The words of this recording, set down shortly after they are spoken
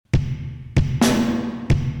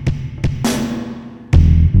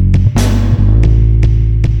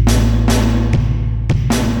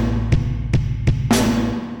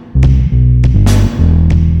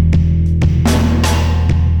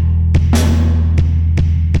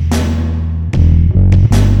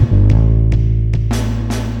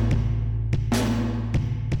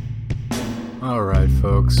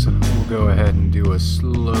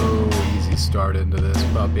start into this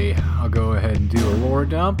puppy. I'll go ahead and do a lore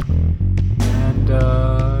dump, and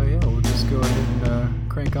yeah, we'll just go ahead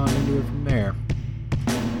and crank on into it from there.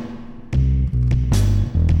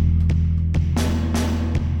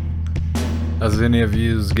 Has any of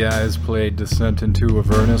you guys played Descent into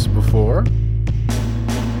Avernus before?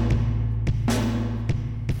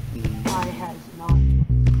 I has not.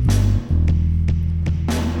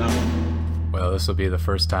 Well, this will be the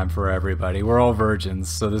first time for everybody. We're all virgins,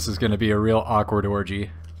 so this is going to be a real awkward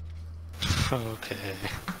orgy. Okay.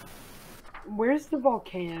 Where's the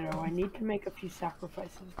volcano? I need to make a few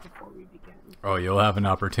sacrifices before we begin. Oh, you'll have an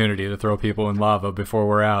opportunity to throw people in lava before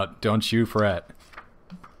we're out. Don't you fret.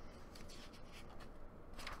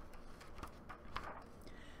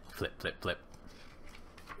 Flip, flip, flip.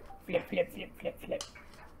 Flip, flip, flip, flip, flip.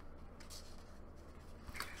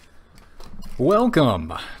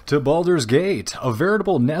 Welcome to Baldur's Gate, a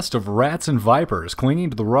veritable nest of rats and vipers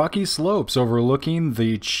clinging to the rocky slopes overlooking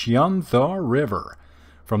the Chianthar River.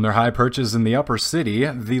 From their high perches in the upper city,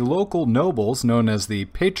 the local nobles, known as the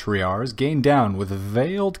Patriarchs, gain down with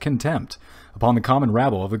veiled contempt upon the common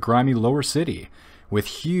rabble of the grimy lower city,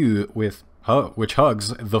 which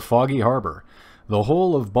hugs the foggy harbor. The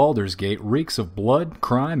whole of Baldur's Gate reeks of blood,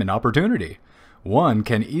 crime, and opportunity. One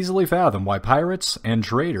can easily fathom why pirates and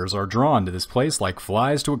traders are drawn to this place like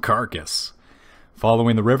flies to a carcass.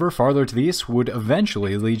 Following the river farther to the east would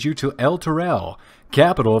eventually lead you to El Turel,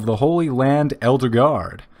 capital of the Holy Land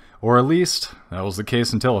Eldegard. Or at least, that was the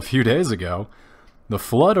case until a few days ago. The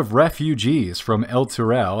flood of refugees from El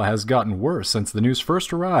Turel has gotten worse since the news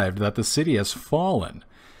first arrived that the city has fallen.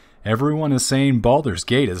 Everyone is saying Baldur's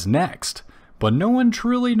Gate is next, but no one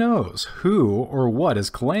truly knows who or what has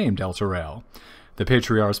claimed El Turel. The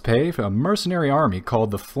Patriarchs pay a mercenary army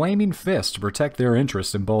called the Flaming Fist to protect their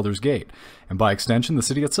interests in Baldur's Gate, and by extension the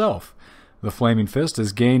city itself. The Flaming Fist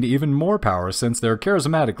has gained even more power since their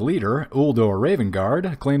charismatic leader, Uldor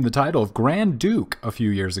Ravengard, claimed the title of Grand Duke a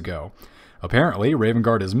few years ago. Apparently,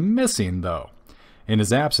 Ravengard is missing, though. In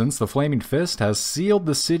his absence, the Flaming Fist has sealed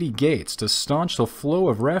the city gates to staunch the flow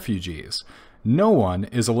of refugees. No one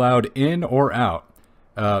is allowed in or out.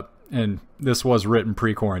 And this was written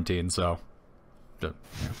pre-quarantine, so...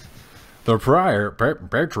 The prior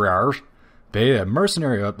Patriarchs pay a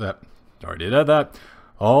mercenary... already did that.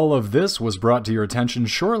 All of this was brought to your attention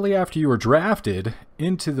shortly after you were drafted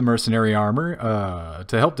into the mercenary armor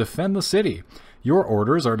to help defend the city. Your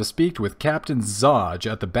orders are to speak with Captain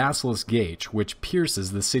Zodge at the Basilisk Gate, which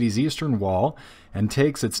pierces the city's eastern wall and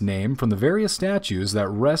takes its name from the various statues that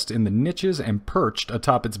rest in the niches and perched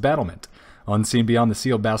atop its battlement. Unseen beyond the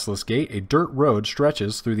sealed Basilisk Gate, a dirt road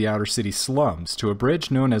stretches through the outer city slums to a bridge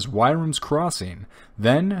known as Wyrum's Crossing,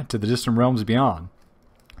 then to the distant realms beyond.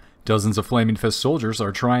 Dozens of Flaming Fist soldiers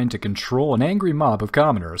are trying to control an angry mob of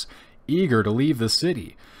commoners, eager to leave the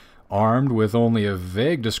city. Armed with only a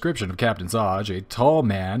vague description of Captain Zodge, a tall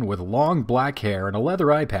man with long black hair and a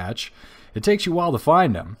leather eye patch, it takes you a while to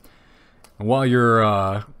find him. And while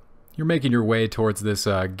you're making your way towards this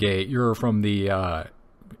gate, you're from the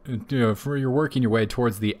you're working your way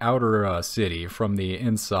towards the outer city from the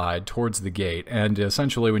inside towards the gate, and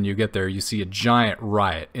essentially when you get there, you see a giant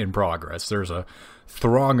riot in progress. There's a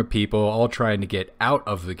throng of people all trying to get out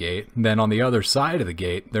of the gate. And then on the other side of the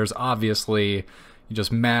gate, there's obviously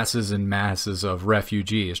just masses and masses of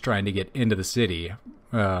refugees trying to get into the city.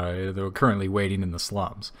 They're currently waiting in the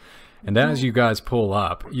slums. And as you guys pull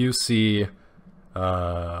up, you see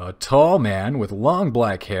a tall man with long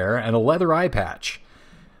black hair and a leather eye patch.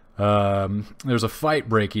 There's a fight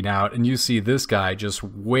breaking out, and you see this guy just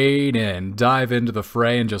wade in, dive into the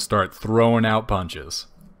fray, and just start throwing out punches.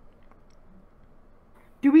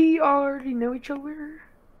 Do we already know each other?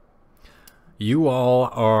 You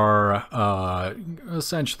all are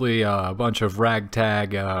essentially a bunch of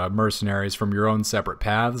ragtag mercenaries from your own separate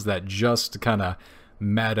paths that just kind of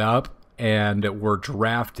met up and were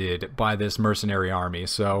drafted by this mercenary army.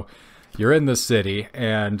 So you're in the city,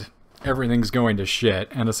 and everything's going to shit,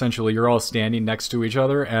 and essentially you're all standing next to each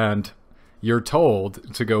other, and you're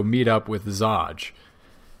told to go meet up with Zodge.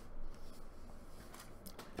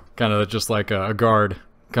 Kind of just like a guard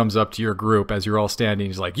comes up to your group as you're all standing.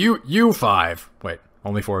 He's like, you five. Wait,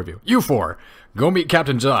 only four of you. You four. Go meet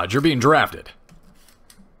Captain Zodge. You're being drafted.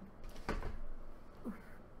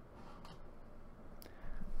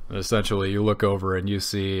 And essentially, you look over and you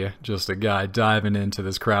see just a guy diving into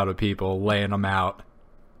this crowd of people, laying them out.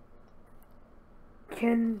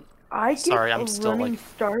 Can I get I'm a still, running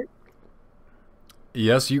start?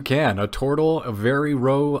 Yes, you can. A turtle, a very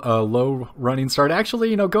low running start.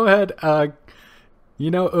 Actually, go ahead.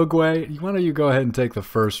 Ugwe, why don't you go ahead and take the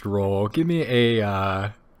first roll? Give me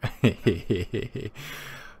a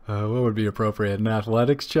What would be appropriate? An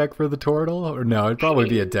athletics check for the turtle? Or no, it'd probably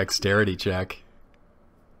be a dexterity check.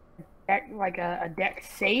 Like a dex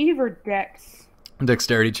save or dex?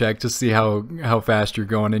 Dexterity check to see how fast you're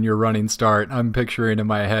going in your running start. I'm picturing in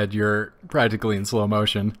my head you're practically in slow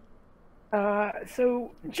motion.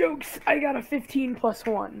 So jokes. I got a 15 plus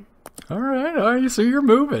 1. All right. So you're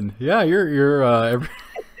moving. Yeah, you're.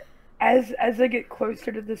 As I get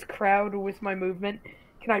closer to this crowd with my movement,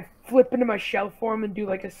 can I flip into my shell form and do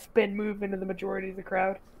like a spin move into the majority of the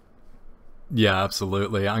crowd? Yeah,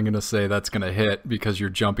 absolutely. I'm going to say that's going to hit because you're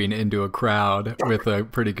jumping into a crowd with a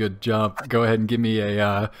pretty good jump. Go ahead and give me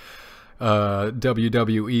a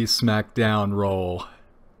WWE SmackDown roll.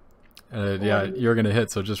 Yeah, you're going to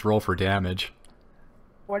hit, so just roll for damage.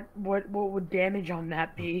 What would damage on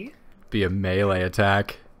that be? Be a melee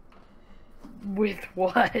attack. With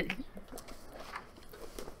what?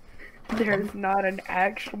 There's not an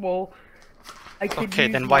actual... Okay,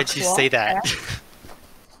 then why'd you say that?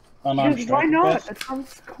 Because why not? That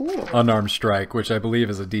sounds cool. Unarmed strike, which I believe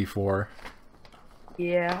is a D4.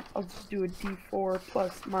 Yeah, I'll just do a D4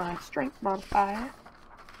 plus my strength modifier.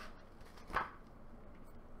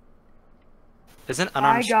 Isn't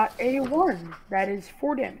unarmed? I got a 1. That is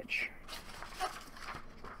 4 damage.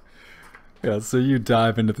 Yeah, so you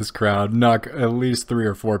dive into this crowd, knock at least 3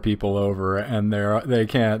 or 4 people over, and they're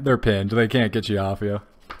pinned. They can't get you off you.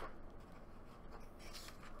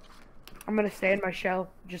 I'm gonna stay in my shell,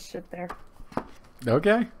 just sit there.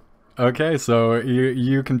 Okay, so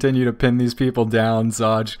you continue to pin these people down.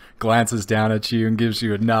 Zodge glances down at you and gives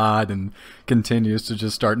you a nod and continues to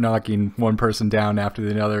just start knocking one person down after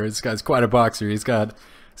the other. This guy's quite a boxer. He's got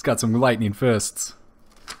some lightning fists.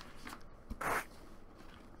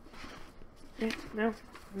 No,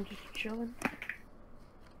 I'm just chilling.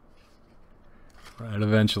 Right,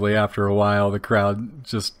 eventually, after a while, the crowd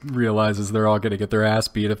just realizes they're all going to get their ass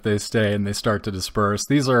beat if they stay, and they start to disperse.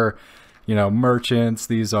 These are, merchants.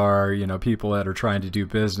 These are, people that are trying to do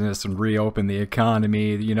business and reopen the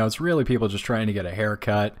economy. It's really people just trying to get a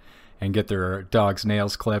haircut and get their dog's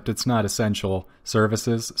nails clipped. It's not essential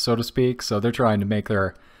services, so to speak. So they're trying to make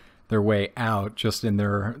their way out just in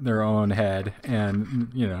their own head.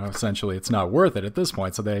 And, essentially it's not worth it at this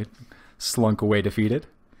point. So they slunk away defeated.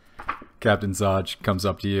 Captain Zodge comes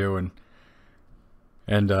up to you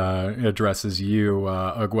and addresses you,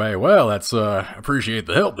 Ugwe. Well, that's appreciate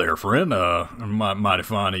the help there, friend. Mighty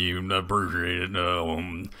fine of you. Appreciate it.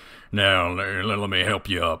 Now let me help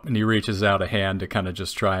you up. And he reaches out a hand to kind of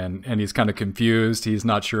just try and he's kind of confused. He's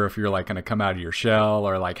not sure if you're like going to come out of your shell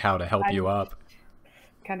or like how to help you up.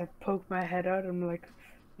 Kind of poke my head out. I'm like,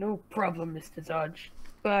 no problem, Mr. Zodge,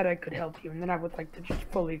 but I could help you. And then I would like to just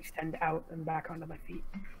fully extend out and back onto my feet.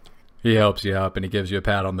 He helps you up and he gives you a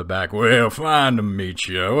pat on the back. Well, fine to meet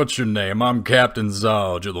you. What's your name? I'm Captain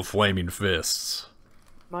Zodge of the Flaming Fists.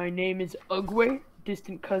 My name is Ugwe,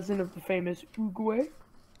 distant cousin of the famous Oogway.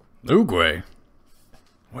 Oogway?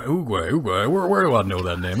 Wait, Oogway? Where do I know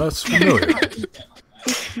that name? That's familiar.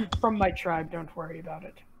 He's from my tribe, don't worry about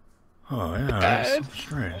it. Oh, yeah, that's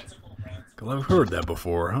strange. I've heard that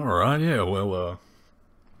before. Alright, yeah, well,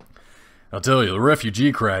 I'll tell you, the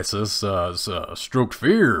refugee crisis has stroked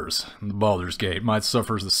fears. The Baldur's Gate might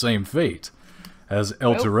suffer the same fate as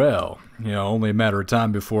El Terrell. Only a matter of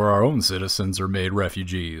time before our own citizens are made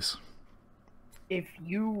refugees. If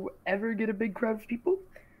you ever get a big crowd of people,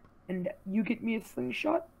 and you get me a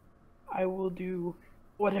slingshot, I will do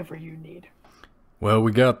whatever you need. Well,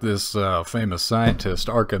 we got this famous scientist,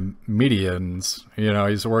 Archimedes.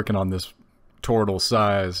 He's working on this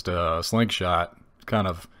turtle-sized slingshot. Kind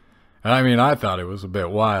of... I thought it was a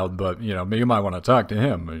bit wild, but, you might want to talk to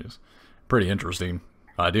him. It's a pretty interesting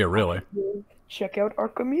idea, really. Check out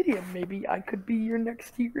Archimedes. Maybe I could be your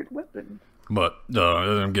next secret weapon. But,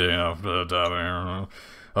 I'm getting off the topic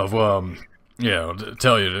to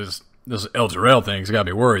tell you, this El Terrell thing's got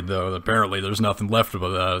me worried, though. Apparently there's nothing left of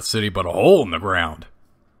the city but a hole in the ground.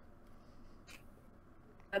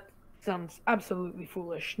 That sounds absolutely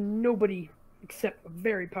foolish. Nobody except a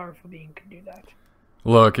very powerful being could do that.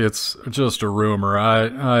 Look, it's just a rumor.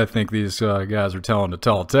 I think these guys are telling a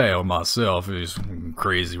tall tale myself. These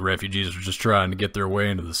crazy refugees are just trying to get their way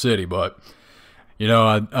into the city, but,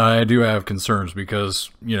 I do have concerns because,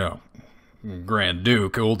 Grand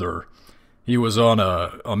Duke Ulder, he was on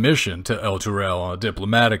a mission to El Terrell, a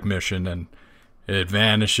diplomatic mission, and it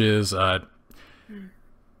vanishes.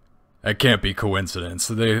 That can't be coincidence.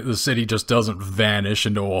 The city just doesn't vanish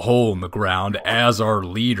into a hole in the ground as our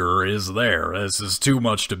leader is there. This is too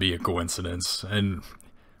much to be a coincidence. And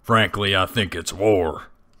frankly, I think it's war.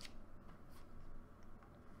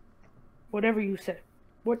 Whatever you say.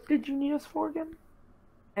 What did you need us for again?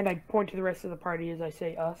 And I point to the rest of the party as I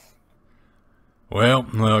say us. Well,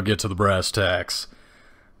 I'll get to the brass tacks.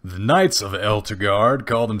 The Knights of Elturgard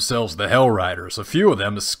call themselves the Hell Riders. A few of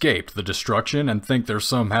them escaped the destruction and think they're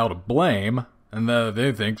somehow to blame, and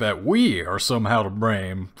they think that we are somehow to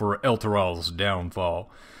blame for Eltural's downfall.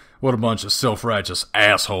 What a bunch of self-righteous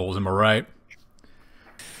assholes, am I right?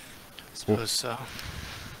 Suppose so.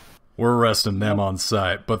 We're arresting them on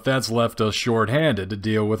sight, but that's left us short-handed to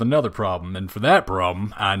deal with another problem, and for that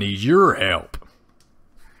problem, I need your help.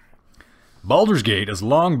 Baldur's Gate has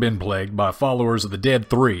long been plagued by followers of the Dead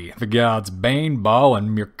Three, the gods Bane, Baal,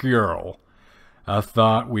 and Mercurial. I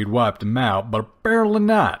thought we'd wiped them out, but apparently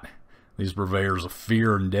not. These purveyors of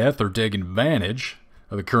fear and death are taking advantage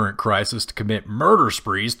of the current crisis to commit murder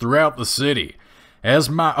sprees throughout the city. As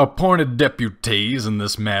my appointed deputies in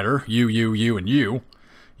this matter, you, and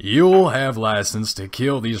you'll have license to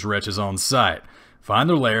kill these wretches on sight. Find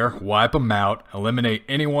their lair, wipe them out, eliminate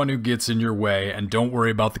anyone who gets in your way, and don't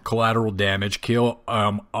worry about the collateral damage. Kill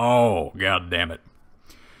all, goddammit.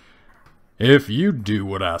 If you do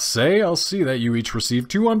what I say, I'll see that you each receive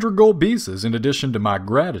 200 gold pieces in addition to my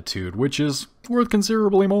gratitude, which is worth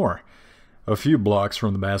considerably more. A few blocks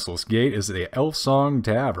from the Basilisk Gate is the Elfsong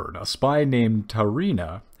Tavern. A spy named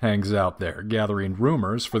Tarina hangs out there, gathering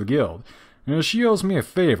rumors for the guild. She owes me a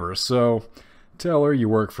favor, so tell her you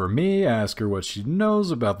work for me, ask her what she knows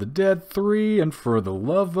about the Dead Three, and for the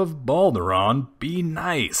love of Balduran, be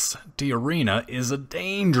nice. Tarina is a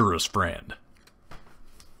dangerous friend.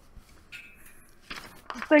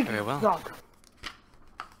 Thank you, Very well. Doc.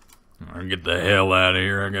 I'll get the hell out of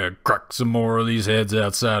here. I gotta crack some more of these heads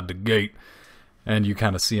outside the gate. And you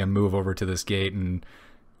kind of see him move over to this gate and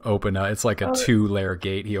open it's like a 2-layer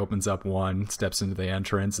gate. He opens up one, steps into the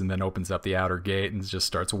entrance, and then opens up the outer gate and just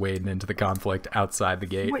starts wading into the conflict outside the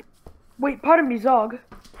gate. Wait, pardon me, Zog.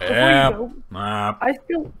 Yeah.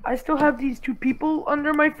 I still have these 2 people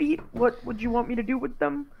under my feet. What would you want me to do with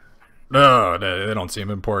them? No, they don't seem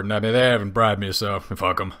important. I mean, they haven't bribed me, so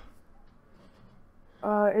fuck them.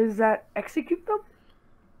 Is that execute them?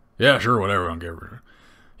 Yeah, sure, whatever. I don't care.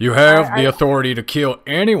 You have the authority to kill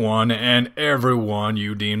anyone and everyone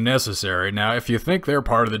you deem necessary. Now, if you think they're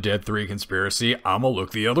part of the Dead Three conspiracy, I'm gonna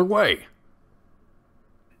look the other way.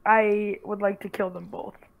 I would like to kill them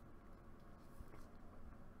both.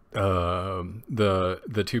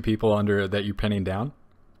 The 2 people under that you pinning down?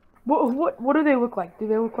 What do they look like? Do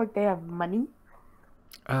they look like they have money?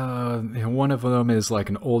 One of them is like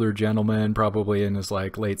an older gentleman, probably in his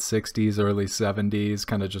like late 60s, early 70s,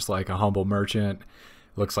 kind of just like a humble merchant.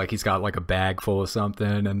 Looks like he's got like a bag full of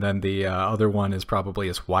something. And then the other one is probably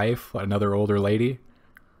his wife, another older lady.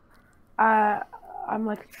 I'm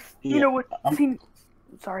like, you know what?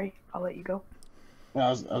 Sorry, I'll let you go. Well, I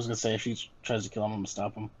was gonna say if she tries to kill him, I'm gonna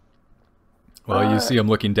stop him. Well, you see him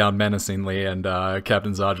looking down menacingly, and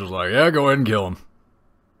Captain Zodger's like, yeah, go ahead and kill him.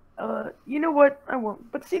 You know what? I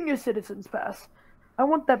won't. But senior citizen's pass. I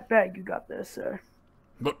want that bag you got there, sir.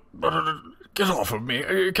 But get off of me.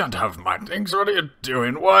 You can't have my things. What are you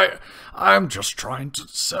doing? Why? I'm just trying to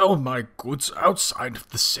sell my goods outside of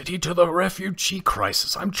the city to the refugee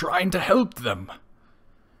crisis. I'm trying to help them.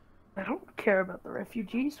 I don't care about the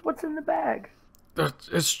refugees. What's in the bag?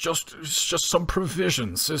 It's just some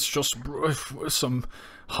provisions. It's just some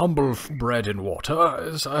humble bread and water.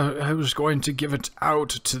 I was going to give it out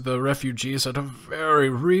to the refugees at a very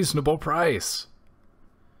reasonable price.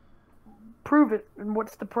 Prove it, and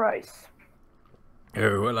what's the price?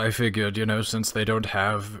 Oh, well, I figured, since they don't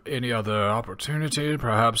have any other opportunity,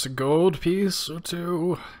 perhaps a gold piece or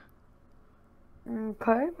 2.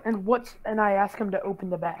 Okay, and I ask him to open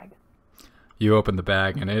the bag. You open the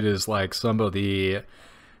bag, and it is like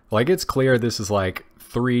it's clear this is like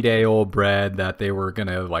 3-day-old bread that they were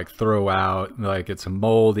gonna like throw out. Like, it's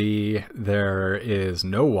moldy, there is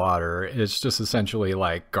no water, it's just essentially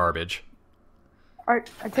like garbage.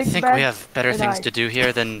 Alright, I think we have better things to do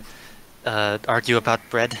here than argue about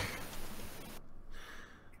bread.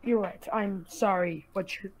 You're right. I'm sorry.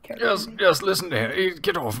 What you care? Yes, listen to him.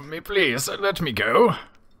 Get off of me, please. Let me go.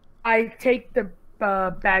 I take the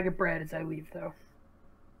bag of bread as I leave, though.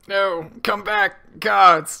 No, come back,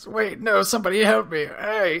 gods. Wait, no, somebody help me.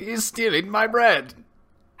 Hey, he's stealing my bread.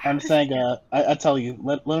 I'm saying, I tell you,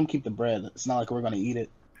 let him keep the bread. It's not like we're gonna eat it.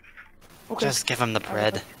 Okay. Just give him the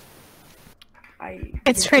bread.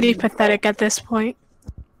 It's pretty pathetic at this point.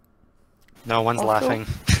 No one's laughing.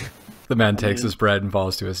 The man takes his bread and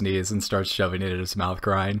falls to his knees and starts shoving it in his mouth,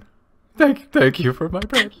 crying. Thank you for my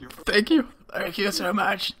bread. Thank you. Thank you so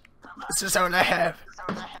much. This is all I have.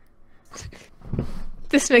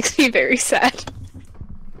 This makes me very sad.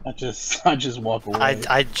 I just walk away.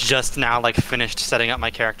 I just now like finished setting up my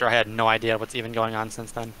character. I had no idea what's even going on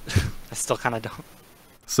since then. I still kind of don't.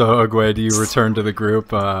 So, Ogwe, do you return to the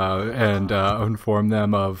group and inform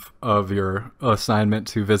them of your assignment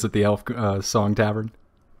to visit the Elf Song Tavern?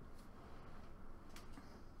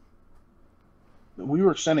 We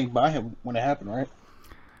were standing by him when it happened, right?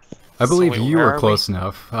 I believe So you where were are close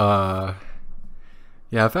enough.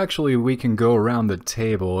 Yeah, if actually we can go around the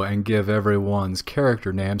table and give everyone's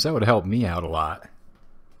character names, that would help me out a lot.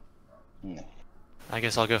 Yeah. I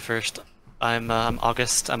guess I'll go first. I'm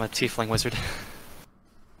August. I'm a tiefling wizard.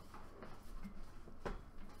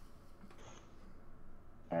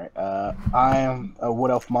 Alright, I am a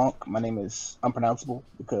Wood Elf Monk. My name is unpronounceable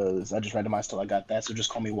because I just randomized till I got that, so just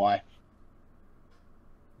call me Y.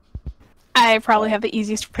 I probably have the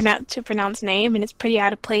easiest to pronounce name, and it's pretty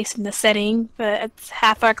out of place in the setting, but it's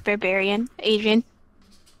half-orc barbarian, Adrian.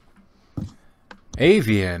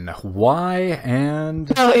 Avian, Y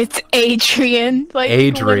and... Oh, it's Adrian. Like,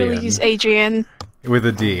 Adrian. literally just Adrian. With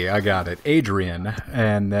a D, I got it. Adrian.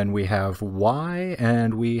 And then we have Y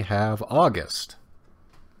and we have August.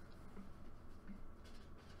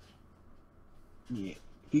 Yeah, if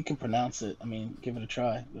you can pronounce it, I mean, give it a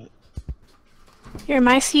try. But Your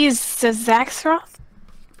Myci is Zaxroth?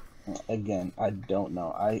 again, I don't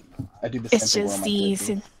know. I do the It's same thing just with my these.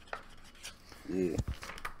 character. Yeah.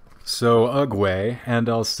 So, Ugwe, and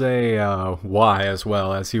I'll say Y as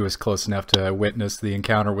well, as he was close enough to witness the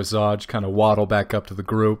encounter with Zodge kind of waddle back up to the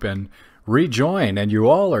group and rejoin, and you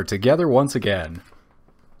all are together once again.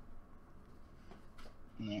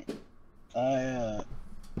 Yeah.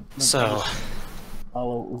 So,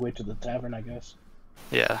 Follow Uwe to the tavern, I guess.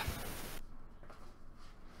 yeah.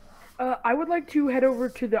 I would like to head over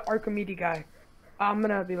to the Archimedes guy. I'm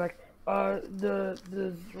gonna be like,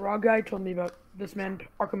 the raw guy told me about this man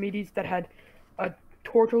Archimedes that had a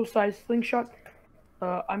tortoise-sized slingshot.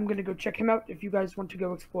 I'm gonna go check him out. If you guys want to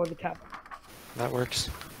go explore the tavern. That works.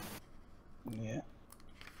 Yeah.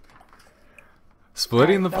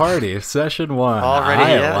 Splitting the party, session 1. Already,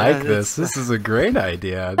 I yeah, like it's- this. This is a great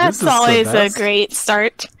idea. That's this is always the a best, great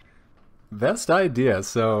start. best idea.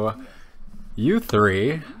 So, you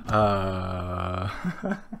three,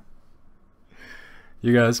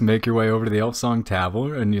 you guys make your way over to the Elf Song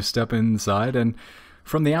Tavern, and you step inside, and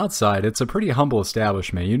from the outside, it's a pretty humble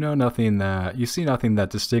establishment. You see nothing that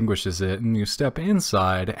distinguishes it, and you step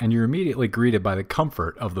inside, and you're immediately greeted by the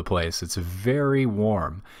comfort of the place. It's very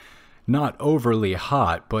warm. Not overly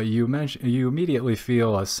hot, but you immediately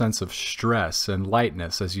feel a sense of stress and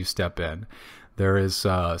lightness as you step in. There is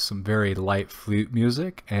some very light flute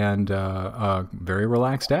music and a very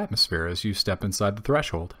relaxed atmosphere as you step inside the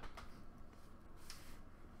threshold.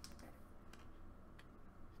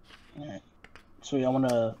 Alright. So y'all want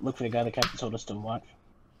to look for the guy the captain told us to watch?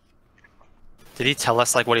 Did he tell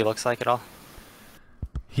us like what he looks like at all?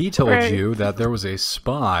 He told Right. you that there was a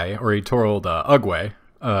spy, or he told Ugwe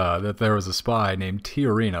that there was a spy named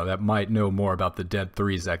Tiorino that might know more about the Dead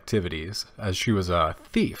Three's activities, as she was a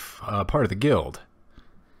thief, part of the guild.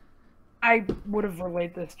 I would have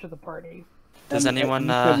relayed this to the party. Does And, anyone, you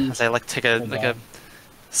couldn't- as I like take a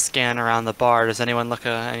scan around the bar, does anyone look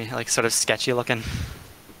any like sort of sketchy looking?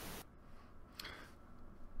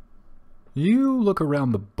 You look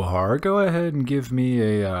around the bar. Go ahead and give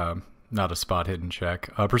me a, not a spot hidden check,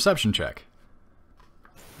 a perception check.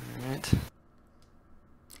 Alright.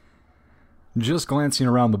 Just glancing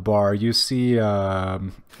around the bar, you see, Do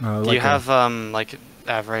you have like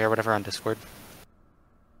Avery or whatever on Discord?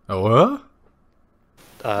 Oh, what?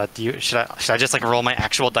 Should I just like roll my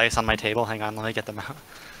actual dice on my table? Hang on, let me get them out.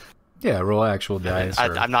 Yeah, roll actual dice.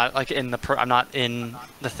 or- I'm not like I'm not in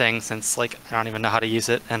the thing since like I don't even know how to use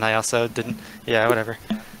it, and I also didn't. Yeah, whatever.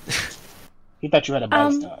 He thought you had a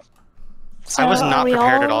bad start. So I was are not we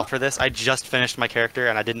prepared at all- all for this. I just finished my character,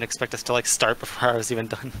 and I didn't expect us to like start before I was even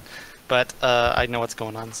done. But I know what's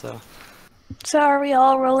going on, so So are we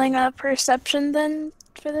all rolling a perception then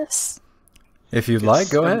for this? If you'd like,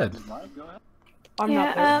 go ahead. I'm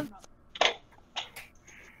not there. Yeah,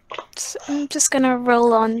 so I'm just gonna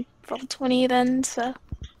roll 20 then, so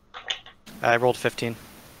I rolled 15.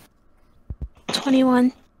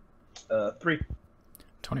 21. 3.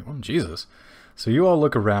 21, Jesus. So you all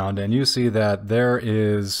look around and you see that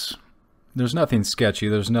there's nothing sketchy,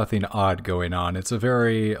 there's nothing odd going on. It's a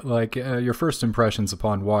very, like, your first impressions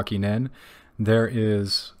upon walking in,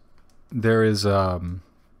 there's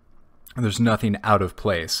nothing out of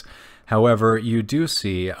place. However, you do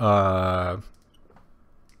see,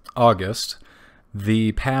 August,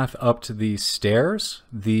 the path up to the stairs,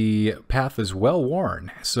 the path is well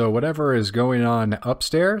worn. So whatever is going on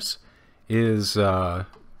upstairs is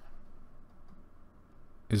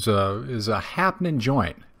is a happening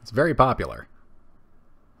joint. It's very popular.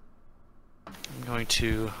 I'm going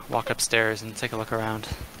to walk upstairs and take a look around.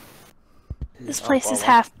 This place is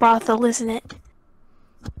half brothel, isn't it?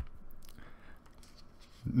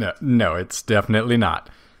 No, it's definitely not.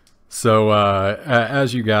 So,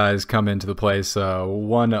 as you guys come into the place,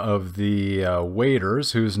 one of the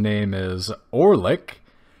waiters, whose name is Orlick,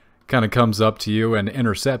 kind of comes up to you and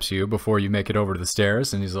intercepts you before you make it over to the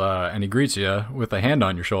stairs, and he greets you with a hand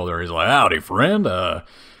on your shoulder. He's like, "Howdy, friend.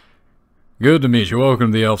 Good to meet you.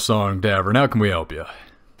 Welcome to the Elf Song Tavern. How can we help you?"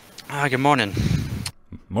 Good morning.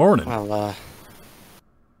 Morning. Well,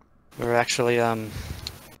 we're actually,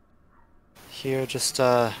 here just,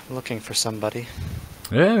 looking for somebody.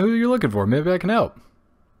 Yeah, who are you looking for? Maybe I can help.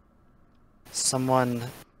 Someone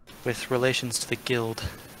with relations to the guild.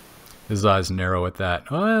 His eyes narrow at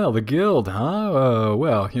that. Well, the guild, huh?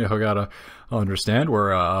 Well, gotta understand,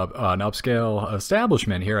 we're an upscale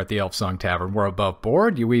establishment here at the Elf Song Tavern. We're above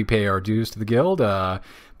board. We pay our dues to the guild, but,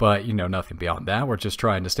 nothing beyond that. We're just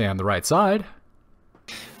trying to stay on the right side.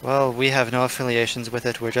 Well, we have no affiliations with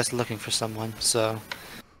it. We're just looking for someone, so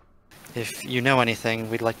if you know anything,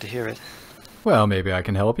 we'd like to hear it. Well, maybe I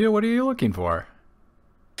can help you. What are you looking for?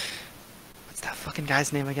 What's that fucking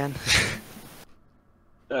guy's name again?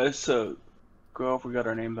 It's a girl. Forgot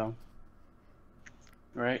her name though.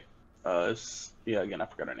 Right? Again, I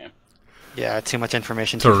forgot her name. Yeah, too much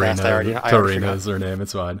information too fast. I already Tarina is her name.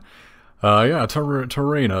 It's fine.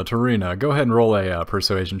 Tarina. Go ahead and roll a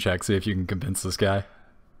persuasion check. See if you can convince this guy.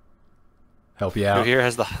 Help you Who out. here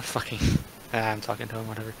has the fucking... I'm talking to him,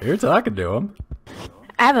 whatever. You're talking to him.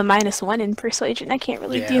 I have a -1 in persuasion. I can't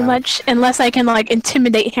really do Yeah. much unless I can like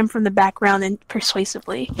intimidate him from the background and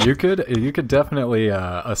persuasively. You could definitely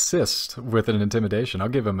assist with an intimidation. I'll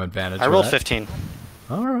give him advantage. I for rolled that. 15.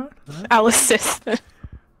 All right. I'll assist.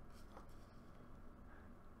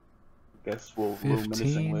 Guess we'll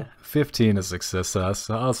menacingly. 15 is success.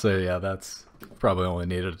 I'll say, yeah, that's probably only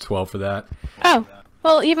needed a 12 for that. Oh,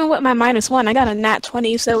 well, even with my -1, I got a nat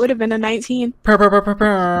 20, so it would have been a 19.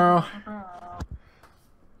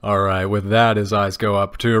 Alright, with that, his eyes go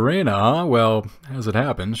up to Arena, huh? Well, as it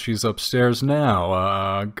happens, she's upstairs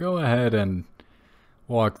now. Go ahead and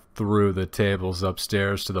walk through the tables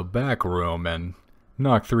upstairs to the back room and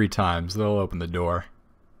knock 3 times. They'll open the door.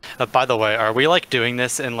 By the way, are we like doing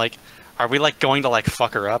this and like, are we like going to like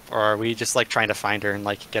fuck her up, or are we just like trying to find her and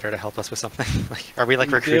like get her to help us with something? Like, are we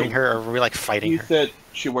like recruiting her, or are we like fighting You her? said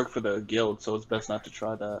she worked for the guild, so it's best not to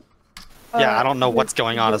try that. Yeah, I don't know what's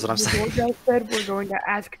going on, is what I'm The saying. guy said we're going to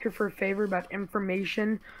ask her for a favor about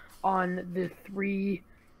information on the three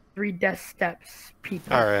death steps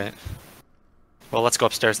people. All right. Well, let's go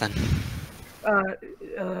upstairs then.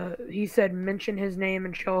 He said mention his name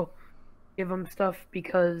and she'll give him stuff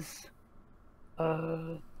because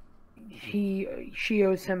she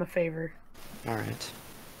owes him a favor. All right.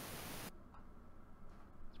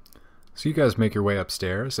 So you guys make your way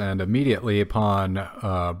upstairs, and immediately upon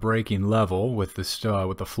breaking level with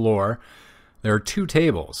the floor, there are 2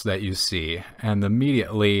 tables that you see, and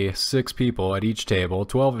immediately 6 people at each table,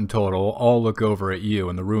 12 in total, all look over at you,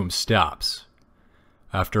 and the room stops.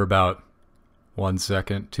 After about 1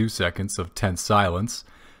 second, 2 seconds of tense silence,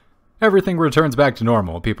 everything returns back to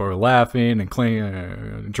normal. People are laughing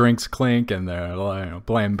and drinks clink, and they're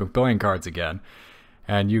playing cards again.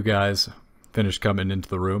 And you guys finish coming into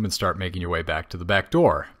the room and start making your way back to the back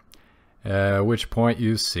door. At which point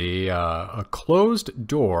you see a closed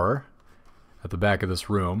door at the back of this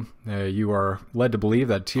room. You are led to believe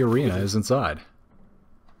that Tiarina is inside.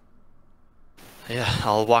 Yeah,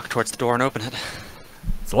 I'll walk towards the door and open it.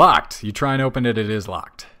 It's locked. You try and open it, it is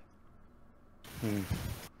locked.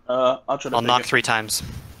 I'll try to I'll pick knock it. 3 times.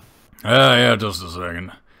 Yeah, just a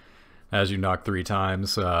second. As you knock 3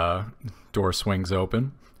 times, door swings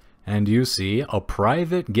open, and you see a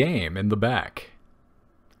private game in the back.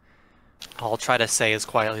 I'll try to say as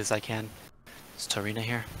quietly as I can. Is Tarina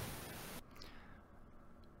here?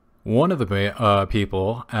 One of the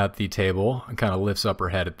people at the table kind of lifts up her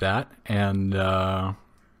head at that and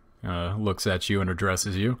looks at you and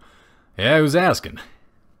addresses you. Yeah, who's asking?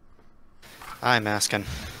 I'm asking.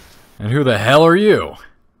 And who the hell are you?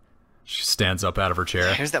 She stands up out of her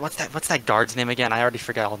chair. Here's that. What's that guard's name again? I already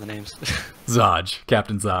forgot all the names. Zaj,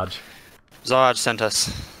 Captain Zaj. Zod sent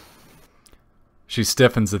us. She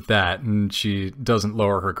stiffens at that, and she doesn't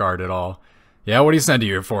lower her guard at all. Yeah, what do you send you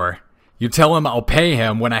here for? You tell him I'll pay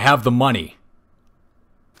him when I have the money.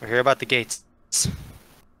 We're here about the gates.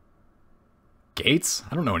 Gates?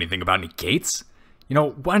 I don't know anything about any gates. You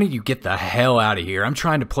know, why don't you get the hell out of here? I'm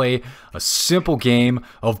trying to play a simple game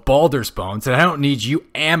of Baldur's Bones, and I don't need you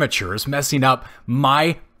amateurs messing up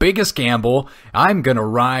my biggest gamble. I'm gonna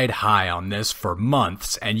ride high on this for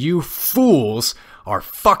months, and you fools are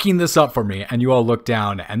fucking this up for me. And you all look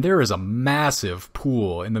down, and there is a massive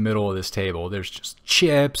pool in the middle of this table. There's just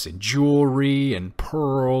chips and jewelry and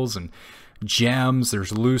pearls and gems.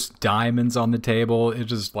 There's loose diamonds on the table.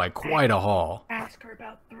 It is like quite a haul. Ask her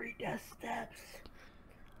about 3 death steps.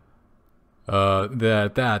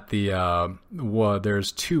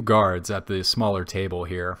 There's 2 guards at the smaller table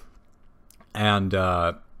here, and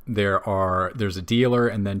there's a dealer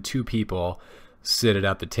and then 2 people seated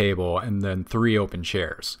at the table, and then 3 open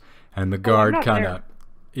chairs. And the guard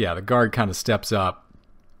the guard kind of steps up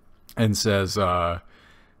and says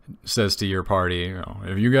to your party, you know,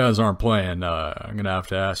 if you guys aren't playing, I'm gonna have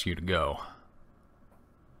to ask you to go.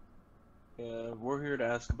 Yeah, we're here to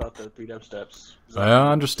ask about the 3 death steps.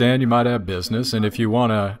 I understand you might have business, and if you want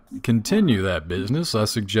to continue that business, I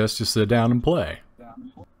suggest you sit down and play.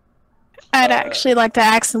 I'd actually like to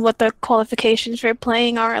ask them what the qualifications for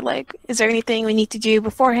playing are. Like, is there anything we need to do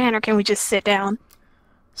beforehand, or can we just sit down?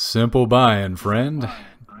 Simple buy-in, friend.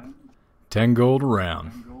 10 gold a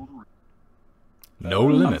round. No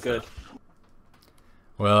limit. Good.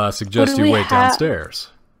 Well, I suggest you wait downstairs.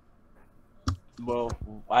 Well,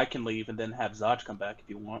 I can leave and then have Zaj come back if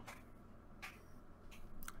you want.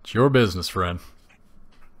 It's your business, friend.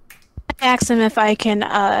 I asked them if I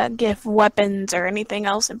can give weapons or anything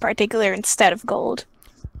else in particular instead of gold.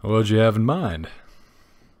 What'd you have in mind?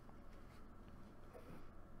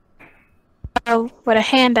 Would a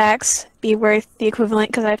hand axe be worth the equivalent?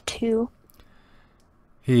 Because I have 2.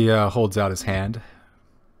 He holds out his hand.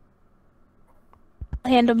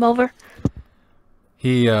 I'll hand him over.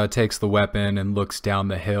 He takes the weapon and looks down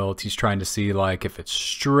the hilt. He's trying to see like if it's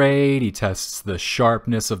straight. He tests the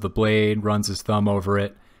sharpness of the blade, runs his thumb over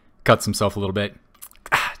it, cuts himself a little bit.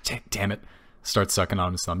 Ah, damn it. Starts sucking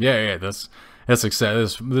on his thumb. Yeah, that's this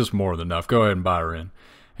is more than enough. Go ahead and buy her in.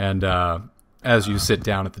 And as you sit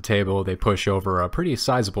down at the table, they push over a pretty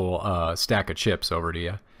sizable stack of chips over to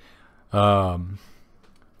you.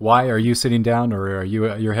 Why are you sitting down, or are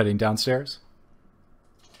you're heading downstairs?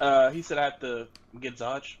 He said I have to get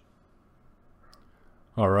Zaj.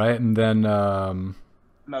 All right, and then No,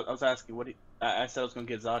 I was asking what I said I was gonna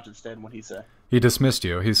get Zaj instead. What he said? He dismissed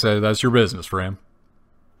you. He said that's your business, Ram.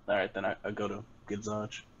 All right, then I go to get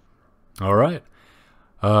Zaj. All right.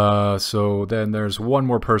 So then there's one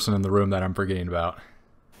more person in the room that I'm forgetting about.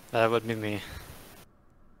 That would be me.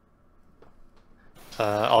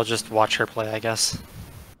 I'll just watch her play, I guess.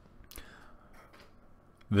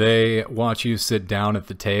 They watch you sit down at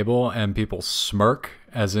the table, and people smirk,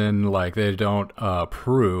 as in, like, they don't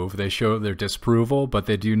approve. They show their disapproval, but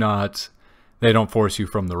they don't force you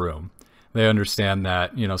from the room. They understand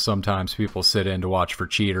that, you know, sometimes people sit in to watch for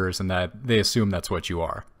cheaters, and that they assume that's what you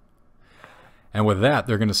are. And with that,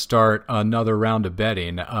 they're going to start another round of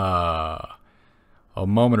betting. A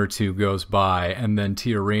moment or 2 goes by, and then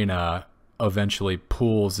Tiarina eventually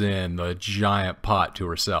pulls in the giant pot to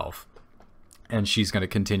herself. And she's going to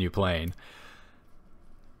continue playing.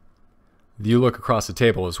 You look across the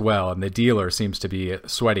table as well, and the dealer seems to be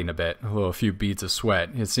sweating a bit, a few beads of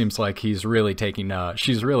sweat. It seems like she's really taking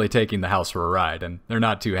the house for a ride, and they're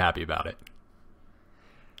not too happy about it.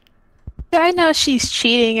 Do I know if she's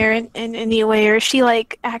cheating or in any way, or is she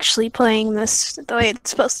like actually playing this the way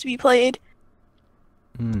it's supposed to be played?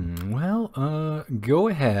 Well, go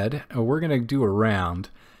ahead. We're going to do a round.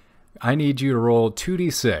 I need you to roll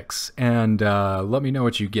 2d6, and let me know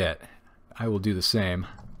what you get. I will do the same.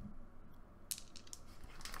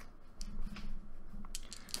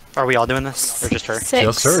 Are we all doing this, or just her? 6.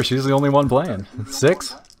 Just her. She's the only one playing.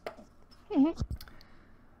 6? Got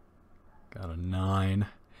a 9.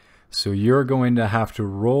 So you're going to have to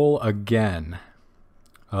roll again.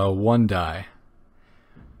 1 die.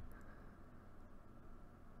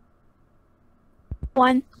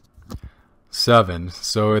 1. 7.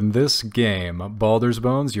 So in this game, Baldur's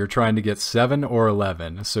Bones, you're trying to get 7 or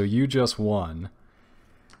 11. So you just won.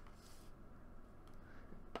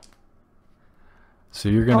 So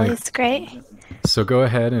you're gonna. Always great. So go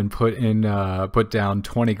ahead and put down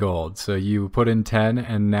 20 gold. So you put in 10,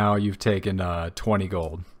 and now you've taken 20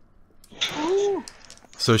 gold.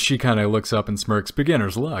 So she kind of looks up and smirks.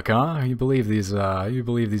 Beginner's luck, huh? You believe these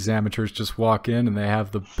amateurs just walk in and they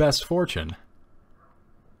have the best fortune.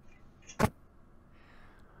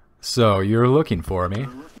 So you're looking for me.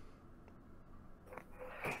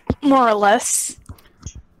 More or less.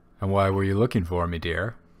 And why were you looking for me,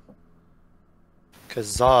 dear?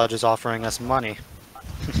 Because Zaj is offering us money.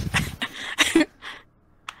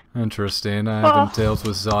 Interesting. I haven't dealt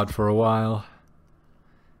with Zod for a while.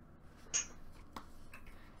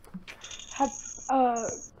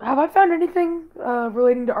 Have I found anything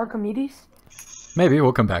relating to Archimedes? Maybe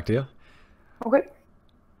we'll come back to you. Okay.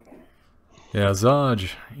 Yeah, Zod,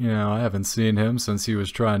 you know, I haven't seen him since he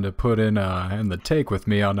was trying to put in the take with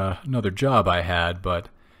me on another job I had, but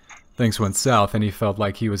things went south and he felt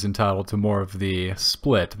like he was entitled to more of the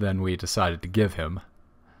split than we decided to give him.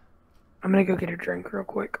 I'm gonna go get a drink real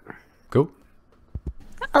quick. Cool.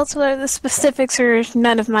 Also, the specifics are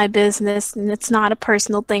none of my business, and it's not a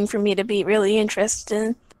personal thing for me to be really interested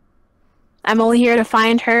in. I'm only here to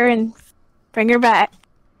find her and bring her back.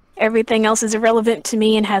 Everything else is irrelevant to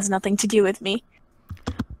me and has nothing to do with me.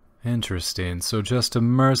 Interesting. So just a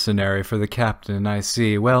mercenary for the captain, I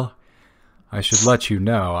see. Well, I should let you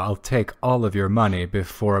know, I'll take all of your money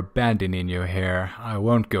before abandoning you here. I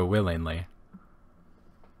won't go willingly.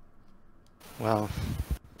 Well,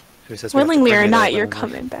 who says we have to Willingly bring or it not, up you're willingly?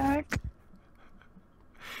 coming back.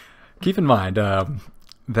 Keep in mind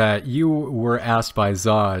that you were asked by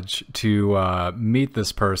Zod to meet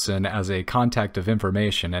this person as a contact of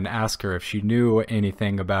information and ask her if she knew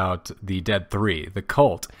anything about the Dead Three, the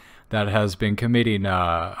cult that has been committing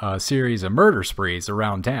a series of murder sprees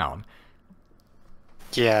around town.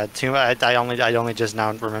 Yeah, I only just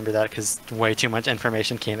now remember that because way too much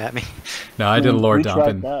information came at me. No, I did a lore We dump tried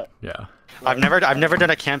and that. yeah. I've never done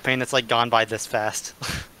a campaign that's like gone by this fast.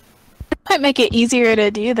 Might make it easier to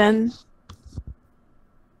do then.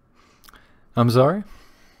 I'm sorry?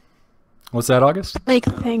 What's that, August? Make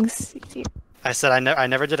things easier. I said I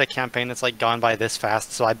never did a campaign that's like gone by this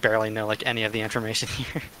fast, so I barely know like any of the information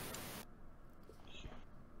here.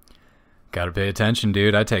 Gotta pay attention,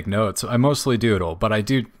 dude. I take notes. I mostly doodle, but I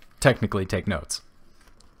do technically take notes.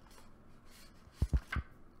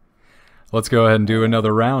 Let's go ahead and do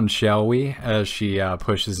another round, shall we? As she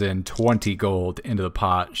pushes in 20 gold into the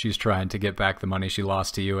pot. She's trying to get back the money she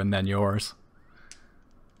lost to you and then yours.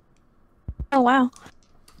 Oh, wow.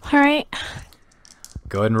 Alright.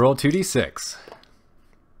 Go ahead and roll 2d6.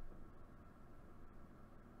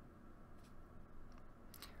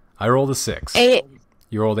 I rolled a 6. 8.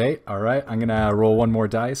 You rolled 8? Alright, I'm gonna roll one more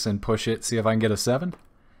dice and push it, see if I can get a 7.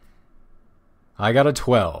 I got a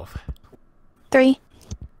 12. 3.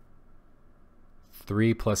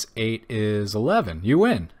 3 plus 8 is 11. You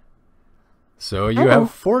win. So you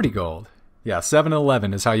have 40 gold. Yeah, 7 and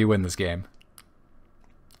 11 is how you win this game.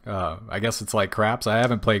 I guess it's like craps. I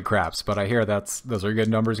haven't played craps, but I hear those are good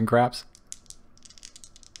numbers in craps.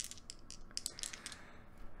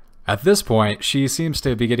 At this point, she seems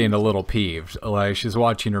to be getting a little peeved. Like, she's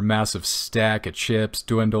watching her massive stack of chips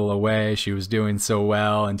dwindle away. She was doing so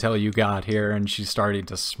well until you got here, and she's starting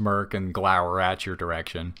to smirk and glower at your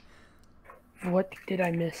direction. What did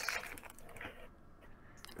I miss?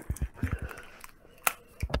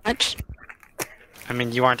 Much. I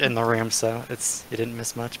mean, you aren't in the room, so you didn't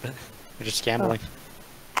miss much, but you're just gambling.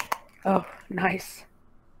 Oh, nice.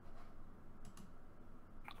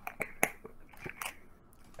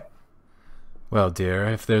 Well, dear,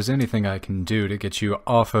 if there's anything I can do to get you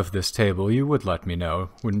off of this table, you would let me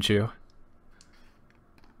know, wouldn't you?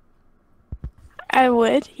 I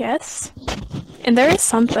would, yes. And there is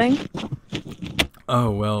something. Oh,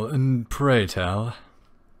 well, and pray tell.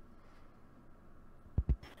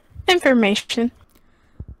 Information.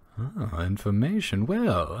 Oh, information.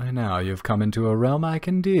 Well, now you've come into a realm I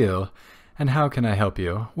can deal. And how can I help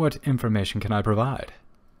you? What information can I provide?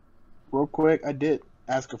 Real quick, I did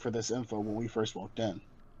ask her for this info when we first walked in.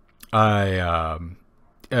 I'll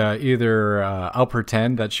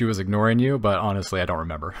pretend that she was ignoring you, but honestly, I don't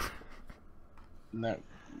remember. No,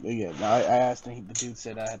 yeah, no, I asked and the dude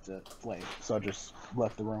said I had to play, so I just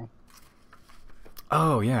left the room.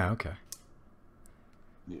 Oh, yeah, okay.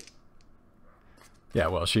 Yeah. Yeah,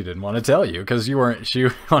 well, she didn't want to tell you, because she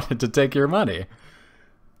wanted to take your money.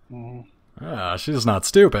 Mm-hmm. She's not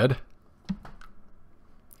stupid.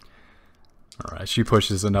 Alright, she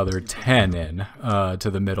pushes another 10 in to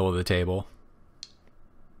the middle of the table.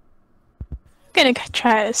 I'm gonna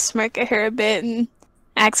try to smirk at her a bit and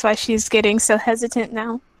ask why she's getting so hesitant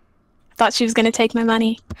now. Thought she was gonna take my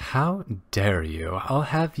money. How dare you? I'll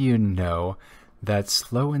have you know that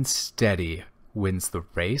slow and steady wins the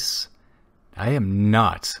race. I am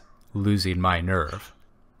not losing my nerve.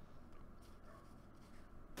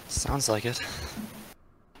 Sounds like it.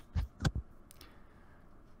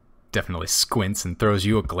 Definitely squints and throws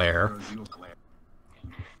you a glare.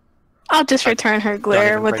 I'll just return her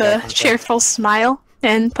glare even with bring eye a contact. cheerful smile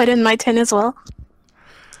and put in my 10 as well.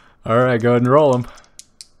 Alright, go ahead and roll them.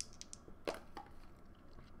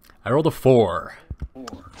 I rolled a 4.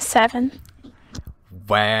 7.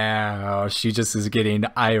 Wow, she just is getting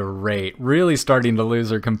irate, really starting to lose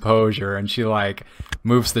her composure, and she like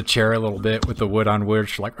moves the chair a little bit with the wood on wood.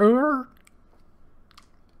 She's like, "Arr."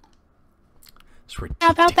 It's How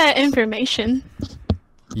about that information?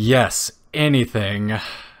 Yes, anything. I'll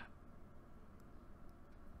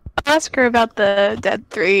ask her about the Dead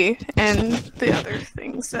 3 and the other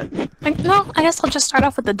things that... no, I guess I'll just start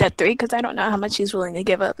off with the Dead 3, because I don't know how much she's willing to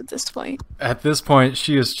give up at this point. At this point,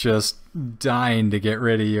 she is just dying to get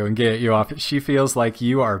rid of you and get you off. She feels like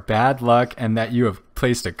you are bad luck and that you have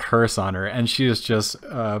placed a curse on her, and she is just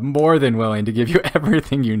more than willing to give you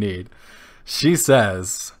everything you need. She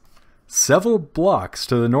says, several blocks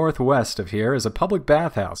to the northwest of here is a public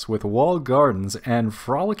bathhouse with walled gardens and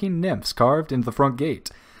frolicking nymphs carved into the front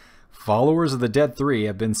gate. Followers of the Dead 3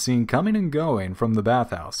 have been seen coming and going from the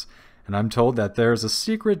bathhouse, and I'm told that there's a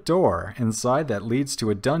secret door inside that leads to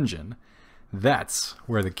a dungeon. That's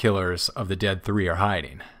where the killers of the Dead 3 are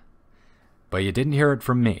hiding. But you didn't hear it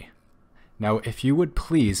from me. Now, if you would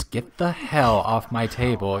please get the hell off my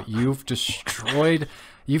table, you've destroyed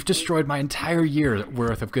my entire year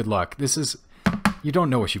worth of good luck. You don't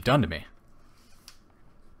know what you've done to me.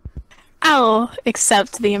 I'll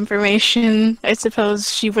accept the information. I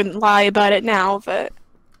suppose she wouldn't lie about it now, but...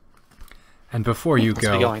 And before you Let's be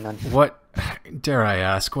go, going, then. what, dare I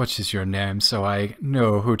ask, what is your name so I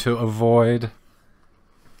know who to avoid?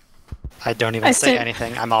 I don't even say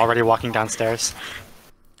anything. I'm already walking downstairs.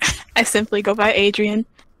 I simply go by Adrian.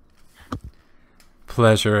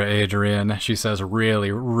 Pleasure, Adrian, she says,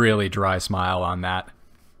 really, really dry smile on that.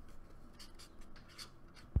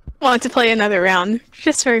 Want to play another round,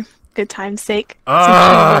 just for good time's sake.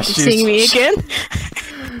 She's seeing me again.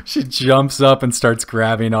 She jumps up and starts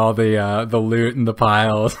grabbing all the loot in the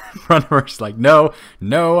piles in front of her. She's like, no,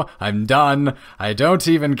 I'm done. I don't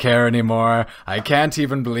even care anymore. I can't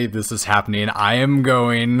even believe this is happening. I am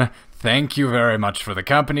going. Thank you very much for the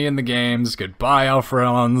company in the games. Goodbye,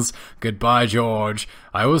 Alphonse. Goodbye, George.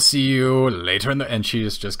 I will see you later in the... And she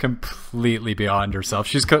is just completely beyond herself.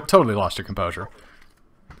 She's totally lost her composure.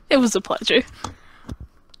 It was a pleasure.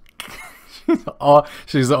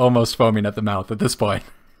 She's almost foaming at the mouth at this point.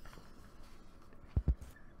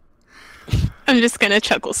 I'm just gonna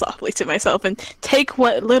chuckle softly to myself and take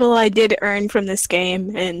what little I did earn from this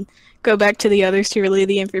game and go back to the others to relay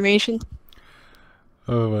the information.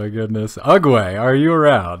 Oh my goodness. Ugwe, are you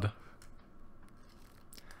around?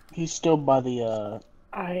 He's still by the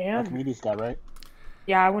I am. Archimedes guy, right?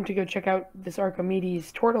 Yeah, I went to go check out this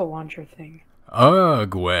Archimedes turtle launcher thing.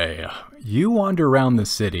 Ugwe, you wander around the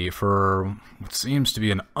city for what seems to be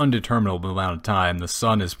an undeterminable amount of time. The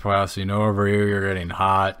sun is passing over you, you're getting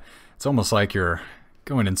hot. It's almost like you're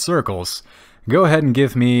going in circles. Go ahead and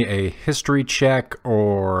give me a history check,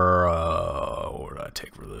 or what do I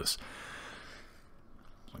take for this?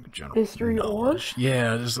 Like a general History knowledge.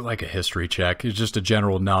 Yeah, this is like a history check. It's just a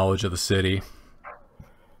general knowledge of the city.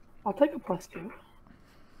 I'll take a +2.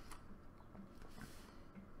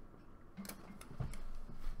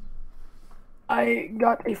 I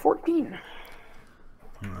got a 14.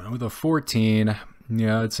 With a 14,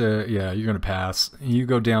 yeah, you're gonna pass. You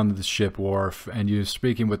go down to the ship wharf, and you're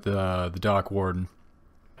speaking with the dock warden.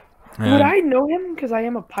 And Would I know him because I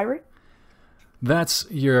am a pirate? That's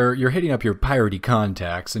you're hitting up your piratey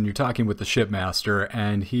contacts, and you're talking with the shipmaster,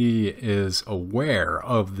 and he is aware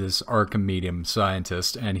of this Archimedean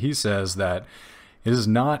scientist, and he says that it is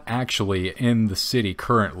not actually in the city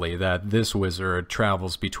currently, that this wizard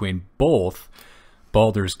travels between both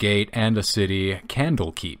Baldur's Gate and a city,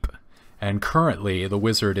 Candlekeep. And currently, the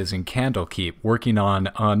wizard is in Candlekeep working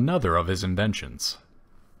on another of his inventions.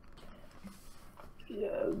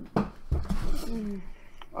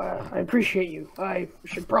 I appreciate you. I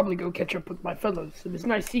should probably go catch up with my fellows. It was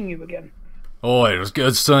nice seeing you again. Oh, it was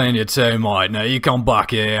good seeing you too, mate. Now you come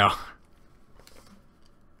back here.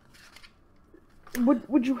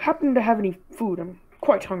 Would you happen to have any food? I'm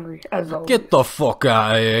quite hungry, as always. Get the fuck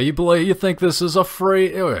out of here. You think this is a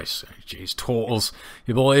free... Oh, jeez, turtles.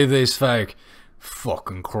 You believe these fake?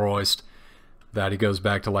 Fucking Christ. That he goes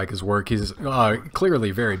back to, like, his work. He's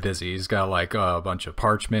clearly very busy. He's got, like, a bunch of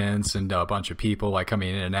parchments and a bunch of people, like, coming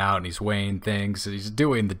in and out, and he's weighing things. He's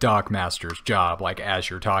doing the dockmaster's job, like, as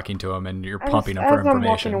you're talking to him and you're pumping him for information. As I'm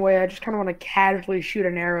walking away, I just kind of want to casually shoot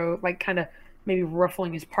an arrow, like, kind of maybe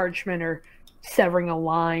ruffling his parchment or severing a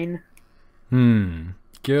line.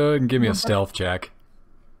 Good. Give me a stealth check.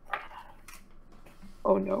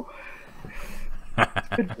 Oh, no.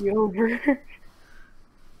 Could be over.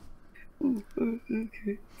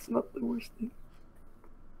 Okay, it's not the worst thing.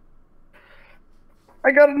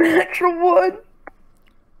 I got a natural 1.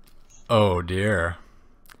 Oh dear.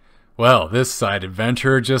 Well, this side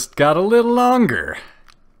adventure just got a little longer.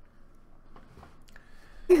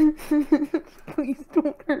 Please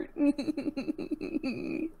don't hurt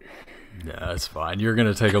me. Yeah, that's fine. You're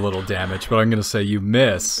going to take a little damage, but I'm going to say you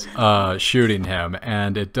miss shooting him,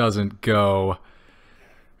 and it doesn't go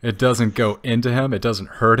into him, it doesn't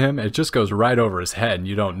hurt him, it just goes right over his head, and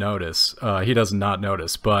you don't notice. He does not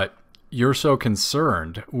notice, but you're so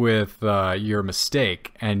concerned with your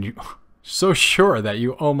mistake, and you so sure that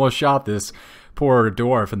you almost shot this poor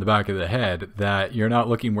dwarf in the back of the head that you're not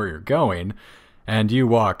looking where you're going, and you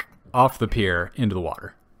walk off the pier into the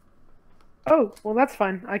water. Oh, well, that's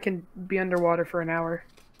fine. I can be underwater for an hour.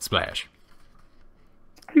 Splash.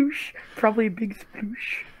 Sploosh. Probably a big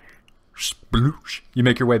sploosh. Sploosh. You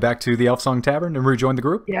make your way back to the Elf Song Tavern and rejoin the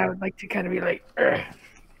group? Yeah, I would like to kind of be like,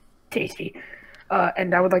 tasty.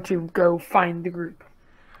 And I would like to go find the group.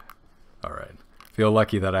 All right. Feel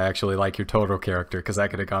lucky that I actually like your total character, because that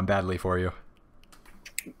could have gone badly for you.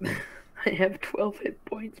 I have 12 hit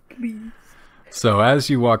points, please. So as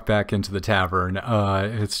you walk back into the tavern,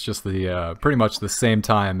 it's just the pretty much the same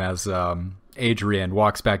time as Adrian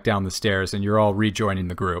walks back down the stairs, and you're all rejoining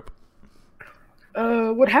the group.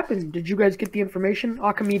 What happened? Did you guys get the information?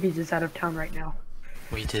 Archimedes is out of town right now.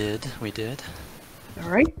 We did.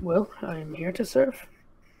 Alright, well, I am here to serve.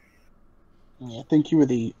 Yeah, I think you were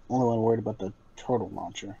the only one worried about the turtle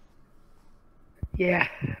launcher. Yeah,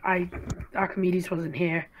 Archimedes wasn't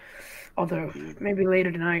here. Although, maybe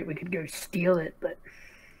later tonight we could go steal it, but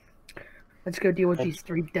let's go deal with these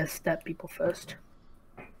 3 Death Step people first.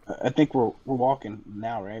 I think we're walking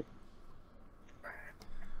now, right?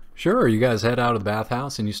 Sure, you guys head out of the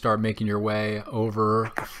bathhouse and you start making your way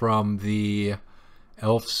over from the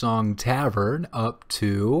Elf Song Tavern up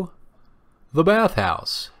to the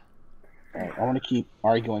bathhouse. Alright, I want to keep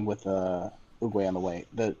arguing with Oogway on the way.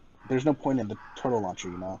 There's no point in the turtle launcher,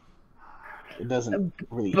 you know. It doesn't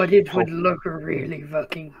really. But it would look really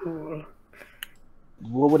fucking cool.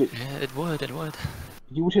 What would it? Yeah, it would.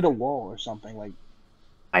 You would hit a wall or something like.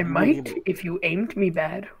 I might if you aimed me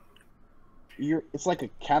bad. It's like a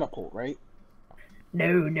catapult, right?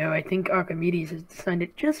 No, I think Archimedes has designed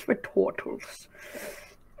it just for turtles.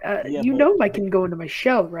 Yeah, you know I can go into my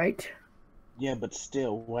shell, right? Yeah, but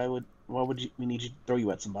still, why would we need to throw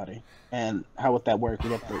you at somebody? And how would that work?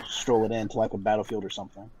 We'd have to stroll it into like a battlefield or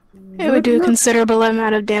something. It would do a considerable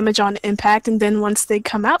amount of damage on impact, and then once they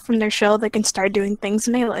come out from their shell, they can start doing things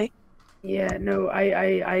melee. Yeah, no,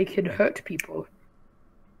 I could hurt people.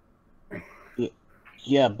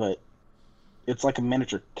 Yeah, but it's like a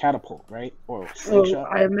miniature catapult, right? Or a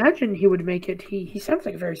slingshot. I imagine he would make it. He sounds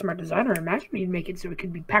like a very smart designer. I imagine he'd make it so it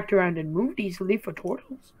could be packed around and moved easily for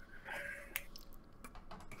turtles.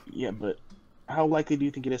 Yeah, but how likely do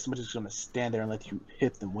you think it is somebody's going to stand there and let you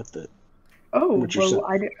hit them with the? Oh, well,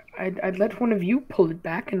 I'd let one of you pull it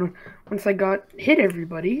back, and once I hit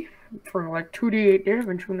everybody for like 2d8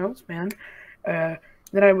 damage, who knows, man, then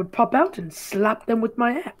I would pop out and slap them with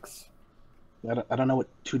my axe. I don't know what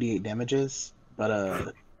 2d8 damage is,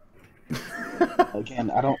 but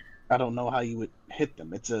again, I don't know how you would hit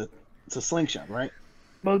them. It's a slingshot, right?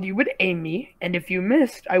 Well, you would aim me, and if you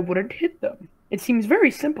missed, I wouldn't hit them. It seems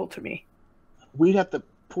very simple to me. We'd have to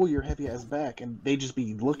pull your heavy ass back, and they'd just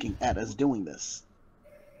be looking at us doing this.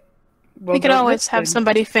 Well, We could always have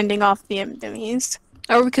somebody fending off the enemies.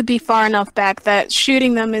 Or we could be far enough back that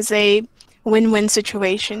shooting them is a win-win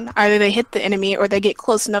situation. Either they hit the enemy, or they get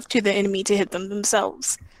close enough to the enemy to hit them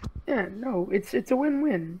themselves. Yeah, no, it's a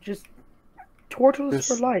win-win. Just turtles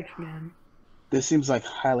for life, man. This seems like a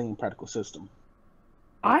highly impractical system.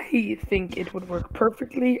 I think it would work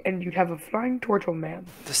perfectly, and you'd have a flying turtle man.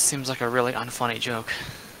 This seems like a really unfunny joke.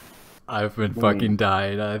 I've been fucking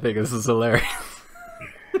dying. I think this is hilarious.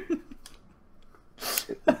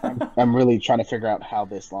 I'm really trying to figure out how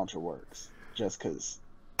this launcher works, just because.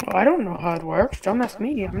 Oh, I don't know how it works. Don't ask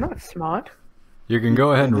me. I'm not smart. You can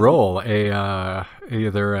go ahead and roll a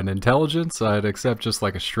either an intelligence. I'd accept just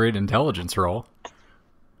like a straight intelligence roll,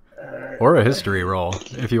 or a history roll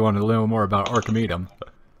if you want to know more about Archimedum.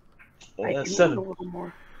 I do 7. want a little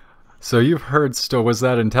more. So you've heard. Still, was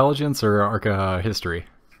that intelligence or history?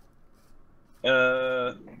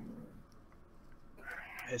 That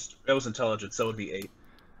was intelligence, so it would be 8.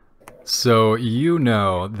 So you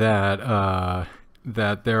know that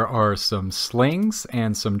that there are some slings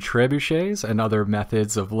and some trebuchets and other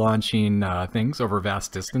methods of launching things over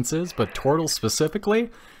vast distances, but turtles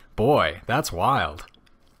specifically, boy, that's wild.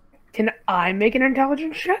 Can I make an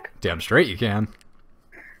intelligence check? Damn straight you can.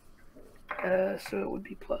 So it would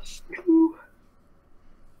be +2.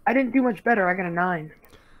 I didn't do much better. I got a 9.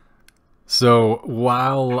 So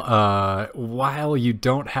while you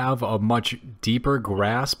don't have a much deeper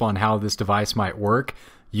grasp on how this device might work,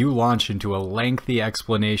 you launch into a lengthy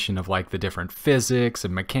explanation of like the different physics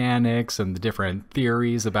and mechanics and the different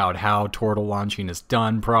theories about how tortle launching is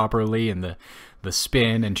done properly and the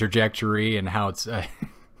spin and trajectory and how it's and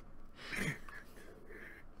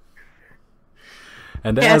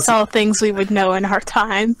Yeah, it's all things we would know in our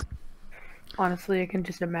time. Honestly, I can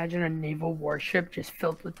just imagine a naval warship just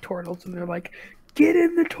filled with turtles, and they're like, "Get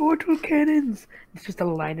in the turtle cannons!" It's just a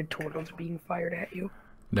line of turtles being fired at you.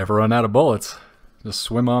 never run out of bullets. Just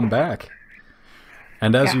swim on back.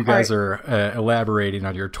 And as Yeah, you guys are elaborating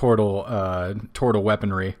on your turtle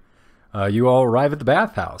weaponry, you all arrive at the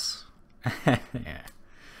bathhouse.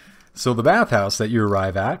 So the bathhouse that you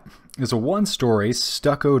arrive at is a one-story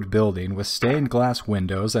stuccoed building with stained glass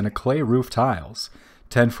windows and a clay roof tiles.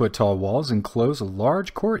 10-foot-tall walls enclose a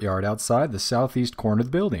large courtyard outside the southeast corner of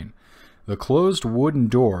the building. The closed wooden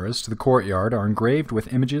doors to the courtyard are engraved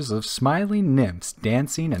with images of smiling nymphs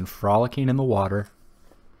dancing and frolicking in the water.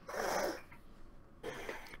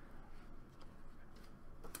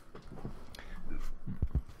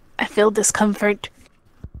 I feel discomfort.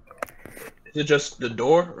 Is it just the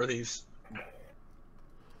door or these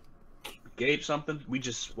gate something? We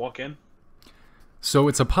just walk in? So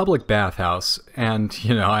it's a public bathhouse, and,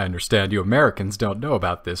 you know, I understand you Americans don't know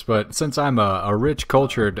about this, but since I'm a rich,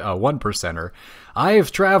 cultured one-percenter, I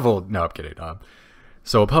have traveled... No, I'm kidding.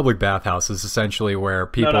 So a public bathhouse is essentially where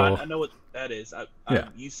people... No, I know what that is. Yeah.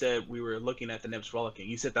 You said we were looking at the nymphs frolicking.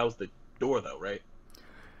 You said that was the door, though, right?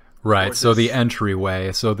 Right, Or so the just-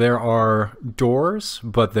 entryway. So there are doors,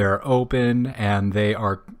 but they're open, and they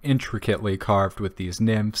are intricately carved with these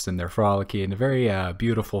nymphs, and they're frolicking. A very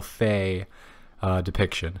beautiful fey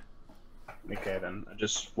depiction. Okay, then. I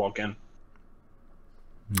just walk in.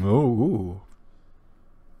 Oh,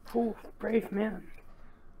 Oh, brave man.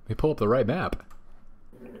 they pull up the right map.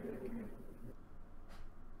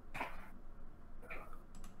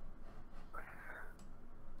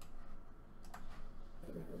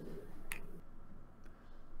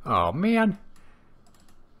 Oh, man.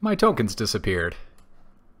 My tokens disappeared.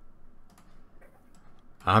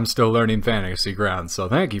 I'm still learning Fantasy Grounds, so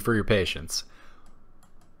thank you for your patience.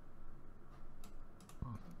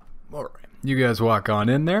 Alright, you guys walk on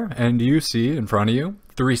in there, and you see in front of you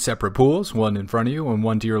 3 separate pools, one in front of you and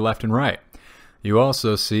one to your left and right. You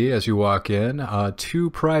also see, as you walk in, 2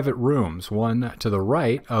 private rooms, one to the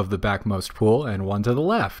right of the backmost pool and one to the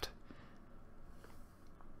left.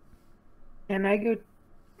 Can I go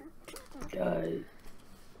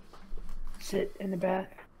sit in the bath?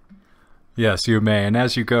 Yes, you may, and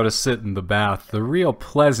as you go to sit in the bath, the real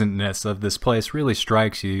pleasantness of this place really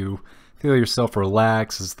strikes you. You feel yourself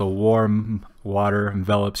relax as the warm water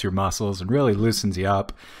envelops your muscles and really loosens you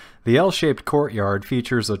up. The L-shaped courtyard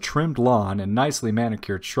features a trimmed lawn and nicely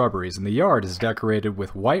manicured shrubberies, and the yard is decorated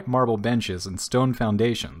with white marble benches and stone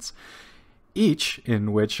foundations, each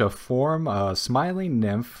in which form a smiling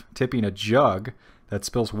nymph tipping a jug that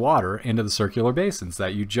spills water into the circular basins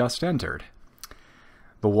that you just entered.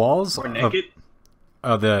 The walls We're naked?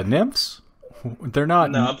 of the nymphs, they're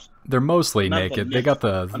not. No, they're mostly not the naked. They got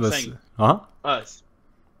the. I'm saying- Huh? Us.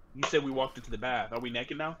 You said we walked into the bath. Are we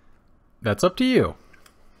naked now? That's up to you.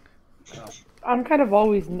 I'm kind of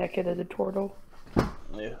always naked as a turtle.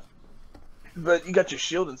 Yeah. But you got your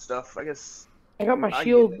shield and stuff. I guess. I got my I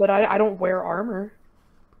shield, get it. but I don't wear armor.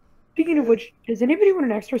 Speaking of which, does anybody want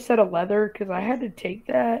an extra set of leather? Because I had to take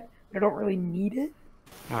that. I don't really need it.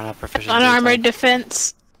 I don't have proficiency. Unarmored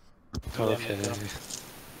defense. Okay.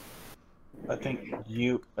 I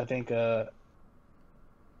think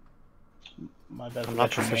my bad. I'm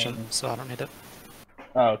not proficient, so I don't need it.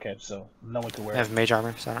 Oh, okay. So no one can I wear it. have mage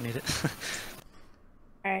armor, so I don't need it.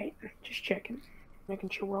 Alright, just checking. Making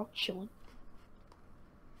sure we're all chilling.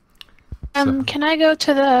 Can I go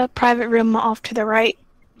to the private room off to the right?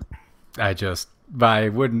 I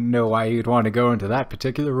wouldn't know why you'd want to go into that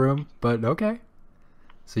particular room, but okay.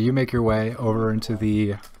 So you make your way over into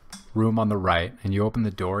the room on the right, and you open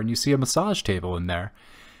the door, and you see a massage table in there.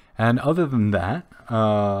 And other than that,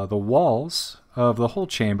 the walls of the whole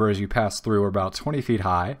chamber as you pass through are about 20 feet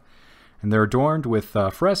high, and they're adorned with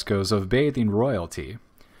frescoes of bathing royalty.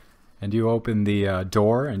 And you open the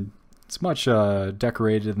door, and it's much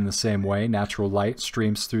decorated in the same way. Natural light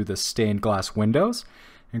streams through the stained glass windows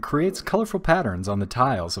and creates colorful patterns on the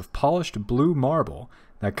tiles of polished blue marble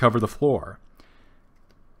that cover the floor.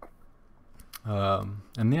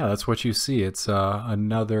 And yeah, that's what you see. It's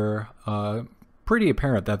another pretty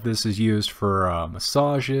apparent that this is used for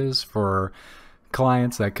massages, for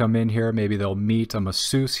clients that come in here. Maybe they'll meet a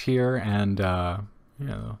masseuse here and, you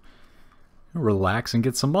know, Relax and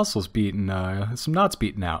get some muscles beaten, some knots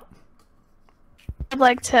beaten out. I'd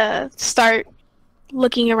like to start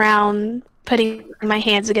looking around, putting my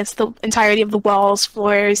hands against the entirety of the walls,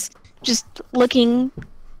 floors, just looking.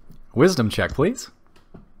 Wisdom check, please.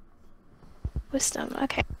 Wisdom,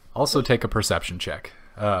 okay. Also take a perception check.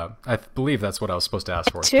 I believe that's what I was supposed to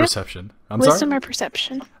ask for. Two? Perception. I'm Wisdom sorry? or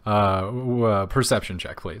perception? Perception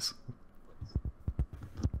check, please.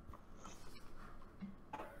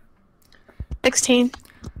 16.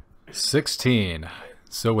 16.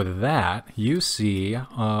 So with that, you see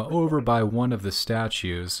over by one of the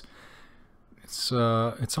statues, it's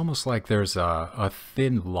almost like there's a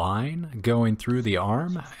thin line going through the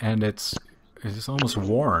arm, and it's almost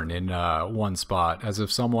worn in one spot, as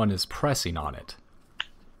if someone is pressing on it.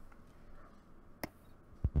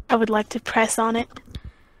 I would like to press on it.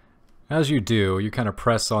 As you do, you kind of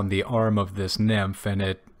press on the arm of this nymph, and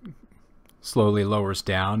it slowly lowers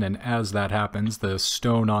down, and as that happens, the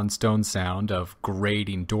stone-on-stone sound of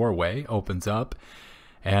grating doorway opens up,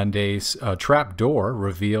 and a trap door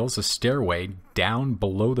reveals a stairway down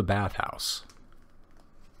below the bathhouse.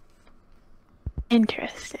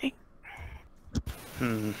 Interesting.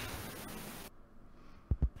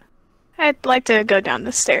 I'd like to go down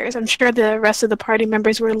the stairs. I'm sure the rest of the party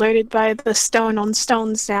members were alerted by the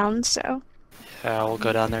stone-on-stone sound, so... Yeah, we'll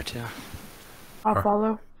go down there too. I'll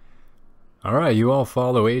follow. Alright, you all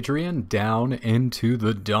follow Adrian down into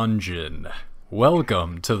the dungeon.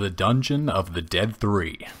 Welcome to the Dungeon of the Dead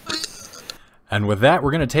 3. And with that,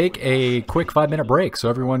 we're going to take a quick 5-minute break, so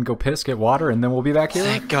everyone go piss, get water, and then we'll be back here.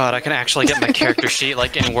 Thank God, I can actually get my character sheet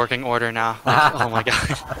like in working order now. Like, oh my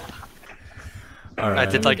God. All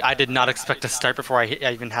right. I did not expect to start before I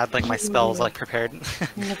even had like my spells like prepared.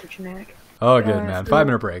 Another generic. Oh, good, man.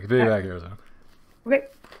 5-minute break. Be back here, soon. Okay.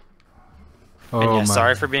 Oh, And yeah, my.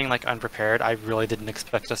 sorry for being like unprepared. I really didn't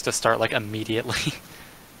expect us to start like immediately.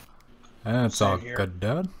 That's all good,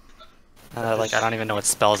 Dad. Like I don't even know what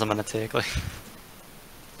spells I'm gonna take. Like,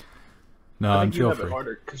 No, I I'm think you feel have it free.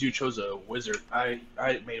 harder because you chose a wizard. I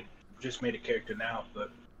just made a character now,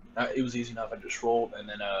 but it was easy enough. I just rolled and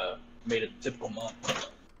then made a typical monk.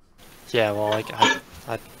 yeah, well, like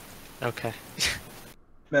okay,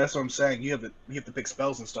 That's what I'm saying. You have to pick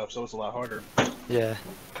spells and stuff, so it's a lot harder. yeah.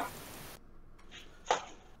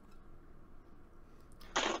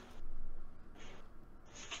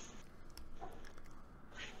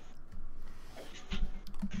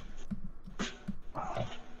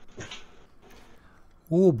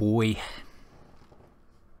 Oh, boy.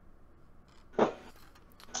 But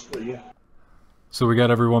yeah. So we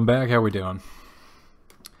got everyone back? How we doing?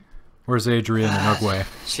 Where's Adrian and Ugway?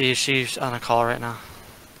 She's on a call right now.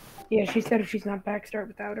 Yeah, she said if she's not back, start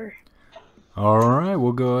without her. Alright,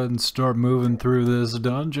 we'll go ahead and start moving through this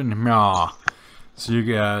dungeon. Nah. So you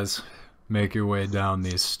guys make your way down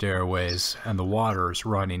these stairways, and the water is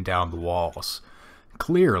running down the walls.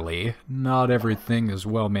 Clearly, not everything is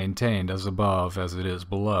well maintained as above as it is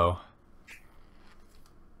below.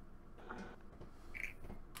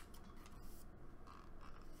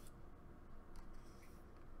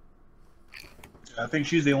 I think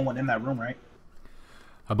she's the only one in that room, right?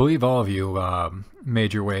 I believe all of you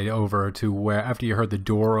made your way over to where, after you heard the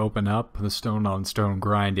door open up, the stone on stone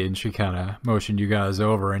grinding, she kind of motioned you guys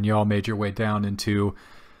over, and you all made your way down into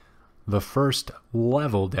the first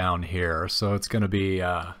level down here. So it's going to be,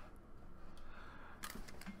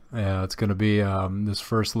 this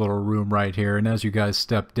first little room right here. And as you guys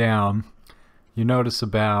step down, you notice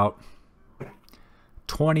about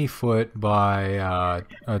 20 foot by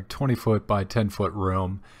a 20 foot by 10 foot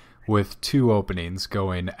room with 2 openings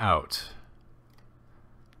going out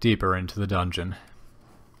deeper into the dungeon.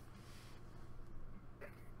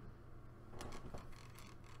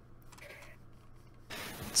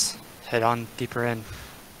 Let's head on deeper in.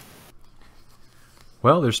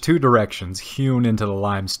 Well, there's 2 directions hewn into the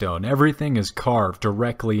limestone. Everything is carved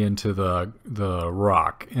directly into the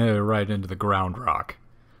rock, right into the ground rock.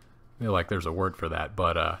 I feel like there's a word for that,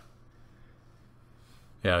 but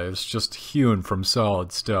yeah, it's just hewn from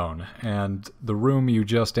solid stone. And the room you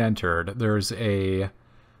just entered, there's a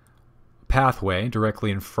pathway directly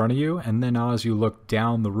in front of you, and then as you look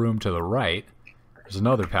down the room to the right, there's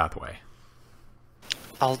another pathway.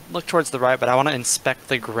 I'll look towards the right, but I want to inspect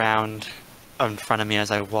the ground in front of me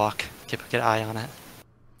as I walk. Keep a good eye on it.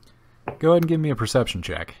 Go ahead and give me a perception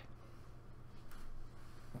check.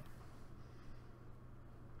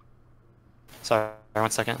 Sorry,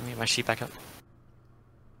 1 second. Let me get my sheet back up.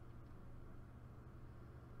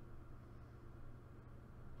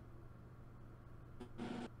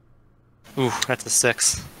 Ooh, that's a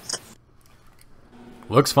 6.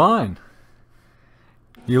 Looks fine.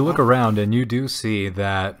 You look around and you do see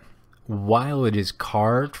that while it is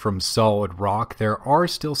carved from solid rock, there are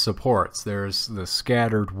still supports. There's the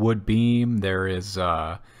scattered wood beam. There is,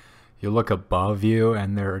 you look above you,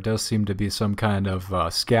 and there does seem to be some kind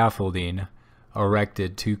of scaffolding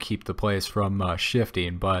erected to keep the place from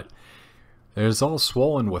shifting, but it's all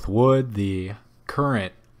swollen with wood. The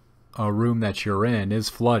current room that you're in is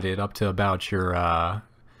flooded up to about your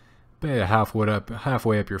halfway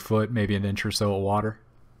up your foot, maybe an inch or so of water.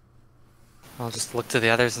 I'll just look to the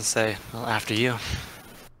others and say, well, after you.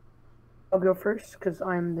 I'll go first because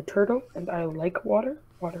I'm the turtle and I like water.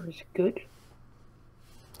 Water is good.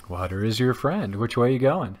 Water is your friend. Which way are you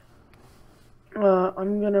going?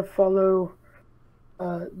 I'm gonna follow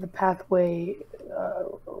the pathway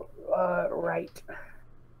right.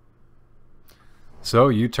 So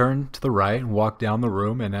you turn to the right and walk down the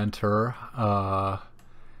room and enter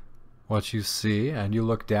what you see, and you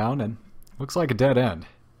look down and looks like a dead end.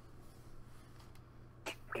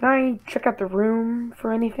 Can I check out the room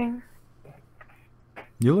for anything?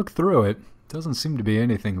 You look through it. Doesn't seem to be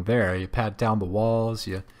anything there. You pat down the walls.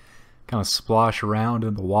 You kind of splosh around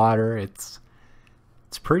in the water. It's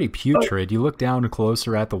pretty putrid. You look down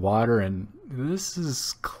closer at the water, and this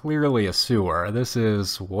is clearly a sewer. This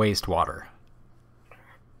is wastewater.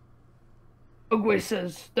 Ogwe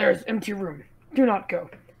says, there's empty room. Do not go.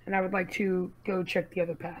 And I would like to go check the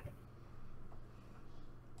other path.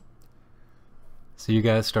 So you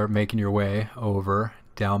guys start making your way over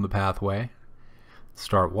down the pathway.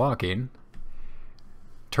 Start walking.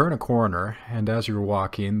 Turn a corner, and as you're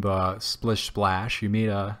walking, the splish splash, you meet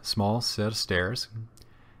a small set of stairs.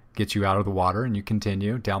 Gets you out of the water, and you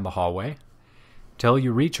continue down the hallway till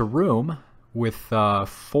you reach a room with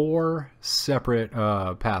 4 separate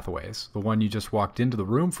pathways. The one you just walked into the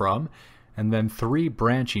room from, and then 3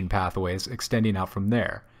 branching pathways extending out from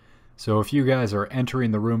there. So if you guys are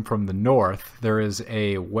entering the room from the north, there is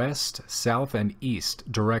a west, south, and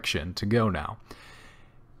east direction to go now.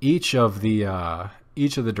 Each of the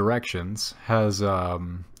directions has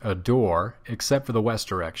a door, except for the west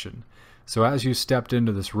direction. So as you stepped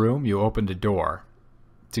into this room, you opened a door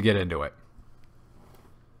to get into it.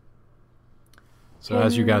 So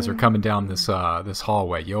as you guys are coming down this this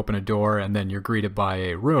hallway, you open a door, and then you're greeted by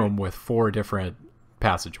a room with 4 different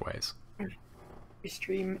passageways. The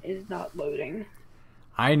stream is not loading.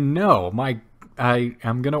 I know.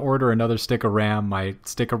 I'm gonna order another stick of RAM. My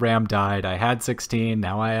stick of RAM died. I had 16,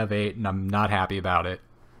 now I have 8, and I'm not happy about it.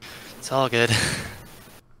 It's all good.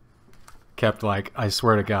 Kept I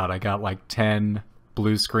swear to God, I got 10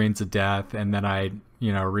 blue screens of death, and then I,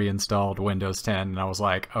 reinstalled Windows 10, and I was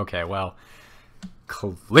like, okay, well,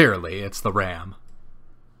 clearly it's the RAM.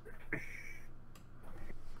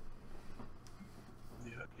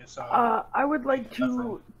 I would like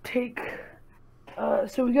to take,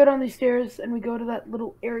 so we go down these stairs and we go to that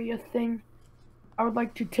little area thing. I would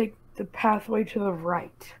like to take the pathway to the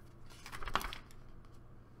right.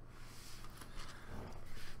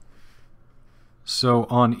 So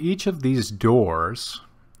on each of these doors,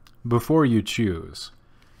 before you choose,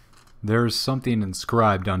 there's something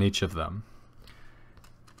inscribed on each of them.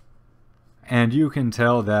 And you can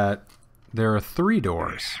tell that there are 3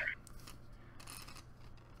 doors.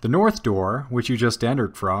 The north door, which you just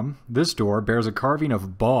entered from, this door bears a carving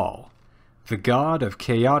of Baal, the god of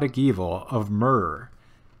chaotic evil, of murder.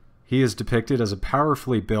 He is depicted as a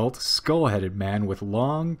powerfully built, skull-headed man with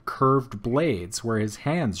long, curved blades where his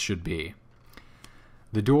hands should be.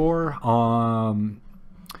 The door,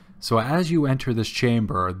 so as you enter this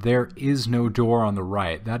chamber, there is no door on the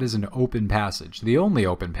right. That is an open passage, the only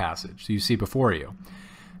open passage you see before you.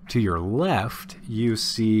 To your left, you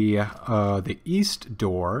see the east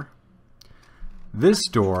door. This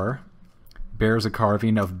door bears a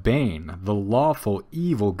carving of Bane, the lawful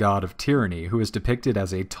evil god of tyranny, who is depicted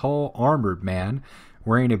as a tall, armored man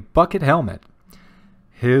wearing a bucket helmet.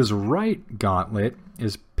 His right gauntlet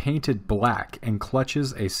is painted black and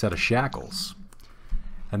clutches a set of shackles.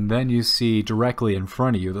 And then you see directly in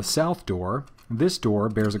front of you the south door. This door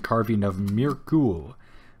bears a carving of Mirkul,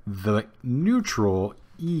 the neutral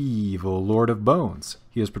evil Lord of Bones.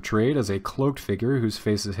 He is portrayed as a cloaked figure whose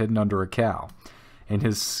face is hidden under a cowl. In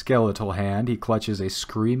his skeletal hand, he clutches a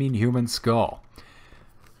screaming human skull.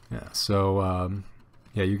 Yeah, so,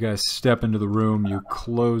 you guys step into the room. You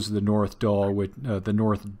close the north door,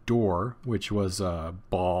 which was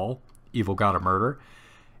Baal, evil god of murder.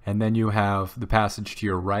 And then you have the passage to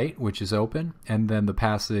your right, which is open, and then the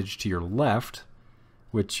passage to your left,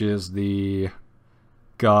 which is the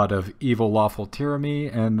god of evil lawful tyranny,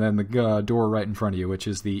 and then the door right in front of you, which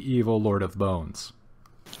is the evil Lord of Bones.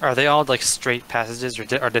 Are they all like straight passages,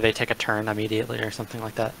 or do they take a turn immediately, or something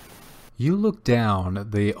like that? You look down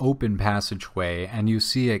the open passageway and you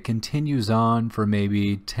see it continues on for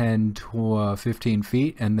maybe 10 to 15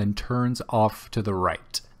 feet and then turns off to the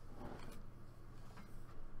right.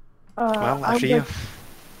 Well, I after would you. like-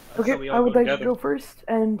 Okay, we I all would go like to together. go first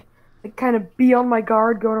and kind of be on my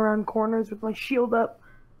guard, going around corners with my shield up,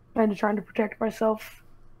 kind of trying to protect myself,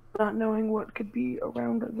 not knowing what could be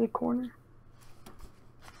around the corner.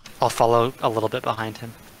 I'll follow a little bit behind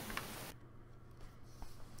him.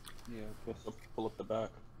 Yeah, guess I'll pull up the back.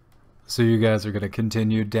 So you guys are going to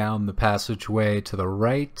continue down the passageway to the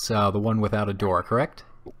right, the one without a door, correct?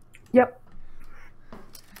 Yep.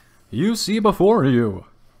 You see before you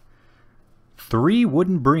 3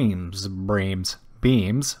 wooden beams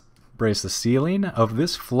brace the ceiling of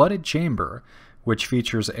this flooded chamber, which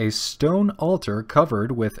features a stone altar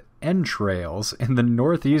covered with entrails in the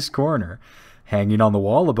northeast corner. Hanging on the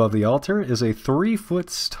wall above the altar is a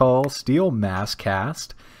 3-foot tall steel mask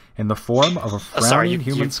cast in the form of a frowning Sorry, you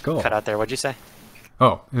human skull. cut out there. What'd you say?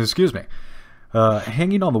 Oh, excuse me.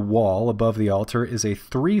 Hanging on the wall above the altar is a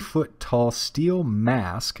 3-foot tall steel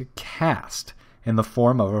mask cast in the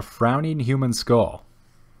form of a frowning human skull.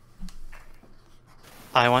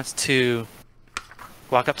 I want to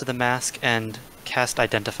walk up to the mask and cast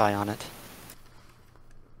Identify on it.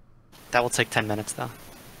 That will take 10 minutes, though.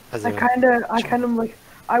 I kind of like,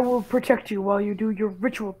 I will protect you while you do your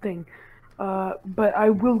ritual thing. But I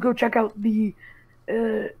will go check out the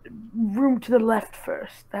room to the left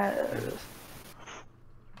first.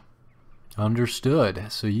 Understood.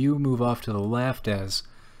 So you move off to the left as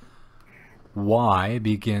Y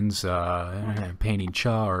begins painting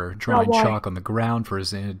chalk or drawing Y. chalk on the ground for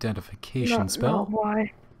his identification spell. Not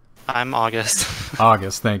why. I'm August.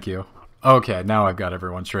 August, thank you. Okay, now I've got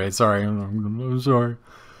everyone straight. Sorry, I'm sorry.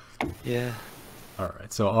 Yeah.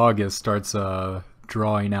 Alright, so August starts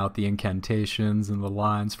drawing out the incantations and the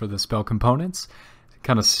lines for the spell components,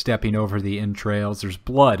 kind of stepping over the entrails. There's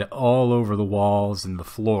blood all over the walls and the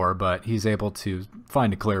floor, but he's able to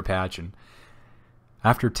find a clear patch, and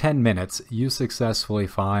after 10 minutes, you successfully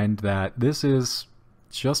find that this is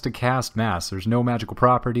just a cast mask. There's no magical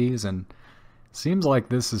properties, and seems like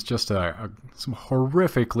this is just some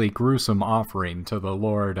horrifically gruesome offering to the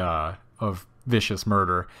Lord of Vicious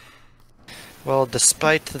Murder. Well,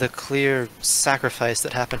 despite the clear sacrifice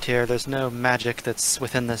that happened here, there's no magic that's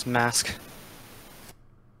within this mask.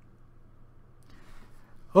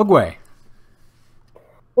 Ogwe,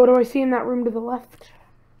 What do I see in that room to the left?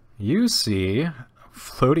 you see,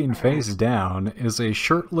 floating face down, is a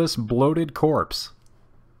shirtless, bloated corpse.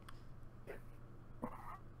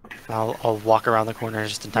 I'll walk around the corner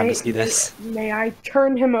just in time to see this. May I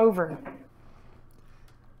turn him over?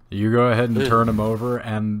 You go ahead and Ugh. turn him over,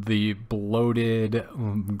 and the bloated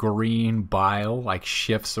green bile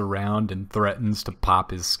shifts around and threatens to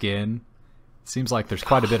pop his skin. Seems like there's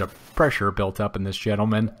quite a bit of pressure built up in this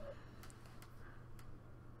gentleman.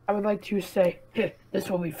 I would like to say, this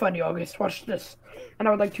will be funny, August. Watch this. And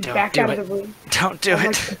I would like to Don't back do out it. of the room. Don't do I would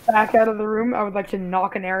like it! to back out of the room. I would like to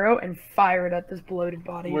knock an arrow and fire it at this bloated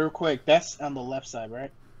body. Real quick, that's on the left side,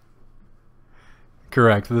 right?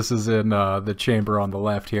 Correct. This is in the chamber on the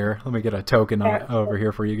left here. Let me get a token over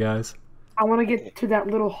here for you guys. I want to get to that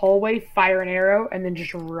little hallway, fire an arrow, and then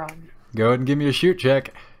just run. Go ahead and give me a shoot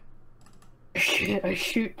check. A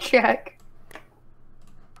shoot check.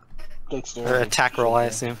 Or Dexterity. attack roll, I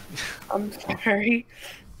assume. I'm sorry.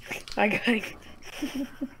 I got.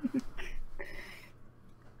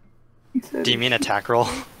 Do you mean attack roll?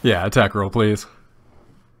 Yeah, attack roll, please.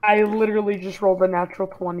 I literally just rolled a natural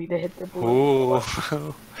 20 to hit the blue.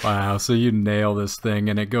 Ooh. Wow, so you nail this thing,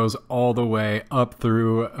 and it goes all the way up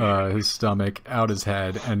through his stomach, out his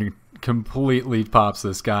head, and completely pops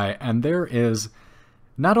this guy. And there is,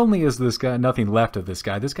 not only is this guy, nothing left of this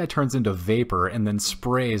guy turns into vapor and then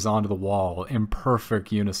sprays onto the wall in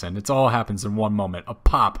perfect unison. It all happens in one moment. A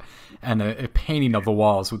pop and a painting of the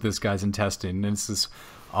walls with this guy's intestine. And it's this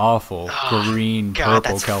awful green, God,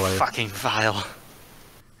 purple that's color. fucking vile.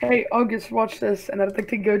 Hey, August, watch this, and I'd like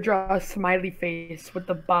to go draw a smiley face with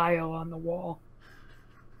the bio on the wall.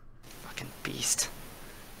 Fucking beast.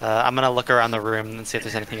 I'm gonna look around the room and see if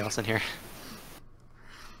there's anything else in here.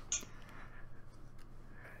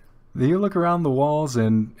 You look around the walls,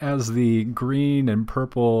 and as the green and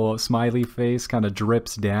purple smiley face kind of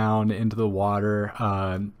drips down into the water,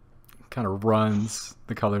 kind of runs,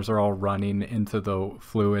 the colors are all running into the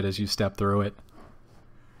fluid as you step through it.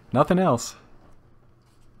 Nothing else.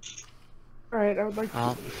 Alright, I would like to...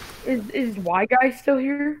 Well, Is Y guy still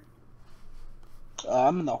here?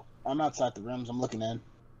 I'm outside the rooms. I'm looking in.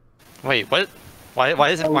 wait, what? Why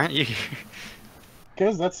aren't you here?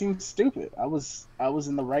 Because that seems stupid. I was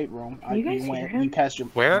in the right room. You guys hear him? You cast your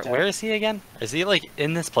Where attack. is he again? Is he like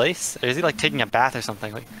in this place? Or is he like taking a bath or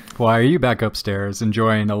something? Like Why are you back upstairs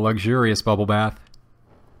enjoying a luxurious bubble bath?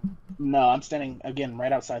 No, I'm standing again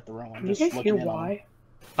right outside the room. I'm Can you just guys hear looking in on him. why?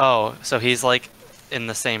 oh, so he's like in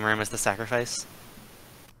the same room as the sacrifice?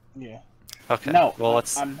 Yeah. Okay. No, Well,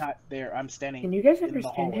 let's. I'm not there. I'm standing. Can you guys in the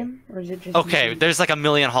understand hallway. him, or is it just Okay, me? there's like a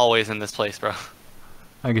million hallways in this place, bro.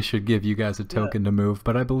 I guess should give you guys a token to move,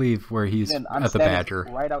 but I believe where he's Then I'm at the standing Badger.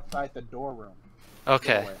 right outside the door room.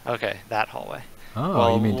 Okay, Doorway. okay, that hallway. Oh,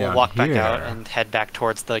 well, you mean we'll down walk here? back out and head back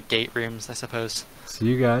towards the gate rooms, I suppose. So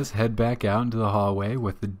you guys head back out into the hallway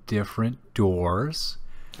with the different doors.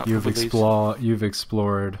 Oh, You've who leaves? you've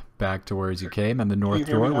explored back to where you came, and the north you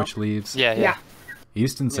hear me door, now? which leaves Yeah, yeah, Yeah.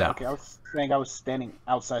 east and Yeah, south. okay, I was saying I was standing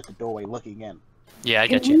outside the doorway looking in. yeah. I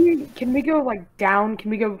get you. Can we go like down?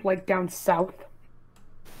 Can we go like down south?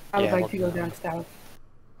 I would Yeah, like we'll to do go that. down south.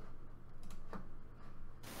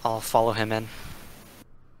 I'll follow him in.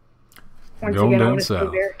 Once Going again, down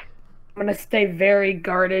south. I'm gonna stay very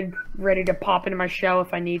guarded, ready to pop into my shell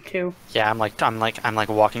if I need to. Yeah, I'm like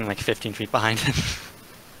walking like 15 feet behind him.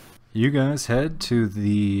 You guys head to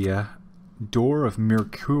the door of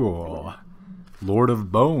Mirkul, Lord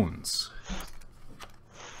of Bones.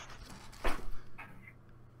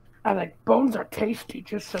 I'm like, bones are tasty,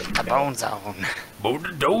 just so you know. Bone zone.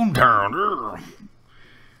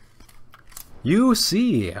 You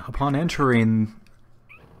see, upon entering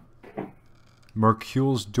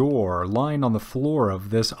Mirkul's door, lying on the floor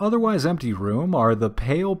of this otherwise empty room are the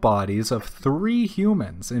pale bodies of 3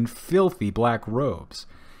 humans in filthy black robes,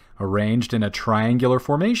 arranged in a triangular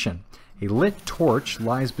formation. A lit torch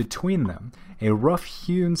lies between them. A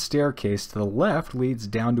rough-hewn staircase to the left leads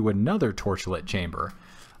down to another torchlit chamber.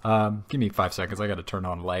 Give me 5 seconds. I gotta turn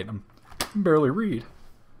on a light. I can barely read.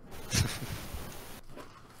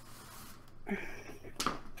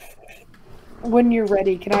 When you're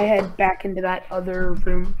ready, can I head back into that other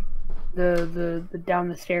room? The down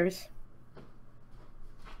the stairs?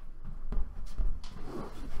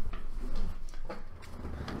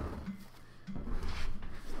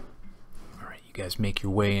 Alright, you guys make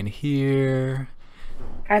your way in here.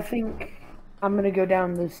 I think I'm gonna go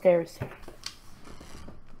down the stairs.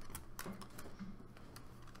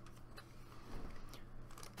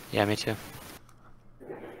 Yeah, me too.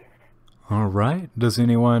 Alright, does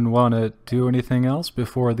anyone want to do anything else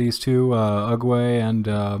before these two, Ugwe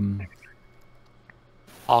and,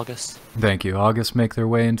 August. thank you, August make their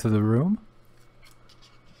way into the room?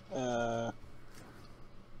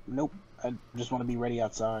 Nope. I just want to be ready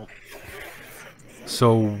outside.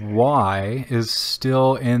 So Y is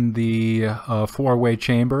still in the 4-way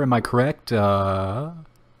chamber, am I correct? Yeah,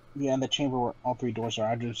 in the chamber where all 3 doors are.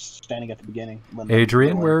 I'm just standing at the beginning. when the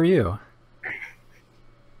Adrian, doorway- where are you?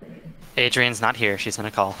 Adrian's not here. She's in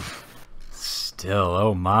a call. Still,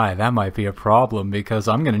 oh my, that might be a problem because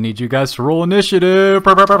I'm gonna need you guys to roll initiative.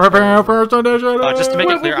 First initiative. Just to make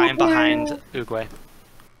it clear, I am behind Oogway.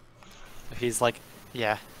 He's like,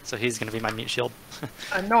 yeah. So he's gonna be my mute shield.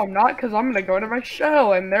 No, I'm not, because I'm gonna go into my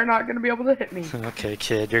shell, and they're not gonna be able to hit me. Okay,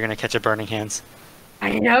 kid, you're gonna catch a burning hands. I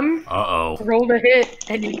am. Uh-oh. Rolled a hit,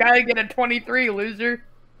 and you gotta get a 23, loser.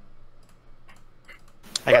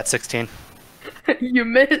 I got 16. You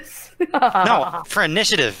miss. No, for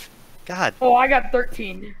initiative. God. Oh, I got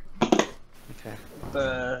 13.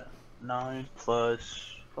 Okay. 9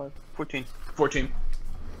 plus 5, 14. 14.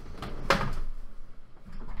 Yeah,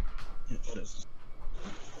 what is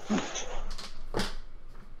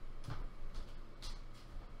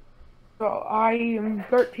So I am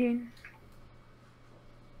 13.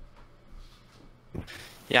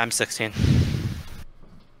 Yeah, I'm 16.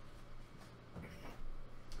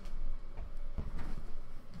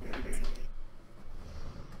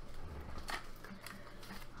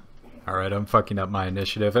 Alright, I'm fucking up my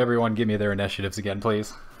initiative. Everyone give me their initiatives again,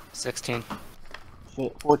 please. 16.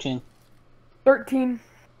 14. 13.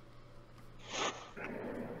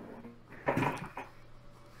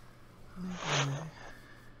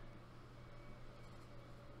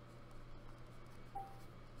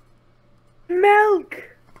 Milk!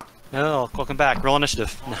 No, welcome back. Roll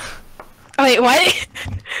initiative. No. Oh, wait, what?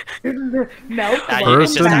 Milk? Ah, you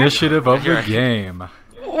First just- initiative of the You're- game.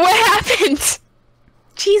 What happened?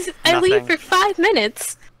 Jeez, I leave Nothing. for 5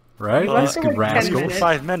 minutes. Right? Well, These for good like 10 rascals. minutes.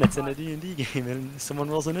 5 minutes in a D&D game and someone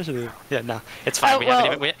rolls initiative. Yeah, no, it's fine. Oh, we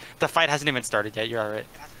haven't well. even, the fight hasn't even started yet. You're alright.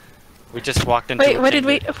 We just walked into. Wait, a what did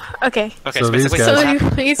we? chamber. Okay. Okay, So so these basically, guys- so, So you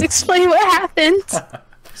please explain what happened.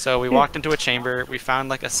 so we walked into a chamber. We found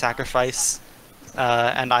like a sacrifice,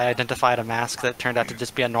 and I identified a mask that turned out to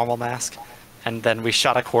just be a normal mask. and then we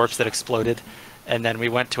shot a corpse that exploded, and then we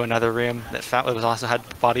went to another room that was also had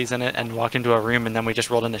bodies in it, and walked into a room, and then we just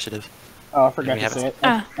rolled initiative. Oh, I forgot We to haven't- say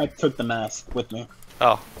it. I took the mask with me.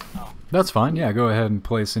 Oh, That's fine. Yeah, go ahead and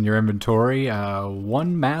place in your inventory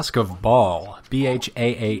one mask of Baal,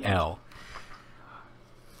 Bhaal.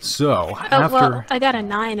 So Oh, after, well, I got a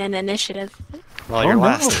 9 in initiative. well, you're no.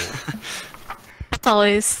 last. That's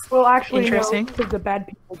always Well, actually, Interesting. no, because the bad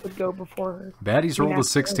people could go before her. Baddies rolled a Yeah.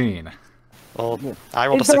 16. Well, I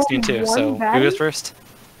rolled a Is there 16 too, only so one who goes baddie? first?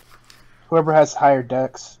 Whoever has higher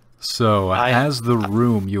decks. So as the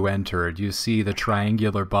room you entered, you see the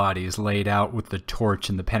triangular bodies laid out with the torch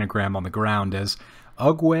and the pentagram on the ground as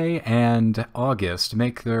Ugway and August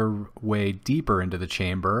make their way deeper into the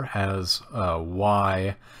chamber as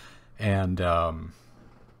Y and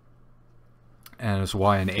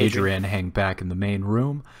Adrian hang back in the main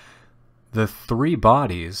room. The three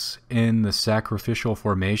bodies in the sacrificial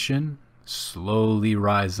formation slowly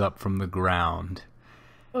rise up from the ground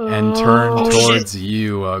and turn Oh, towards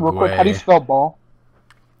you, Real quick, how do you Ugway. spell ball?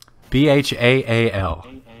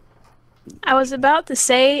 Bhaal. I was about to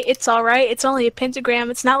say it's alright, it's only a pentagram,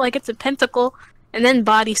 it's not like it's a pentacle, and then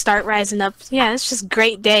bodies start rising up. Yeah, it's just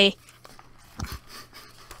great day.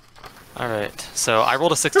 All right, so I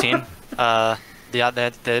rolled a 16.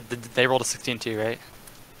 They rolled a 16 too, right?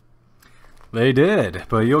 They did,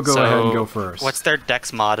 but you'll go So, ahead and go first. What's their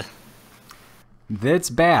dex mod? That's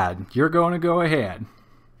bad. You're going to go ahead.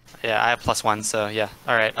 Yeah, I have +1, so yeah.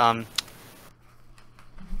 All right.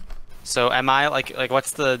 So am I like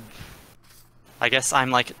what's the? I guess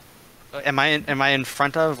I'm like, am I in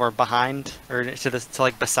front of or behind or to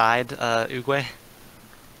like beside Ugwe?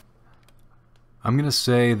 I'm going to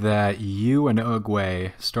say that you and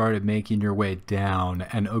Ugway started making your way down,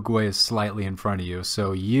 and Ugway is slightly in front of you.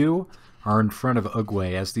 So you are in front of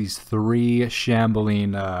Ugway as these three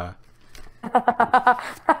shambling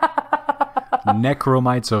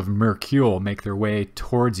necromites of Mercule make their way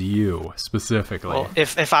towards you, specifically. Well,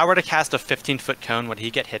 if I were to cast a 15-foot cone, would he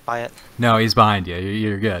get hit by it? No, he's behind you.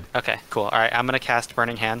 You're good. Okay, cool. All right, I'm gonna cast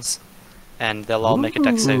Burning Hands, and they'll all make a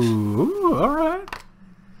dex save. Ooh, all right.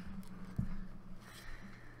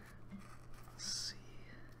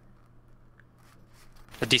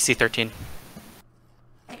 A DC 13.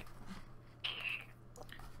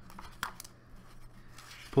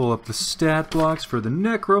 Pull up the stat blocks for the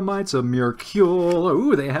Necromites of Mercule.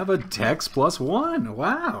 Ooh, they have a Dex +1.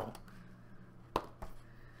 Wow.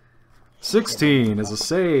 16 is a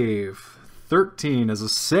save. 13 is a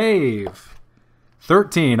save.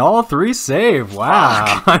 13, all three save.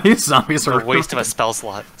 Wow. These zombies A are waste of a spell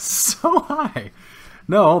slot. so high.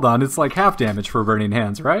 No, hold on. It's like half damage for Burning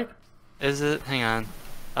Hands, right? Is it? Hang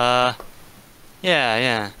on.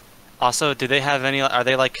 Yeah. Also, do they have any? Are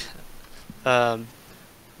they like,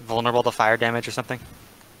 vulnerable to fire damage or something?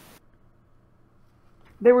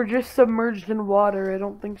 They were just submerged in water. I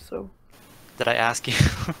don't think so. Did I ask you?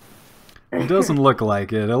 It doesn't look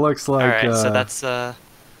like it. It looks like... Alright, so that's, do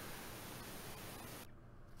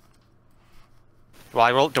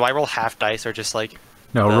I roll half dice or just like...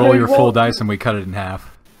 No, the- roll your full Roll- dice and we cut it in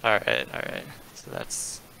half. Alright. So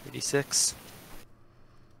that's 86.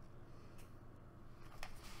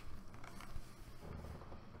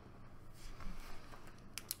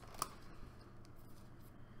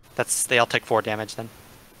 They all take 4 damage then.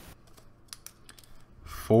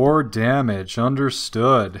 4 damage,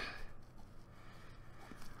 understood.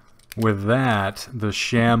 With that, the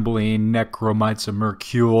shambling Necromites of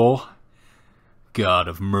Mercule, God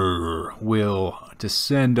of Myrrh, will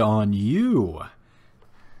descend on you.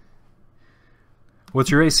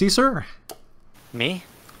 What's your AC, sir? Me?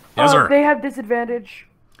 Yes, sir. They have disadvantage.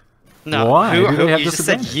 No. Why? Who, Do they have you just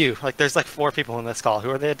said disadvantage? you. Like, there's like 4 people in this call.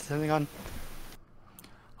 Who are they descending on?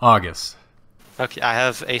 August. Okay, I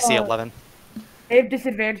have AC 11. They have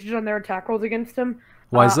disadvantage on their attack rolls against him.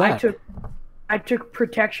 Why is that? I took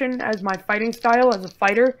protection as my fighting style as a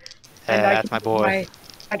fighter, and Yeah, that's my boy.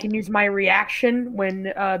 I can use my reaction when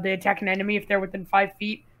they attack an enemy if they're within 5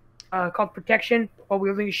 feet, called protection. While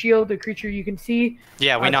wielding a shield, a creature you can see.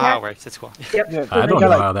 Yeah, we know Okay. how it works. It's cool. Yep. Yeah, I they don't got,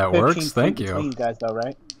 know how that 15 works. feet Thank you. between you guys, though,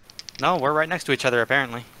 right? No, we're right next to each other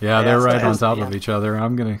apparently. Yeah, they're so right on that's- top yeah. of each other.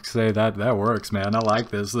 I'm going to say that works, man. I like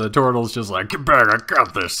this. The turtle's just like, get back, I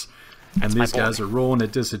got this. And my these guys boy. are rolling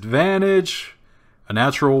at disadvantage. A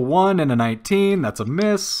natural 1 and a 19, that's a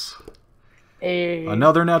miss.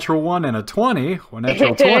 Another natural 1 and a 20. One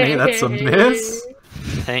natural 20, that's a miss.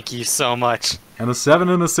 Thank you so much. And a 7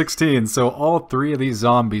 and a 16. So all 3 of these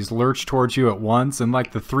zombies lurch towards you at once. And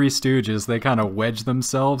like the 3 Stooges, they kind of wedge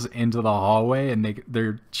themselves into the hallway. And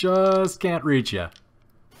they just can't reach you.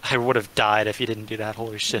 I would have died if you didn't do that.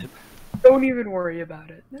 Holy shit. Don't even worry about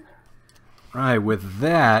it. Right, with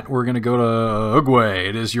that, we're going to go to Ugwe.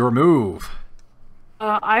 It is your move.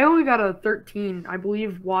 I only got a 13. I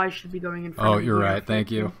believe Y should be going in front Oh, of me. you're right. Thank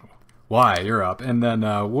you. Why? You're up. And then,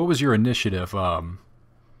 what was your initiative?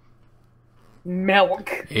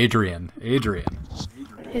 Milk. Adrian.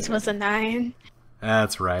 His was a 9.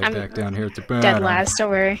 That's right. I'm Back down here at the Dead bottom. last, don't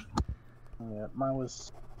worry. Yeah, mine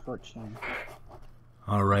was 14.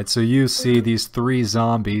 All right, so you see these 3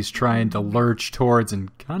 zombies trying to lurch towards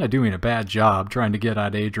and kind of doing a bad job trying to get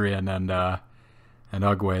at Adrian and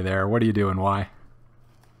Ugwe there. What are you doing? Why?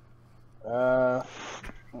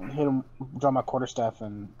 Hit him. Draw my quarterstaff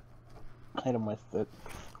and hit him with it.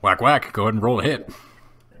 Whack, whack. Go ahead and roll a hit.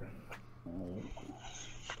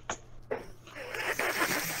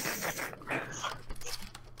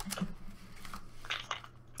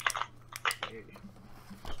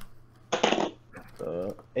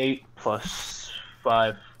 Uh, 8 plus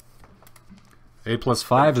 5. 8 plus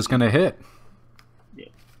 5 is going to hit.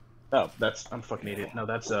 Oh, I'm a fucking idiot. No,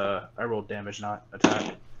 that's I rolled damage, not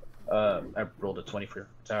attack. I rolled a 20 for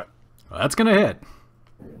attack. Well, that's going to hit.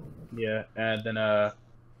 Yeah, and then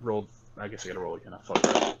rolled. I guess I gotta roll again. I fucked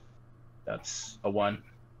up. That's a 1.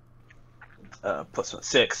 Plus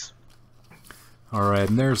 6. All right,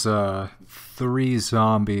 and there's 3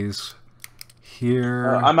 zombies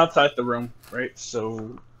here. I'm outside the room, right?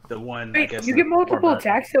 So the one. I Wait, guess you get multiple combat-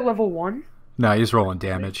 attacks at level 1? No, he's rolling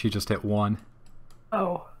damage. He just hit 1.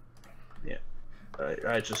 Oh.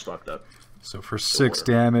 I just fucked up. So for 6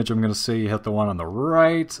 damage, I'm going to say you hit the one on the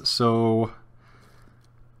right. So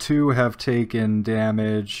 2 have taken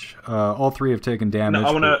damage. All 3 have taken damage. No,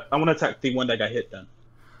 I wanna attack the one that got hit then.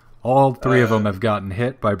 All 3 of them have gotten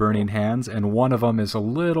hit by burning hands, and one of them is a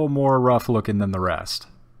little more rough looking than the rest.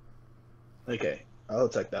 Okay, I'll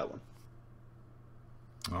attack that one.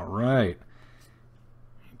 All right.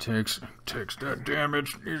 Takes that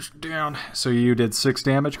damage. He's down. So you did 6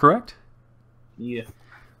 damage, correct? Yeah.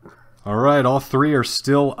 All right, all 3 are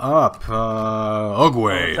still up. I'll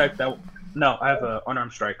Ugwe. attack that. No, I have an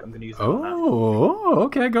unarmed strike. I'm gonna use that one now. Oh,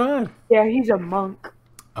 okay, go ahead. Yeah, he's a monk.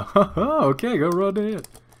 Oh, okay, go roll the hit.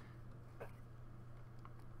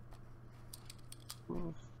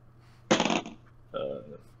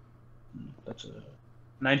 That's a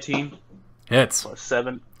 19 Hits. plus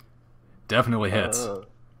 7. Definitely hits.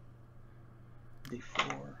 D4.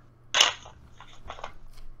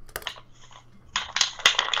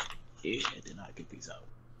 Yeah, I did not get these out.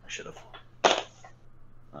 I should have.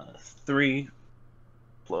 3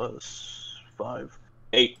 plus 5.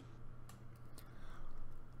 8.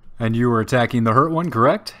 And you were attacking the hurt one,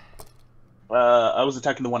 correct? I was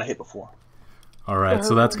attacking the one I hit before. All right,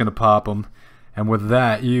 so that's going to pop him. And with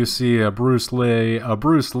that, you see a Bruce Lee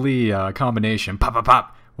combination. Pop, pop,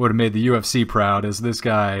 pop. Would have made the UFC proud as this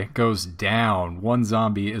guy goes down. 1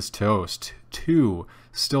 zombie is toast. 2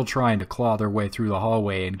 still trying to claw their way through the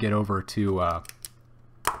hallway and get over to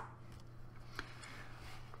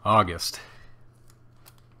August.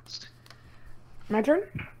 My turn?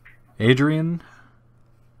 Adrian,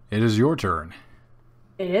 it is your turn.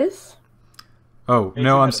 It is? Oh,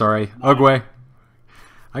 no, I'm sorry. Ugwe.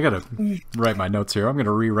 I gotta write my notes here. I'm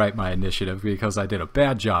gonna rewrite my initiative because I did a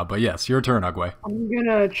bad job. But yes, your turn, Ugwe. I'm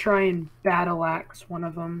gonna try and battle axe one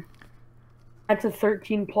of them. That's a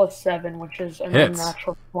 13 plus 7, which is a Hits.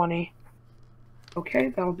 natural 20. Okay,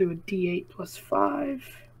 that'll do a D8 plus 5.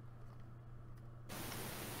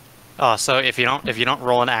 Oh, so if you don't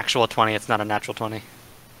roll an actual 20, it's not a natural 20.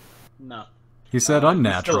 No. He said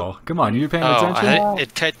unnatural. Come on, you paying Oh, attention?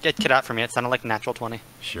 it cut out for me. It sounded like natural 20.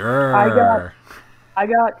 Sure. I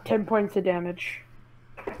got 10 points of damage.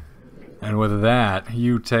 And with that,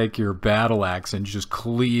 you take your battle axe and just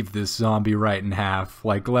cleave this zombie right in half,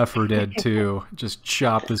 like Leffer did too. Just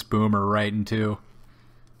chop this boomer right in 2.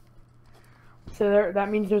 So that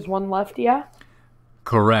means there's 1 left, yeah?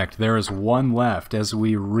 Correct. There is 1 left as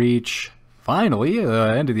we reach, finally,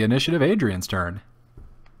 the end of the initiative. Adrian's turn.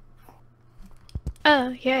 Oh,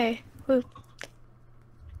 yay. Woo.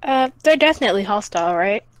 They're definitely hostile,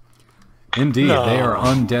 right? Indeed, No. they are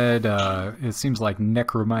undead. It seems like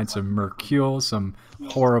necromites of Mercule, some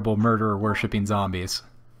horrible murderer-worshipping zombies.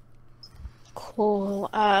 Cool.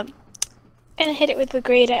 And hit it with the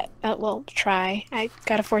great well, try. I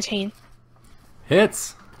got a 14.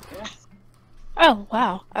 Hits! Oh,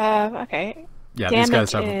 wow. Okay. Yeah, these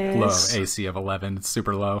guys have Damage a low is- AC of 11. It's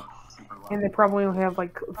super low. And they probably only have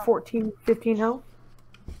like 14, 15 health.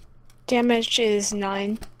 Damage is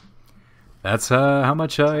 9. That's how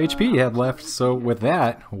much HP you had left. So with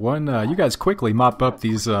that, you guys quickly mop up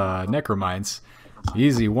these necromites.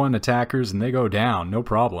 Easy 1 attackers, and they go down. No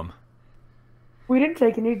problem. We didn't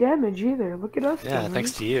take any damage either. Look at us. Yeah, gamers.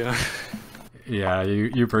 thanks to you. Yeah,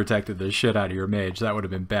 you protected the shit out of your mage. That would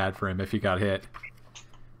have been bad for him if he got hit.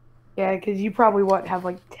 Yeah, because you probably have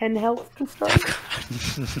like 10 health to start.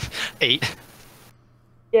 8.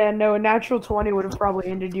 Yeah, no, a natural 20 would have probably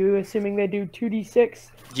ended you, assuming they do 2d6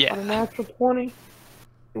 on a Yeah. natural 20.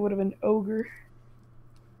 It would have been ogre.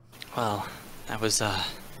 Well, that was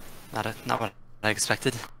not what I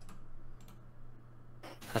expected.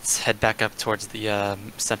 Let's head back up towards the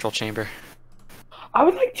central chamber. I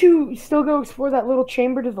would like to still go explore that little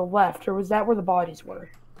chamber to the left, or was that where the bodies were?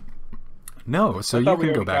 No, so I you thought we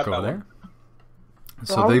can go already back got over that there.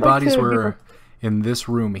 So I So would the like bodies to give were a- in this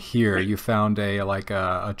room here. You found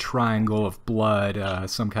a triangle of blood,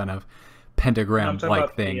 some kind of I'm pentagram talking like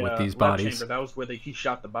about thing the, with these left bodies. chamber. That was where he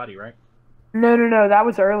shot the body, right? No, that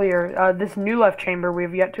was earlier. This new left chamber we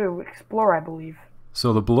have yet to explore, I believe.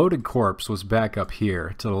 So the bloated corpse was back up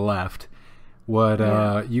here to the left.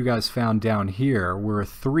 What you guys found down here were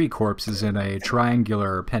 3 corpses in a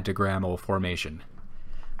triangular pentagrammal formation.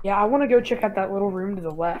 Yeah, I want to go check out that little room to the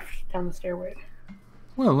left, down the stairway.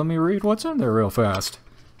 Well, let me read what's in there real fast.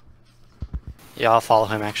 Yeah, I'll follow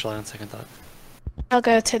him actually on second thought. I'll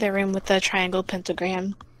go to the room with the triangle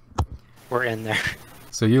pentagram. We're in there.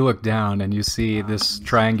 So you look down and you see this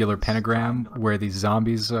triangular pentagram where these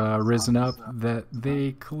zombies risen up, that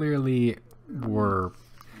they clearly were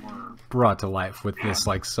brought to life with this,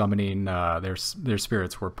 like, summoning, their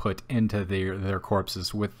spirits were put into their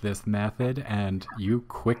corpses with this method, and you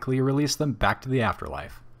quickly release them back to the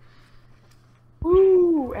afterlife.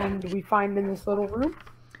 Woo! And we find in this little room.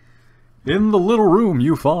 In the little room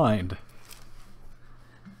you find,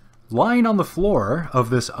 lying on the floor of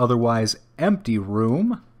this otherwise empty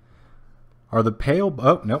room, are the pale...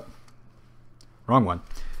 Oh, nope. Wrong one.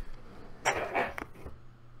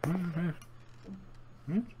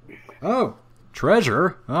 Oh,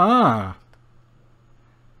 treasure. Ah.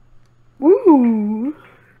 Woo!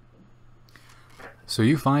 So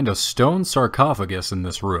you find a stone sarcophagus in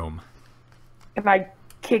this room. And I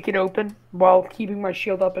kick it open while keeping my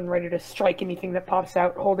shield up and ready to strike anything that pops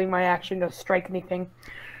out, holding my action to strike anything.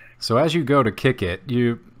 So as you go to kick it,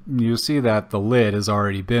 you see that the lid has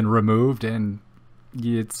already been removed, and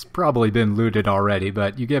it's probably been looted already,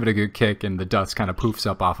 but you give it a good kick and the dust kind of poofs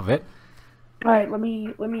up off of it. Alright, let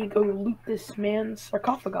me go loot this man's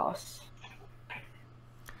sarcophagus.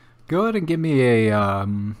 Go ahead and give me a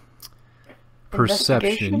perception.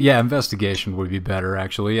 Investigation? Yeah, investigation would be better,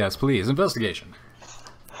 actually. Yes, please, investigation.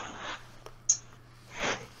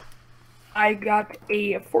 I got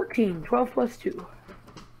a 14, 12 plus 2.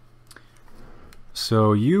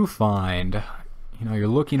 So you find, you're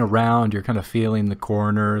looking around, you're kind of feeling the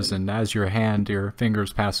corners, and as your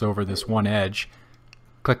fingers pass over this one edge,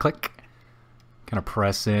 click, click, kind of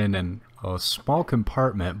press in, and a small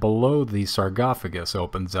compartment below the sarcophagus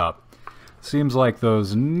opens up. Seems like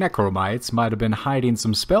those necromites might have been hiding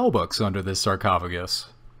some spell books under this sarcophagus.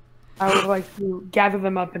 I would like to gather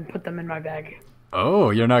them up and put them in my bag. Oh,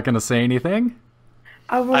 you're not going to say anything?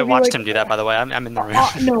 I watched him do that, by the way. I'm in the room.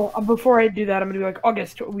 No, before I do that, I'm going to be like,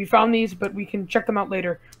 August, we found these, but we can check them out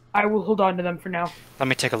later. I will hold on to them for now. Let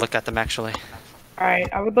me take a look at them, actually.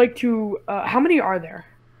 Alright, I would like to... how many are there?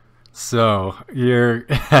 So,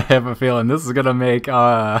 I have a feeling this is going to make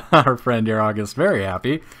our friend here, August, very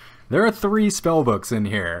happy. There are 3 spellbooks in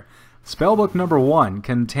here. Spellbook number 1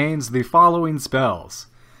 contains the following spells: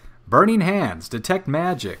 Burning Hands, Detect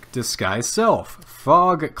Magic, Disguise Self,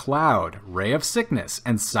 Fog Cloud, Ray of Sickness,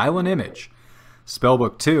 and Silent Image.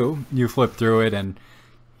 Spellbook 2, you flip through it and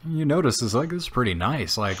you notice this is pretty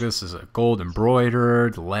nice. Like, this is a gold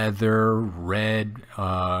embroidered, leather, red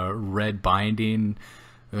binding.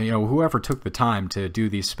 Whoever took the time to do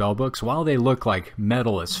these spellbooks, while they look like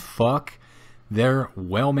metal as fuck, they're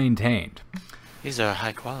well maintained. These are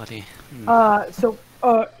high quality. I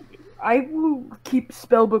will keep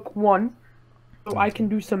spellbook 1, so I can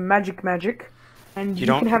do some magic, and You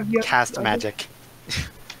can don't have the cast other- magic.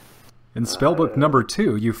 In spellbook number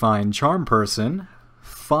 2, you find Charm Person,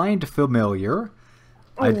 Find Familiar,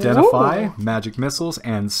 Identify, Ooh. Magic Missiles,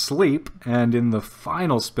 and Sleep. And in the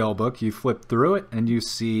final spellbook, you flip through it and you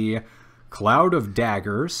see Cloud of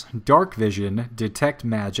Daggers, Dark Vision, Detect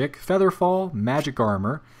Magic, Featherfall, Magic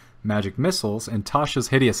Armor, Magic Missiles, and Tasha's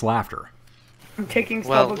Hideous Laughter. I'm taking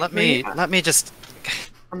spellbook Well, 3. let me just...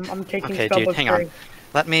 I'm taking Okay, spellbook dude, hang 3. on.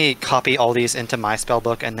 Let me copy all these into my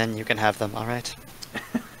spellbook, and then you can have them, alright?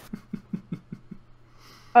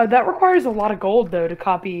 That requires a lot of gold, though, to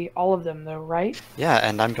copy all of them, though, right? Yeah,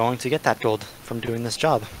 and I'm going to get that gold from doing this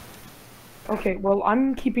job. Okay, well,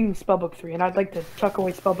 I'm keeping spellbook 3, and I'd like to tuck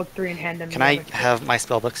away spellbook 3 and hand them. Can the I other two. have my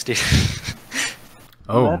spellbook, Steve?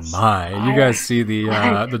 Oh That's- my! You guys see the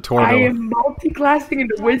I turtle? am multi-classing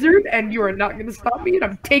into wizard, and you are not going to stop me. And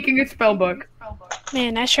I'm taking a spell book.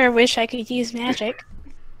 Man, I sure wish I could use magic.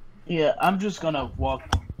 Yeah, I'm just gonna walk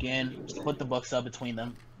in, split the books up between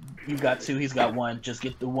them. You got 2, he's got 1. Just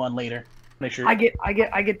get the 1 later. Make sure. I get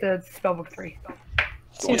the spell book 3.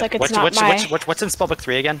 Seems like it's What's not my. what's in spellbook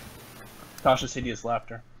 3 again? Cautious hideous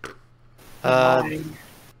laughter.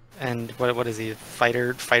 And what is he?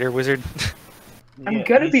 Fighter wizard? I'm Yeah,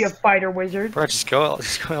 gonna be a he's- fighter wizard. Bro, just go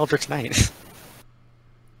Eldritch Knight.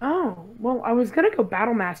 Oh, well, I was gonna go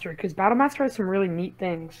battle master because battle master has some really neat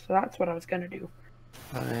things. So that's what I was gonna do.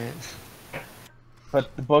 Alright.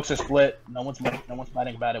 But the books are split. No one's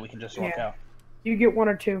fighting about it. We can just walk Yeah. out. You get 1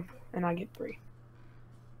 or 2, and I get 3.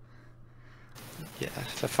 Yeah,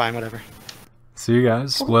 so fine, whatever. So you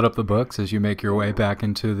guys split up the books as you make your way back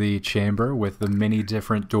into the chamber with the many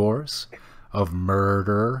different doors of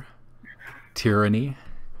murder, tyranny,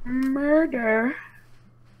 Murder.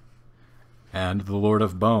 and the Lord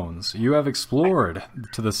of Bones. You have explored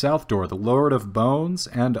to the south door, the Lord of Bones,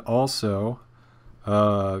 and also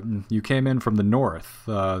you came in from the north,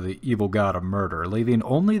 the evil god of murder, leaving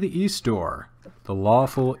only the east door, the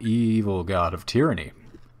lawful evil god of tyranny.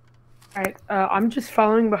 Alright, I'm just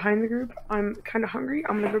following behind the group. I'm kind of hungry.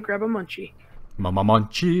 I'm gonna go grab a munchie. Mama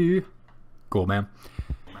Munchie. Cool, man.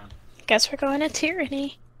 Guess we're going to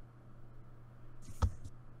tyranny.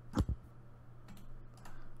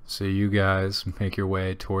 So you guys make your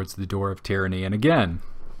way towards the door of tyranny, and again,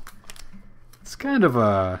 it's kind of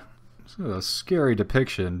a scary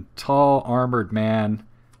depiction. Tall, armored man,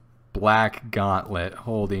 black gauntlet,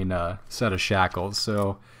 holding a set of shackles.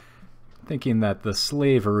 So, thinking that the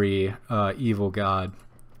slavery evil god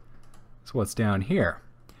is what's down here.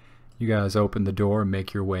 You guys open the door and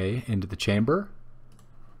make your way into the chamber.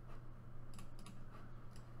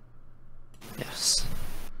 Yes.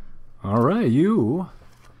 All right, you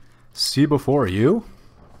see before you.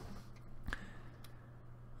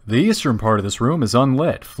 The eastern part of this room is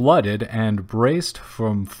unlit, flooded, and braced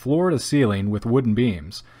from floor to ceiling with wooden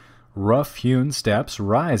beams. Rough-hewn steps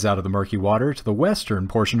rise out of the murky water to the western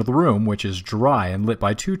portion of the room, which is dry and lit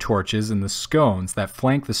by 2 torches in the scones that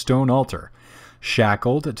flank the stone altar.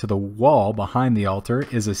 Shackled to the wall behind the altar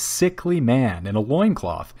is a sickly man in a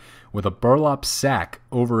loincloth with a burlap sack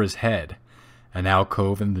over his head. An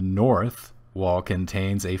alcove in the north wall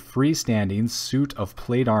contains a freestanding suit of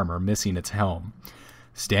plate armor missing its helm.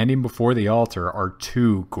 Standing before the altar are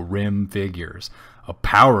 2 grim figures, a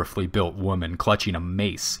powerfully built woman clutching a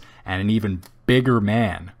mace, and an even bigger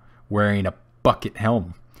man wearing a bucket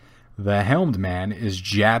helm. The helmed man is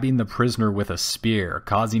jabbing the prisoner with a spear,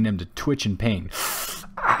 causing him to twitch in pain.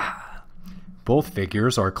 Both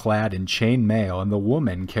figures are clad in chain mail, and the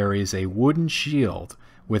woman carries a wooden shield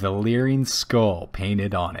with a leering skull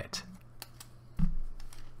painted on it.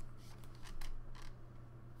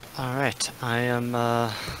 Alright, I am,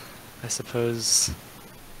 I suppose...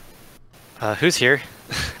 who's here?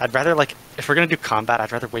 I'd rather, like, if we're gonna do combat,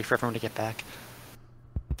 I'd rather wait for everyone to get back.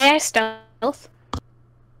 Yeah, stealth.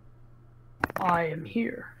 I am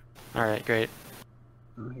here. Alright, great.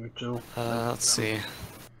 I'm here too. Let's see.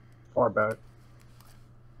 Far back.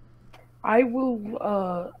 I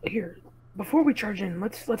will. Here. Before we charge in,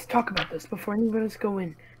 let's talk about this. Before any of us go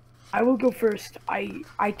in, I will go first. I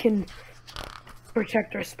can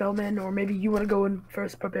protect our spellman, or maybe you want to go in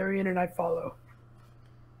first, barbarian, and I follow.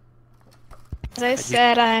 As I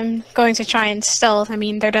said, I'm going to try and stealth. I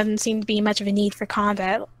mean, there doesn't seem to be much of a need for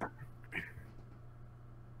combat.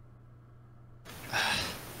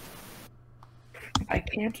 I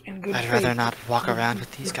can't in good I'd faith. rather not walk around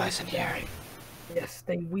with these guys in here. Yes,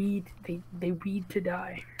 they weed to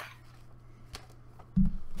die.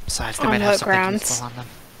 Besides, they On might have what something grounds? useful on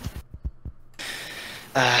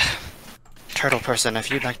them. Turtle person,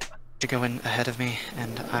 if you'd like to go in ahead of me,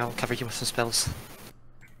 and I'll cover you with some spells.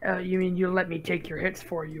 You mean you'll let me take your hits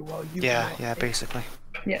for you while you Yeah, go? yeah, basically.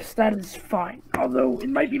 Yes, that is fine. Although, it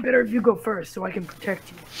might be better if you go first, so I can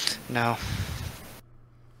protect you. No,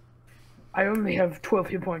 I only have 12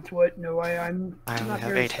 hit points. What? No, I'm I only not have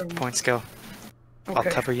very 8 hit strong. points. Go. I'll Okay,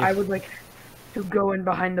 cover you. I would like to go in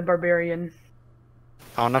behind the barbarian.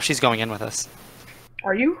 Oh no, she's going in with us.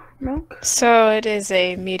 Are you, Milk? So it is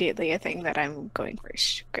immediately a thing that I'm going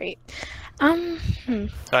first. Great. Do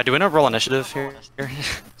we know roll initiative here?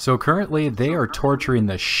 So currently they are torturing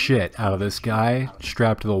the shit out of this guy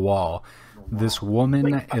strapped to the wall. This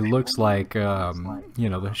woman, it looks like,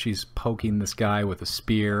 she's poking this guy with a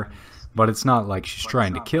spear, but it's not like she's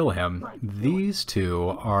trying to kill him. These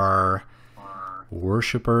 2 are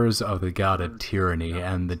worshippers of the god of tyranny,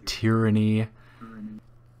 and the tyranny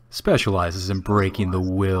specializes in breaking the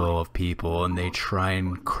will of people, and they try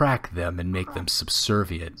and crack them and make them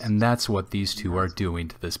subservient. And that's what these two are doing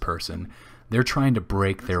to this person. They're trying to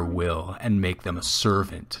break their will and make them a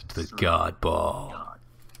servant to the God Ball.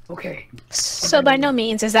 Okay. So by no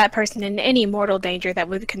means is that person in any mortal danger that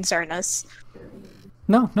would concern us.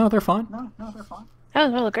 No, they're fine. Oh,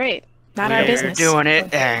 well, great. Not our We're business. doing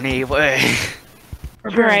it anyway.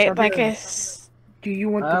 Right, like I... Do you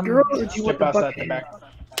want the girl or do you want Skip the outside the bucket? back.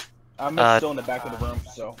 I'm still in the back of the room,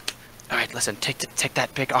 so. Alright, listen, take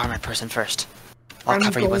that big armored person first. I'll I'm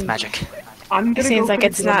cover you with going- magic. I'm It gonna seems go like for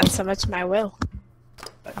it's the not girl. so much my will.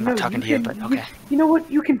 I'm not talking to you, but okay. You know what?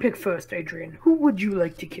 You can pick first, Adrian. Who would you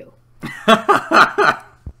like to kill?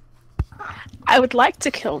 I would like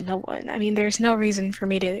to kill no one. I mean, there's no reason for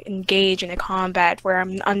me to engage in a combat where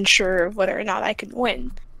I'm unsure of whether or not I can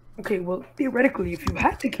win. Okay, well, theoretically, if you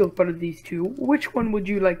had to kill one of these two, which one would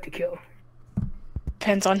you like to kill?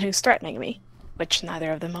 Depends on who's threatening me, which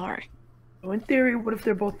neither of them are. So in theory, what if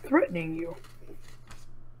they're both threatening you?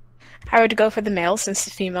 I would go for the male since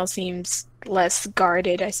the female seems less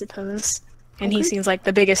guarded, I suppose. And he Okay. seems like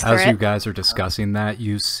the biggest As you threat. guys are discussing that,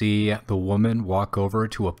 you see the woman walk over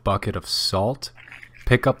to a bucket of salt,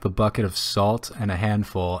 pick up the bucket of salt and a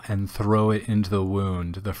handful, and throw it into the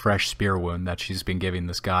wound, the fresh spear wound that she's been giving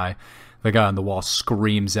this guy. The guy on the wall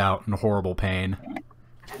screams out in horrible pain.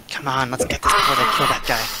 Come on, let's get this before they kill that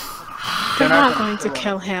guy. They're not going to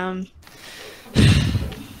kill him.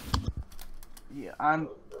 Yeah, I'm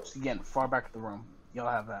again far back of the room. Y'all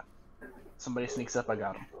have that. Somebody sneaks up, I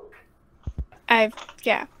got him.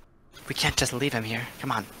 Yeah. We can't just leave him here.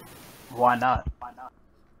 Come on. Why not?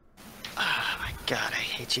 Oh my god, I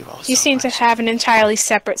hate you all You so seem much. to have an entirely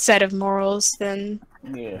separate set of morals than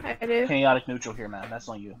Yeah. I do. Chaotic neutral here, man. That's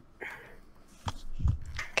on you.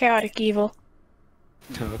 Chaotic evil.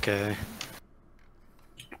 Okay.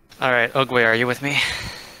 Alright, Ogwe, are you with me?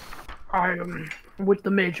 I am with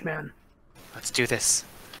the mage man. Let's do this.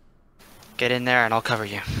 Get in there and I'll cover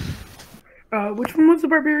you. Which one was the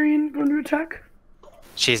barbarian going to attack?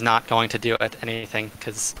 She's not going to do anything,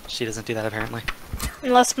 because she doesn't do that apparently.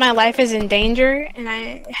 Unless my life is in danger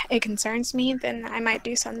and it concerns me, then I might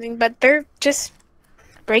do something. But they're just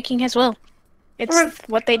breaking his will. It's Alright.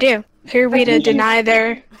 what they do. Who are we to deny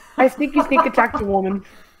their... I sneak attack the woman.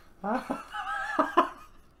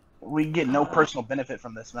 We get no personal benefit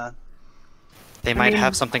from this, man. They might mean,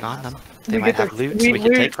 have something on them. we They might get have their- loot we- we can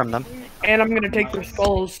we- take from them. And I'm gonna take their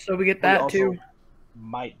skulls, so we get We that also too.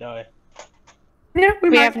 might die. Yeah, we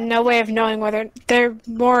We might. have no way of knowing whether they're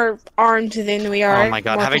more armed than we are. Oh my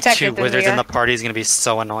god, more having protected two than wizards we in are. the party is gonna be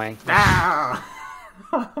so annoying.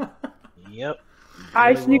 Yep. I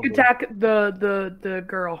Really sneak will be. attack the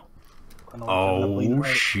girl. Oh,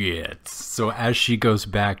 shit. So as she goes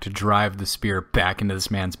back to drive the spear back into this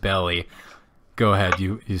man's belly, go ahead,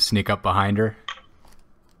 you sneak up behind her.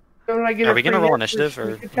 Don't I get Are a we gonna free roll hit for initiative,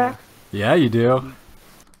 or- sneak attack? Yeah, you do.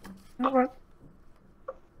 Alright.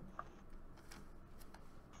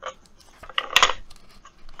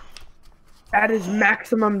 That is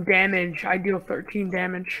maximum damage. I deal 13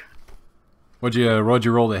 damage. What'd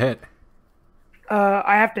you roll to hit?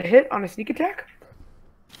 I have to hit on a sneak attack?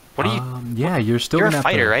 What are you? Yeah, you're still You're a gonna have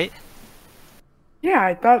to- fighter, right? Yeah,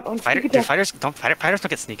 I thought on Fighter, sneak do attack. fighters don't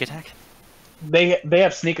get sneak attack? They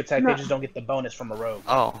have sneak attack. No. They just don't get the bonus from a rogue.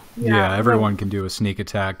 Oh, Yeah, everyone can do a sneak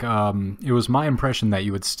attack. It was my impression that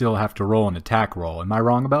you would still have to roll an attack roll. Am I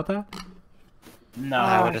wrong about that? No.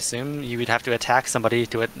 I would assume you would have to attack somebody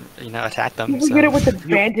to attack them. You So. get it with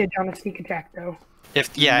advantage on a sneak attack, though.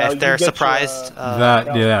 If No, if you they're get your, surprised,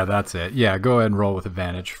 That's it. Yeah, go ahead and roll with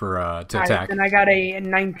advantage for to Alright, attack. then I got a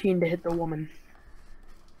 19 to hit the woman.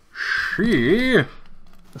 She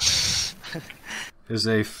is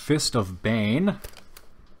a Fist of Bane,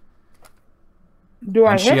 Do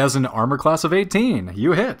I and she hit? has an armor class of 18.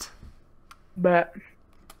 You hit. But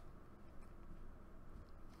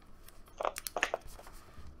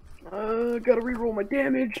gotta reroll my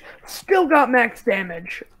damage. Still got max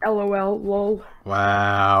damage. LOL, lol.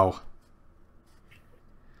 Wow.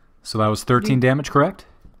 So that was 13 damage, correct?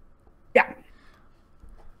 Yeah.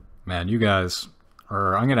 Man, you guys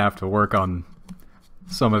are... I'm gonna have to work on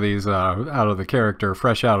some of these out of the character,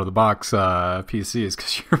 fresh out of the box PCs,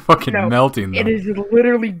 because you're fucking No, melting them. it is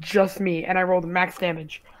literally just me, and I rolled max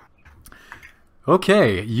damage.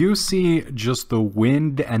 Okay, you see just the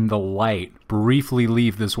wind and the light briefly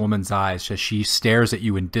leave this woman's eyes as she stares at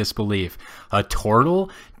you in disbelief. A turtle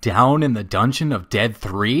down in the dungeon of Dead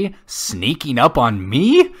 3 sneaking up on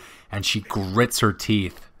me? And she grits her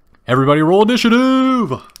teeth. Everybody roll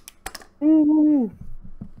initiative! Ooh.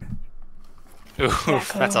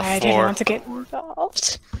 oof, that's a I didn't 4. want to get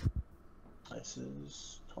involved. this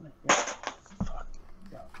is 20. Yeah. Fuck.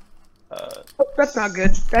 Yeah. Oh, that's not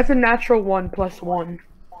good. That's a natural 1 plus 1.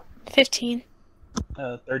 15.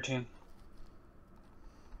 13.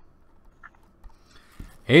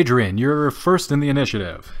 Adrian, you're first in the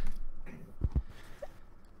initiative.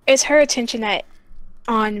 Is her attention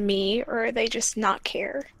on me, or they just not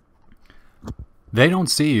care? They don't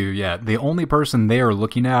see you yet. The only person they are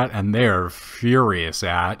looking at and they're furious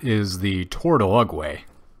at is the Tortle Ugway.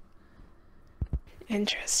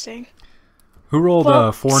 Interesting. Who rolled Well,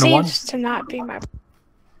 a 4 and a 1? seems to not be my...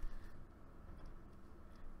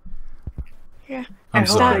 Yeah. I'm I hope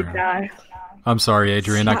sorry. they die. I'm sorry,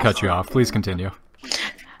 Adrian. I cut you off. Please continue.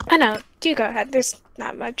 I know. Do go ahead. There's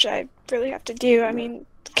not much I really have to do. I mean,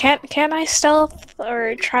 can I stealth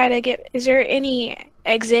or try to get... Is there any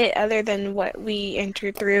exit other than what we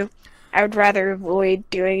entered through? I would rather avoid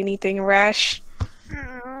doing anything rash.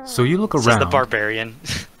 So you look This is the around. barbarian.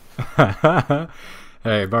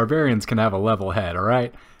 Hey, barbarians can have a level head,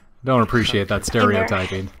 alright? Don't appreciate that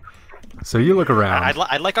stereotyping. So you look around.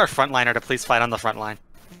 I'd like our frontliner to please fight on the front line.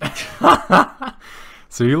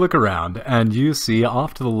 So you look around, and you see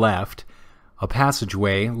off to the left a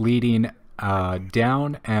passageway leading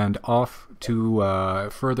down and off to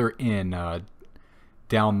further in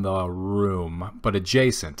down the room, but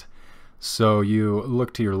adjacent. So you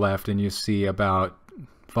look to your left, and you see about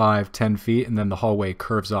 5-10 feet, and then the hallway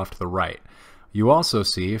curves off to the right. You also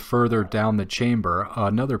see, further down the chamber,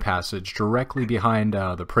 another passage directly behind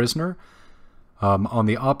the prisoner, on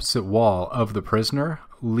the opposite wall of the prisoner,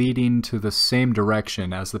 leading to the same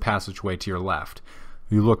direction as the passageway to your left.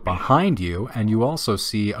 You look behind you, and you also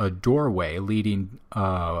see a doorway leading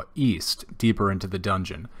east, deeper into the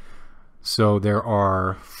dungeon. So there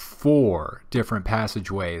are 4 different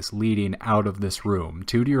passageways leading out of this room.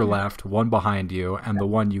 2 to your left, 1 behind you, and the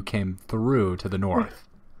one you came through to the north.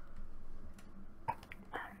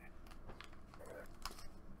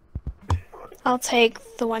 I'll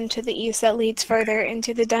take the one to the east that leads further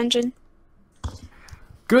into the dungeon.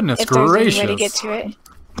 Goodness If there's gracious! any way to get to it.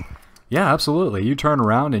 Yeah, absolutely. You turn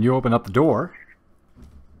around and you open up the door.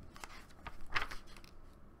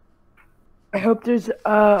 I hope there's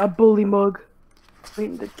a bully mug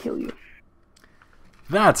waiting to kill you.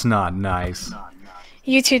 That's not nice.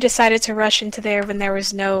 You two decided to rush into there when there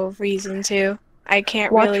was no reason to. I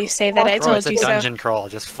can't Watch- really say that I watch- Bro, told it's a you so. dungeon crawl.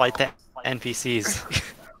 Just fight the NPCs.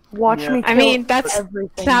 Watch Yeah. me kill I mean, that's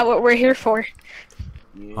everything. not what we're here for.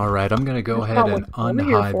 Yeah. Alright, I'm going to go That's ahead not and what I'm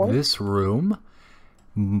here for. unhide this room.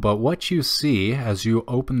 But what you see as you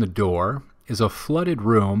open the door is a flooded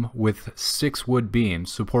room with 6 wood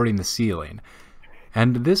beams supporting the ceiling.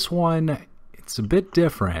 And this one, it's a bit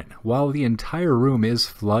different. While the entire room is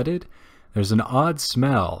flooded, there's an odd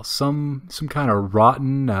smell, some kind of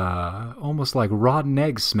rotten, almost like rotten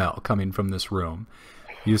egg smell coming from this room.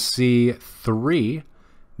 You see 3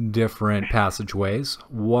 different passageways,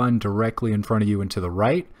 1 directly in front of you and to the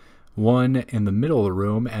right, 1 in the middle of the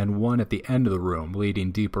room, and 1 at the end of the room,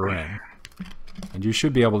 leading deeper in. And you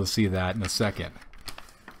should be able to see that in a second.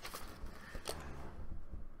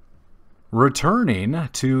 Returning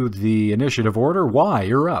to the initiative order, why?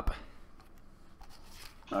 You're up.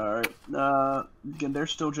 Alright. Again,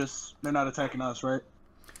 they're not attacking us, right?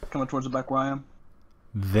 Coming towards the back where I am.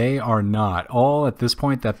 They are not. All at this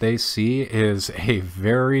point that they see is a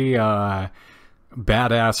very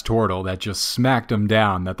badass turtle that just smacked them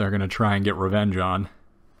down that they're going to try and get revenge on.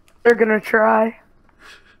 They're gonna try.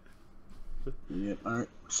 Yeah, alright.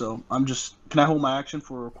 So, can I hold my action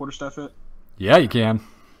for a quarterstaff hit? Yeah, you can.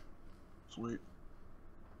 Sweet.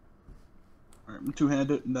 Alright, I'm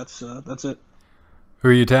two-handed, and that's it. Who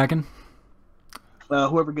are you attacking?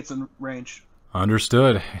 Whoever gets in range.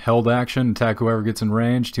 Understood. Held action, attack whoever gets in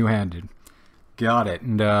range, two-handed. Got it.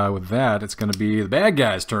 And with that, it's going to be the bad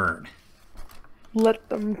guy's turn. Let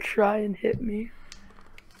them try and hit me.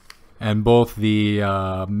 And both the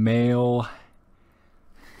male,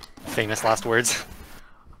 Famous last words.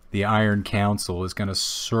 the Iron Council, is going to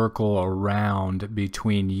circle around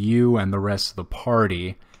between you and the rest of the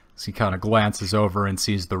party. So he kind of glances over and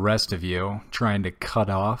sees the rest of you, trying to cut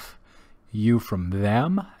off you from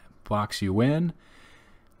them, box you in.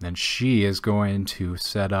 Then she is going to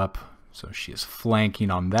set up, so she is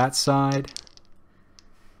flanking on that side.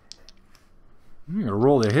 I'm going to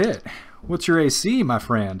roll the hit. What's your AC, my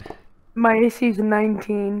friend? My AC is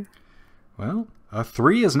 19. Well, a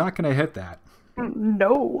 3 is not going to hit that.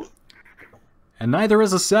 No. And neither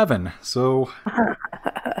is a 7, so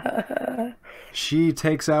she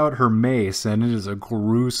takes out her mace, and it is a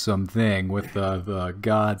gruesome thing with the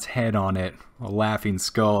god's head on it, a laughing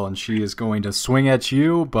skull, and she is going to swing at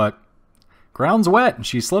you, but ground's wet, and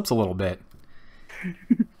she slips a little bit.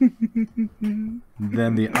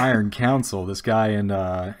 Then the Iron Council, this guy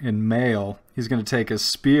in mail, he's going to take a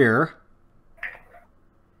spear.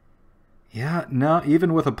 Yeah, no,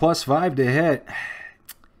 even with a +5 to hit.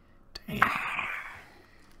 Damn.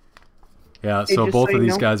 Yeah, so just both so of you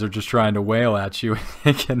these know- guys are just trying to wail at you.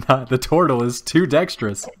 They cannot. The turtle is too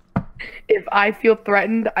dexterous. If I feel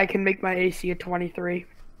threatened, I can make my AC a 23.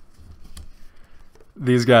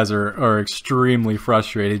 These guys are extremely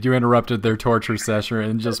frustrated. You interrupted their torture session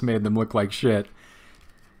and just made them look like shit.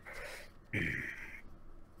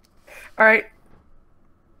 All right.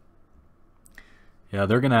 Yeah,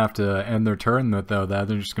 they're going to have to end their turn with that.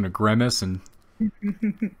 They're just going to grimace and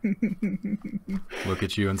look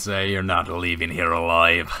at you and say, "You're not leaving here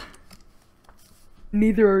alive."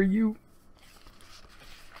 Neither are you.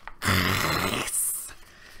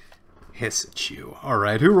 Hiss at you.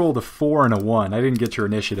 Alright, who rolled a 4 and a 1? I didn't get your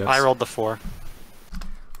initiatives. I rolled the 4.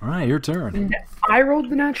 Alright, your turn. I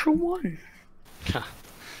rolled the natural 1.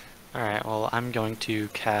 Alright, well, I'm going to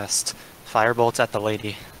cast Firebolts at the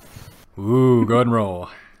lady. Ooh, go ahead and roll.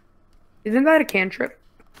 Isn't that a cantrip?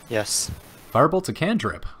 Yes. Firebolt's a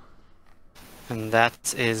cantrip. And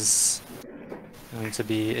that is going to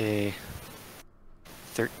be a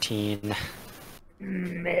 13.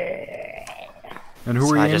 And who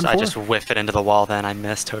So were you I aiming just, for? I just whiff it into the wall then. I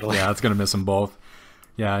missed totally. Yeah, it's gonna miss them both.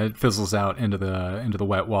 Yeah, it fizzles out into the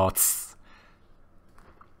wet wall. Tss.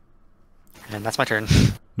 And that's my turn.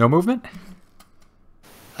 No movement?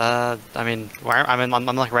 I mean, I'm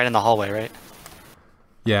like right in the hallway, right?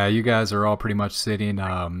 Yeah, you guys are all pretty much sitting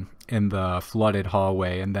in the flooded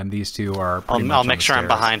hallway, and then these two are pretty much I'll on make the sure I'm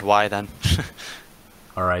stairs. behind Y then.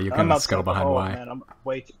 Alright, you I'm can outside scuttle the behind hall, Y. man.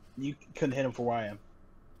 Wait, you couldn't hit him for where I am.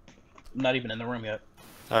 I'm not even in the room yet.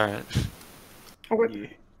 Alright. Okay. Yeah.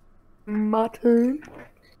 My turn.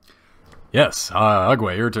 Yes,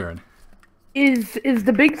 Agwe, your turn. Is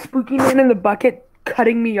the big spooky man in the bucket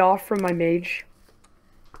cutting me off from my mage?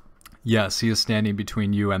 Yes, he is standing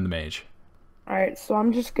between you and the mage. Alright, so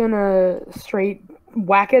I'm just gonna straight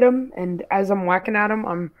whack at him, and as I'm whacking at him,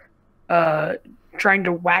 I'm trying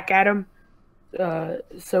to whack at him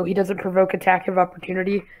so he doesn't provoke attack of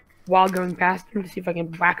opportunity while going past him to see if I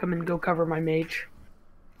can whack him and go cover my mage.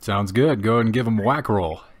 Sounds good. Go ahead and give him a whack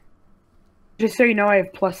roll. Just so you know, I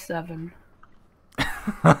have +7.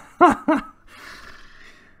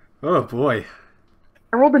 Oh boy.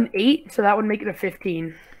 I rolled an 8, so that would make it a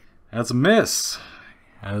 15. That's a miss.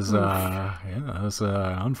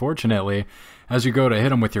 Unfortunately, as you go to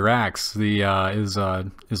hit him with your axe,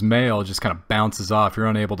 his mail just kind of bounces off. You're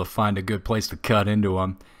unable to find a good place to cut into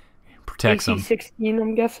him. Protects AC him. 16,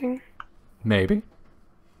 I'm guessing. Maybe.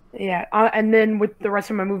 Yeah, and then with the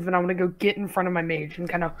rest of my movement, I'm gonna go get in front of my mage and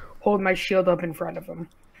kind of hold my shield up in front of him.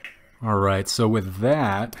 Alright, so with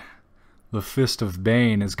that, the Fist of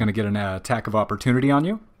Bane is going to get an attack of opportunity on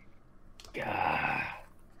you. Yeah.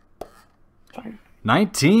 Fine.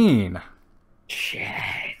 19! Shit.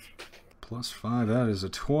 +5, that is a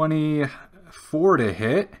 24 to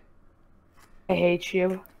hit. I hate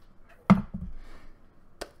you.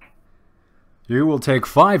 You will take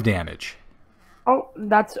 5 damage. Oh,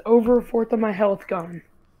 that's over a fourth of my health gone.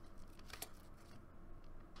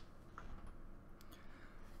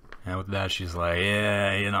 And with that, she's like,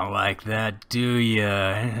 "Yeah, you don't like that, do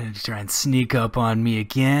ya? Try and sneak up on me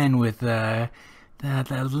again with that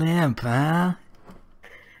limp, huh?"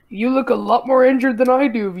 You look a lot more injured than I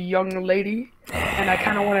do, young lady. And I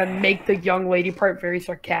kind of want to make the young lady part very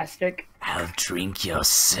sarcastic. I'll drink your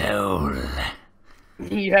soul.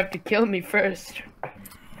 You have to kill me first.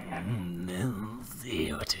 We'll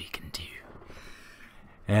see what we can do.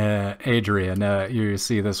 Adrian, you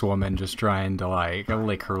see this woman just trying to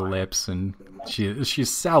lick her lips, and she's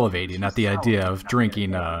salivating at the idea of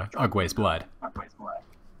drinking Ugwe's blood.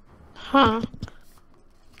 Huh.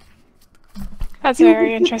 That's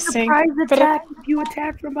very interesting. Surprise But attack if you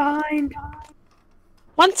attack from behind.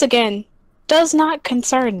 once again, does not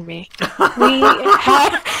concern me. We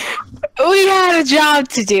had a job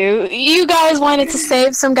to do. You guys wanted to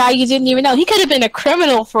save some guy you didn't even know. He could have been a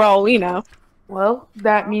criminal for all we know. Well,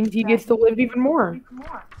 that means he gets to live even more.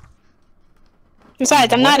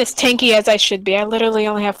 Besides, I'm not as tanky as I should be. I literally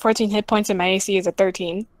only have 14 hit points and my AC is a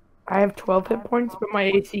 13. I have 12 hit points, but my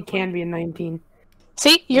AC can be a 19.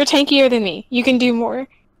 See? You're tankier than me. You can do more.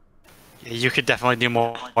 Yeah, you could definitely do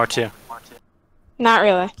more too. Not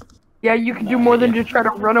really. Yeah, you can do more than just try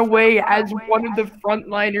to run away as one of the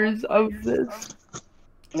frontliners of this.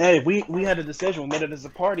 Hey, we had a decision. We made it as a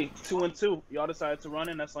party, 2 and 2. Y'all decided to run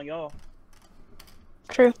in. That's on y'all.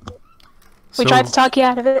 True. So, We tried to talk you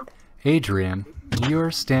out of it. Adrian,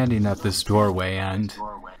 you're standing at this doorway, and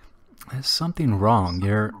There's something wrong.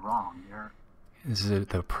 Is it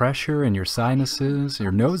the pressure in your sinuses?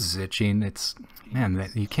 Your nose is itching. It's... Man,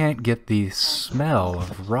 you can't get the smell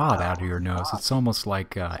of rot out of your nose. It's almost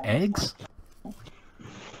like eggs?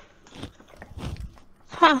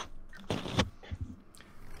 Huh.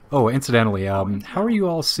 Oh, incidentally, how are you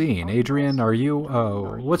all seeing? Adrian, are you,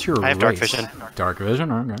 what's your race? I have dark vision. Dark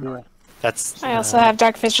vision? Okay. That's. I also have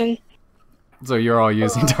dark vision. So you're all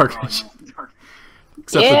using dark vision?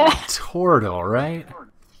 Except Yeah. the turtle, right?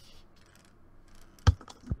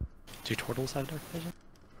 Do turtles have dark vision?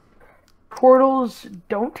 Portals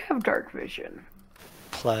don't have dark vision.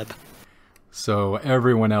 Pleb. So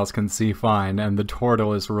everyone else can see fine, and the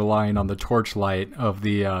turtle is relying on the torchlight of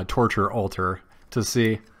the torture altar to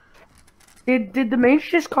see. Did the mage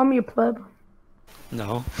just call me a pleb?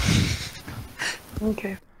 No.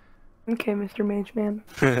 Okay. Okay, Mr. Mage Man.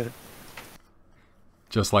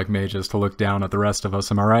 Just like mages to look down at the rest of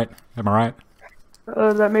us, am I right? Am I right?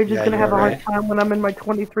 That mage is Yeah, gonna have a you're hard right. time when I'm in my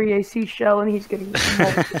 23 AC shell and he's getting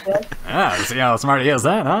mauled to death. Ah, see how smart he is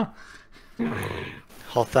then, huh?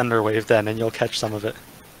 I'll thunder wave then, and you'll catch some of it.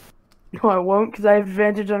 No, I won't, because I have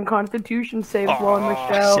advantage on Constitution saves while in the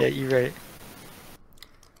shell. Shit, you're right.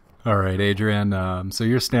 Alright, Adrian, so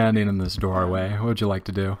you're standing in this doorway. What would you like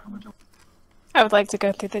to do? I would like to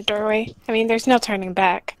go through the doorway. I mean, there's no turning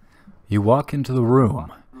back. You walk into the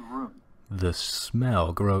room. The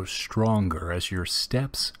smell grows stronger as your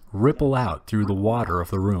steps ripple out through the water of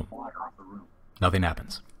the room. Nothing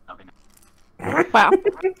happens. Wow.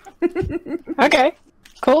 Okay.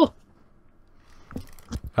 Cool.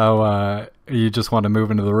 Oh, you just want to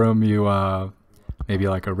move into the room? You, maybe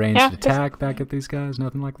like a ranged Yeah, just- attack back at these guys?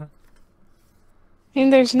 Nothing like that? I mean,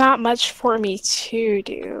 there's not much for me to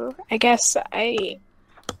do. I guess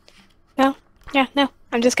No. Yeah, no.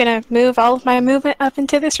 I'm just gonna move all of my movement up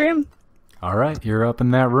into this room. Alright, you're up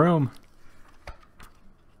in that room.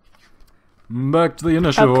 Back to the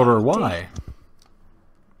initial Okay. order. Why?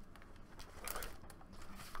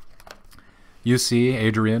 You see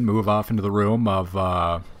Adrian move off into the room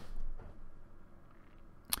of,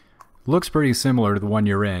 looks pretty similar to the one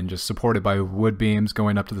you're in, just supported by wood beams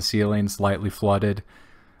going up to the ceiling, slightly flooded.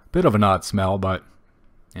 Bit of an odd smell, but,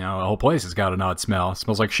 you know, the whole place has got an odd smell. It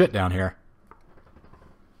smells like shit down here.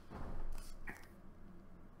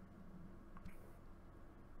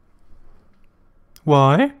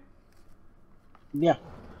 Why? Yeah.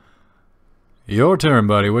 Your turn,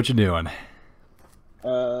 buddy. What you doing?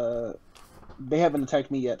 They haven't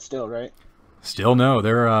attacked me yet. Still, right? Still no.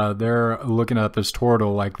 They're looking at this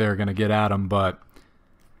turtle like they're gonna get at him, but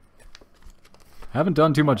haven't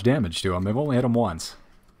done too much damage to him. They've only hit him once.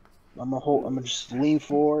 I'm gonna just lean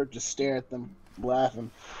forward, just stare at them, laugh, and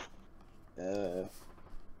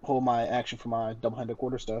hold my action for my double-handed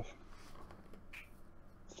quarterstaff.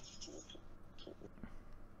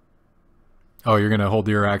 Oh, you're gonna hold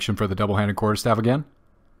your action for the double-handed quarterstaff again?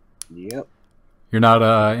 Yep. You're not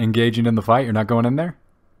engaging in the fight. You're not going in there.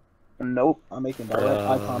 Nope. I'm making direct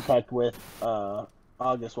eye contact with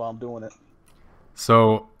August while I'm doing it.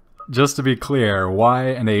 So, just to be clear, why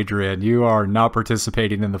and Adrian, you are not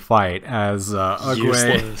participating in the fight as Ugwe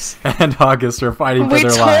Useless. and August are fighting for We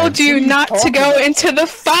their told lives. you not to go into the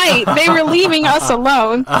fight. They were leaving us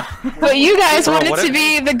alone. But you guys Bro, wanted what to if-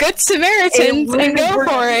 be the good Samaritans and go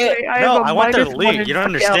for it. No, I want their loot. You don't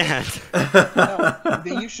understand. No,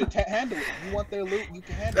 then you should handle it. You want their loot, you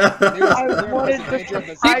can handle it. I wanted in to- danger of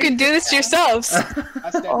the You can do this yourselves. I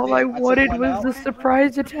stepped All in, I took wanted one was out. the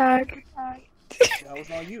surprise attack. That was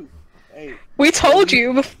on you. Hey, We told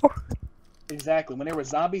you before. exactly. When there were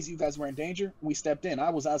zombies, you guys were in danger. We stepped in. I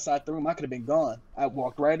was outside the room. I could have been gone. I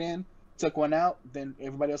walked right in, took one out. Then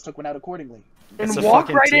everybody else took one out accordingly. It's And a walk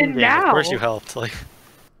fucking right team in game. now. Of course you helped. Like,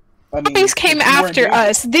 I mean, These came if you were in after danger-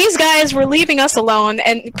 us. These guys were leaving us alone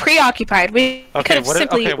and preoccupied. We could have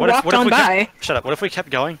simply walked on we by. shut up. What if we kept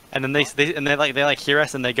going and then they hear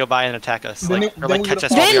us and they go by and attack us, Then like, it- or then like we catch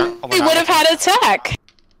us would've- while Then we're we not would have looking. had attack.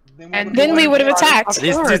 And Then we would have attacked.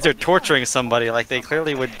 These are torturing somebody. Like they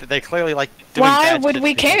clearly like doing Why bad would shit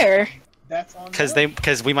we to people. care? That's on Because them.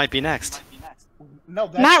 we might be next. No,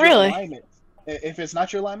 that's Not your really. alignment. If it's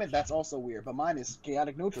not your alignment, that's also weird. But mine is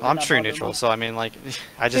chaotic neutral. I'm It's not true bothering neutral, me. so I mean, like,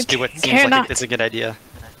 I just do what seems Care like not. it's a good idea.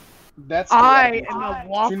 That's I chaotic am neutral. a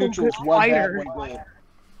True lawful neutral good is one bad, fighter. one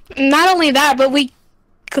good. Not only that, but we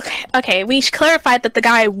clarified that the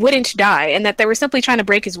guy wouldn't die and that they were simply trying to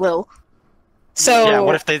break his will. So Yeah.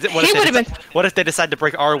 What if they? he would have been. What if they decide to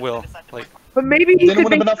break our will? Like, But maybe he Then it could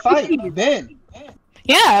would have make been a fight. peace. Then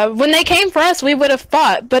Yeah, when they came for us, we would have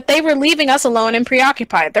fought, but they were leaving us alone and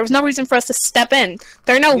preoccupied. There was no reason for us to step in.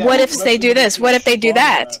 There are no Yeah, what ifs they do this, what if they do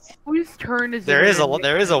that. Whose turn is There it is a in?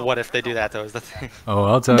 there is a what if they do that though is the thing. Oh,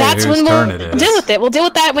 I'll tell That's you when whose we'll turn it is. deal with it. We'll deal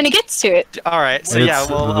with that when it gets to it. All right, so It's yeah,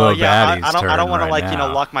 well, the yeah, baddie's I don't turn want to right like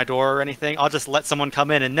now. lock my door or anything. I'll just let someone come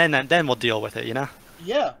in and then we'll deal with it. You know?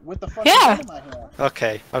 Yeah, with the fucking Yeah. gun in my hand.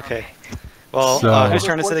 Okay. Well, So- whose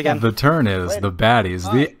turn is it again? The turn is the baddie's,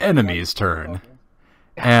 the enemy's turn.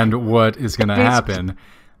 And what is going to happen,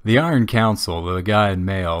 the Iron Council, the guy in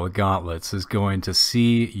mail, the gauntlets, is going to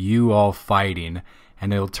see you all fighting,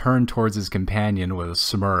 and he'll turn towards his companion with a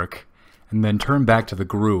smirk, and then turn back to the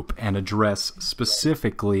group and address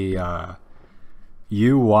specifically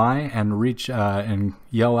you, Y, and reach and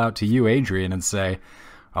yell out to you, Adrian, and say,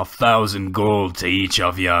 1,000 gold to each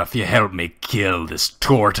of you if you help me kill this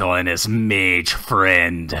turtle and his mage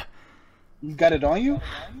friend. You got it on you?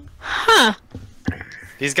 Huh.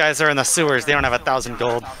 These guys are in the sewers. They don't have 1,000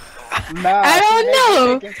 gold. Nah. I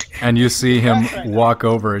don't know. And you see him walk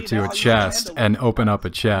over to a chest and open up a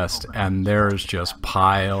chest, and there's just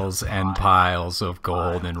piles and piles of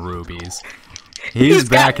gold and rubies. He's He's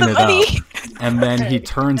got backing the it money. up, and then he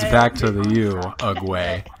turns back to you,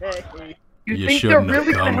 Ugway. You You think they're shouldn't have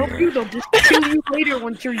really gonna come help here. you? They'll just kill you later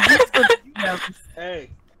once you're used to them. Hey,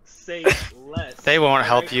 say less. They won't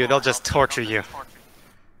help alright? you. They'll just torture you.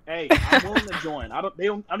 Hey, I'm willing to join. I don't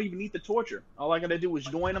even need the torture. All I gotta do is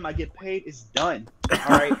join them. I get paid. It's done.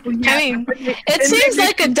 All right. I mean, it seems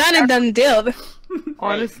like a done and done deal.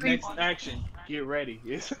 Honestly, Hey, next action. Get ready.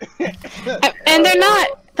 And they're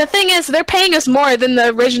not. The thing is, they're paying us more than the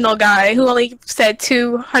original guy who only said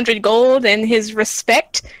 200 gold and his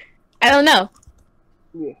respect. I don't know.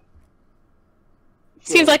 Yeah.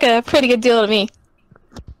 Seems like a pretty good deal to me.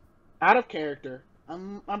 Out of character,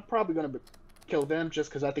 I'm probably gonna kill them just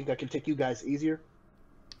because I think I can take you guys easier.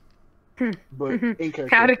 But in character,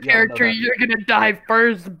 out of y'all know character, that. you're gonna die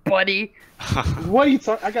first, buddy. What are you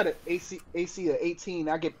talking? I got an AC of 18.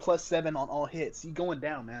 I get +7 on all hits. You going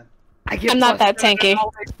down, man? I get I'm not that +7 tanky.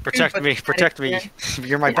 always too, Protect but me. Protect me.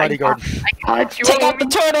 You're my I bodyguard. got you. Take out the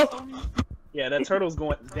turtle. Yeah, that turtle's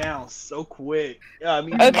going down so quick. Yeah, I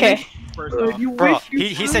mean, Okay. First off, You Bro, wish you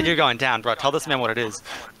he said you're going down, bro. Tell this man what it is.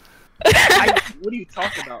 what are you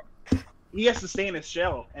talking about? He has to stay in his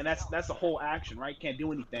shell, and that's the whole action, right? Can't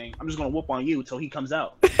do anything. I'm just gonna whoop on you until he comes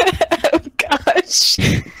out. Oh gosh.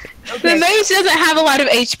 The mage doesn't have a lot of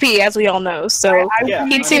HP, as we all know, so Yeah,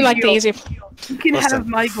 he'd seem like the easy. You can Listen, have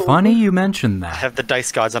my gold. Funny you mentioned I that. have the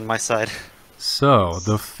dice gods on my side. So,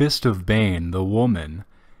 the Fist of Bane, the woman,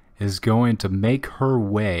 is going to make her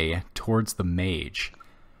way towards the mage.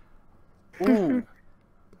 Ooh.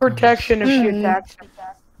 Protection if she attacks.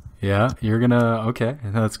 Yeah, you're gonna... Okay,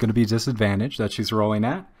 that's gonna be disadvantage that she's rolling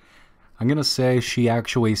at. I'm gonna say she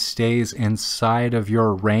actually stays inside of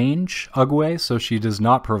your range, Ugway, so she does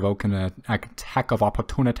not provoke an attack of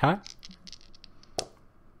opportunity.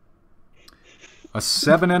 A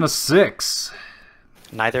 7 and a 6.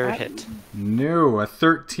 Neither hit. No, a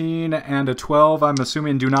 13 and a 12, I'm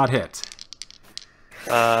assuming do not hit.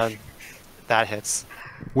 That hits.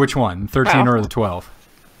 Which one, 13 Wow. or the 12?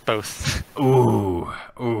 Both. Ooh.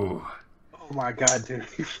 Oh my god, dude.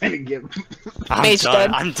 You're finna get. I'm Mage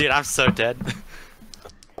done. dead. I'm so dead.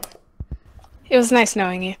 It was nice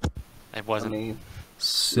knowing you. It I wasn't. mean,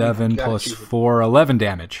 7 gotta plus choose it. 4, 11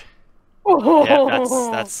 damage. Yeah,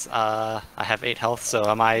 that's I have 8 health, so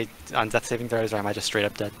am I on death saving throws or am I just straight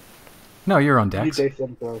up dead? No, you're on you dex. day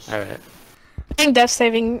 7 throws. Alright. I think death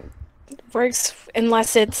saving works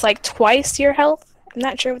unless it's like twice your health. I'm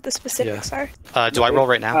not sure what the specifics are. Do I roll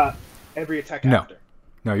right now? Every attack No. after.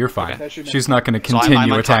 No, you're fine. That should She's not going to So I'm continue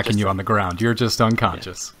unconscious attacking you then. on the ground. You're just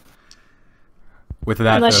unconscious. With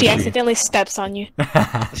that, Unless though, she accidentally steps on you.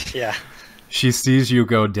 Yeah. she sees you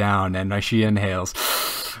go down, and she inhales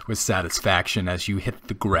with satisfaction as you hit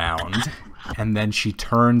the ground. And then she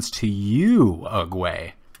turns to you,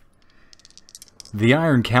 Ugway. The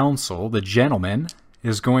Iron Council, the gentleman,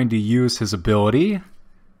 is going to use his ability,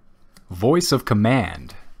 Voice of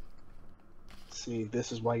Command. See,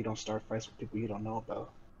 this is why you don't start fights with people you don't know about.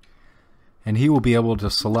 And he will be able to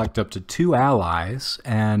select up to 2 allies,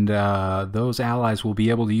 and those allies will be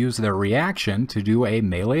able to use their reaction to do a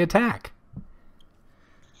melee attack.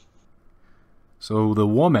 So the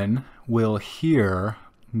woman will hear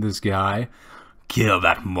this guy, kill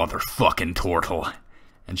that motherfucking turtle,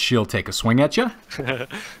 and she'll take a swing at you.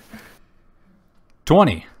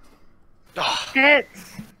 20.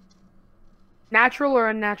 Hits. Natural or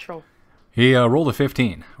unnatural? He rolled a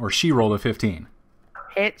 15, or she rolled a 15.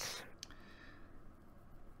 Hits.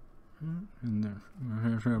 And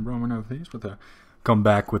Roman of these with a come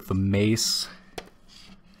back with the mace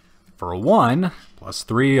for a 1 plus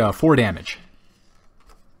 3, 4 damage.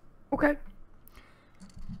 Okay.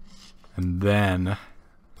 And then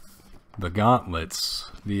the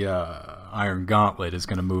gauntlets, the iron gauntlet is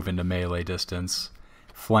going to move into melee distance,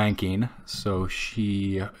 flanking. So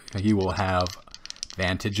he will have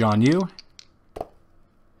advantage on you.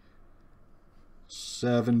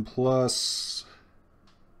 7 plus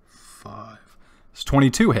 5. It's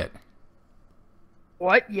 22 hit.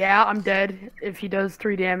 What? Yeah, I'm dead. If he does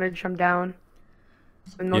 3 damage, I'm down.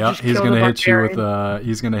 And they'll Yeah, just he's kill gonna the hit you with barbarian.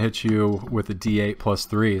 he's gonna hit you with a D8 plus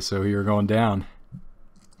 3, so you're going down.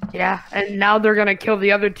 Yeah, and now they're gonna kill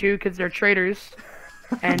the other 2 because they're traitors.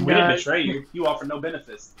 And We didn't betray you. You offer no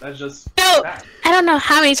benefits. That's just No, fact. I don't know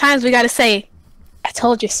how many times we gotta say, I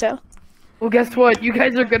told you so. well, guess what? You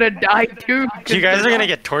guys are gonna die too. 'cause You guys they're are gonna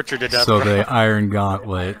get tortured to death. So bro. the iron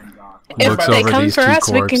gauntlet If looks they over come these for 2 us,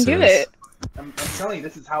 we corpses. can do it. I'm telling you,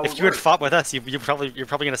 this is how If it you had works. fought with us, you're probably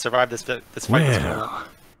gonna survive this fight. This going on. Well,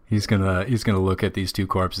 he's gonna look at these 2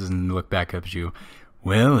 corpses and look back up at you.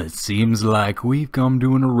 Well, it seems like we've come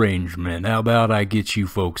to an arrangement. How about I get you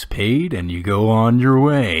folks paid and you go on your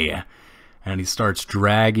way? And he starts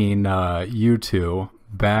dragging you 2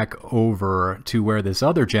 back over to where this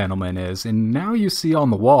other gentleman is. And now you see on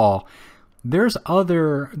the wall, there's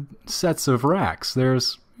other sets of racks.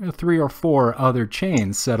 There's 3 or 4 other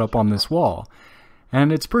chains set up on this wall.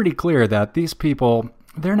 And it's pretty clear that these people,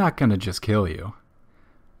 they're not going to just kill you.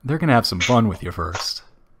 They're going to have some fun with you first.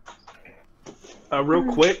 Real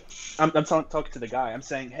quick, I'm talking to the guy. I'm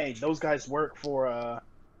saying, hey, those guys work for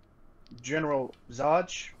General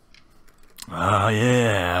Zodge. Oh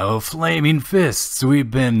yeah, oh, Flaming Fists. We've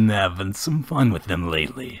been having some fun with them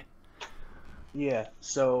lately. Yeah,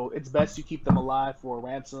 so it's best you keep them alive for a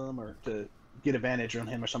ransom or to get advantage on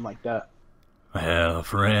him or something like that. Well,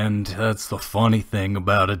 friend, that's the funny thing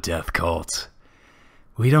about a death cult.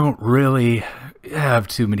 We don't really have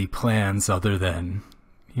too many plans other than,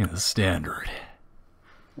 standard.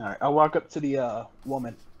 All right, I'll walk up to the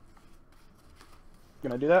woman.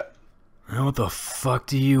 Gonna do that? Now, what the fuck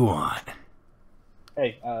do you want?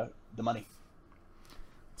 Hey, the money.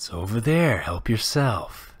 It's over there. Help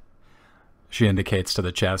yourself. She indicates to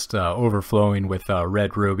the chest, overflowing with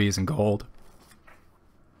red rubies and gold.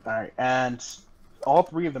 All right, and all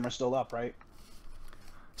 3 of them are still up, right?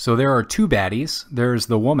 So there are 2 baddies. There's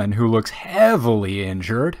the woman who looks heavily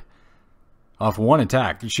injured off 1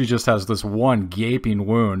 attack. She just has this 1 gaping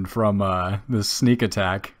wound from this sneak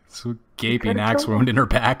attack. This gaping could've axe killed wound in her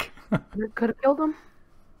back. You could have killed him.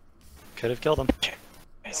 Could have killed him.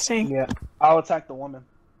 Interesting. Yeah, I'll attack the woman.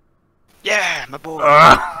 Yeah, my boy.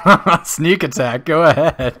 Sneak attack, go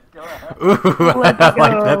ahead. Ooh, I like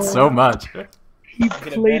that so much. He Get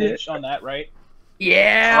played it. advantage on that, right?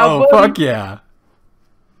 Yeah. Oh, buddy. fuck yeah.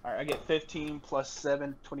 All right, I get 15 plus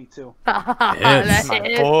 7, 22. Yes. My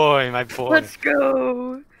That is- boy, my boy. Let's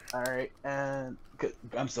go. All right, and good.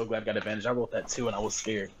 I'm so glad I got advantage. I rolled that 2 and I was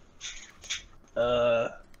scared.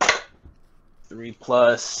 3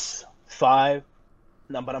 plus 5.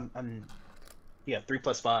 No, but I'm 3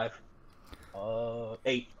 plus 5.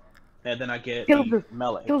 8. And then I get Kills the her.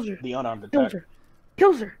 melee, Kills her. the unarmed Kills attack. her.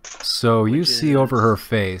 Kills her. So you Which see over is- her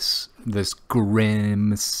face this grin,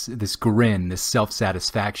 this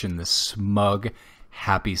self-satisfaction, this smug,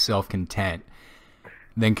 happy self-content,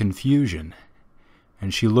 then confusion.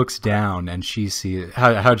 And she looks down and she sees...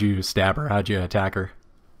 How'd you stab her? How'd you attack her?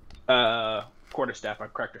 Quarterstaff. I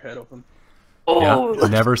cracked her head open. Oh, Yeah,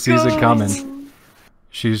 never sees it coming.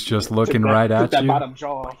 She's just looking right Took at that you. bottom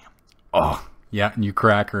jaw. Oh, yeah, and you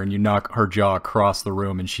crack her and you knock her jaw across the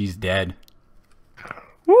room and she's dead.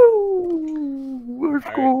 Woo! Let's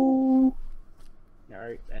All right. go. All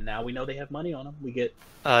right, and now we know they have money on them. We get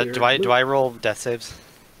Do I roll death saves?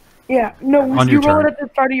 Yeah, no, On you your roll it turn. at the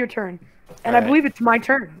start of your turn. And I Alright. believe it's my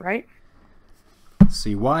turn, right?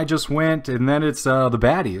 See, Y just went, and then it's the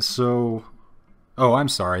baddies, so... Oh, I'm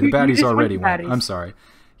sorry, the You baddies just went already to went. baddies. I'm sorry.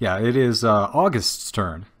 Yeah, it is August's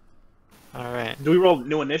turn. All right. Do we roll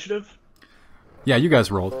new initiative? Yeah, you guys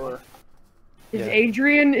rolled. Or Is Yeah.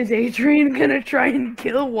 Adrian gonna try and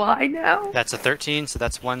kill Y now? That's a 13, so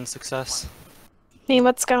that's 1 success. Me,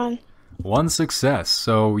 what's going? 1 success,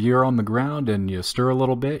 so you're on the ground and you stir a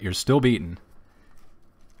little bit, you're still beaten.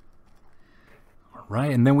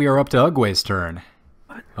 Alright, and then we are up to Ugway's turn.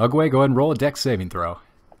 Ugway, go ahead and roll a dex saving throw.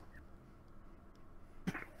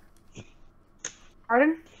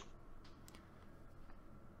 Pardon?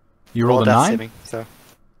 You rolled a death 9? saving, so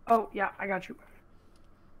Oh, yeah, I got you.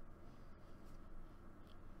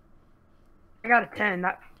 I got a 10.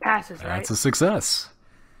 That passes, right? That's a success.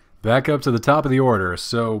 Back up to the top of the order.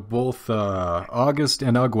 So both August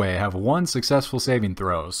and Ugway have 1 successful saving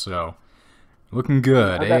throw. So looking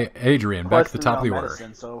good. I got Adrian, back to the top of the medicine,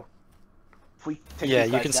 order. So if we take Yeah, these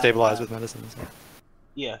you guys can down, stabilize with medicine. So.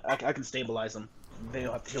 Yeah, I can stabilize them. They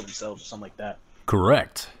don't have to heal themselves or something like that.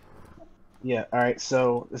 Correct. Yeah. All right.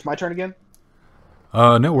 So it's my turn again.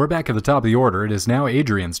 No, we're back at the top of the order. It is now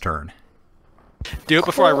Adrian's turn. Do it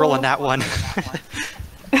before I roll a nat 1.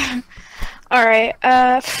 Alright,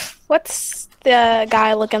 what's the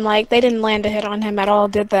guy looking like? They didn't land a hit on him at all,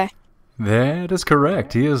 did they? That is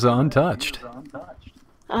correct. He is untouched.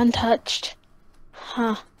 Untouched.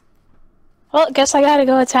 Huh. Well, guess I gotta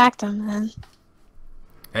go attack them then.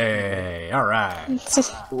 Hey, all right.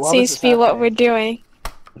 While Seems this to be is what happening, we're doing.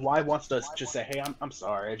 Why wants to just say, "Hey, I'm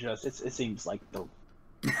sorry." It seems like the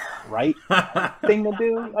right thing to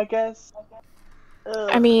do, I guess.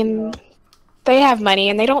 I mean, they have money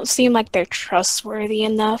and they don't seem like they're trustworthy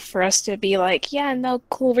enough for us to be like, yeah, no,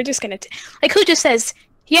 cool, we're just gonna like, who just says,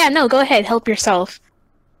 yeah, no, go ahead, help yourself.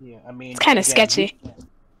 Yeah, I mean, It's kind of again, sketchy.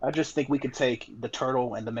 I just think we could take the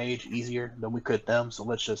turtle and the mage easier than we could them. So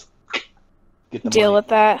let's just get the Deal money. with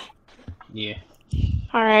that. Yeah.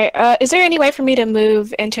 Alright, is there any way for me to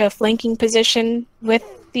move into a flanking position with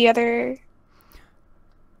the other?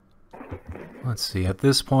 Let's see. At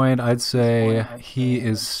this point, I'd say he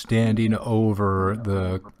is standing over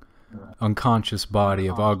the unconscious body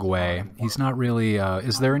of Ugway. He's not really.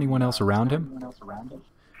 Is there anyone else around him?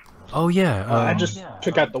 Oh yeah. I just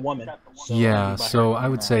took out the woman. So Yeah. So I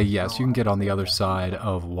would say yes. You can get on the other side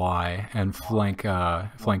of Y and flank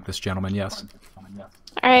this gentleman. Yes.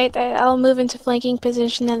 Alright, I'll move into flanking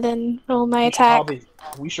position and then roll my attack.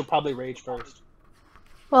 We should probably rage first.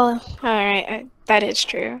 Well, alright, that is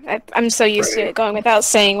true. I'm so used to it going without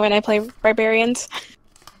saying when I play barbarians.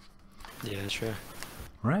 Yeah, sure.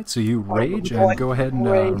 Right. So you rage and go ahead and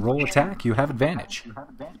roll attack. You have advantage.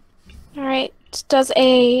 Alright, does a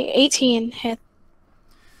 18 hit?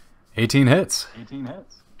 18 hits.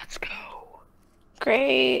 Let's go.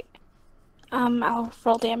 Great. I'll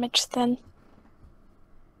roll damage then.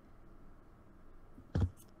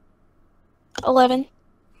 11.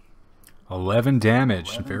 11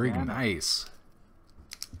 damage. Very nice.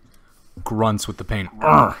 Grunts with the pain.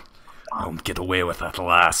 Urgh. Don't get away with that,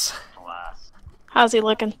 lass. How's he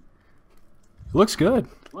looking? Looks good.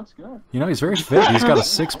 You know, he's very fit. He's got a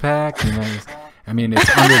six-pack. You know, I mean,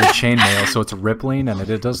 it's under the chainmail, so it's rippling, and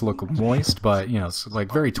it does look moist, but, you know, it's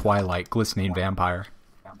like very Twilight, glistening vampire.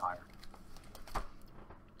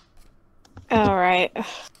 Alright.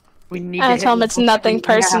 We need I to tell hit him it's nothing now.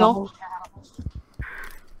 personal.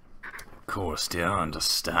 Of course, dear, I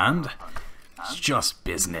understand. It's just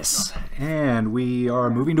business. And we are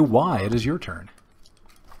moving to Y. It is your turn.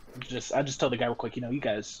 I just tell the guy real quick. You know, you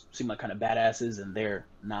guys seem like kind of badasses, and they're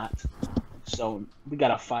not. So we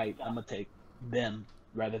gotta fight. I'm gonna take them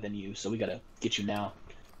rather than you. So we gotta get you now.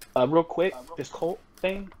 Real quick, this cult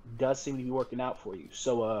thing does seem to be working out for you.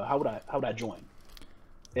 So how would I join?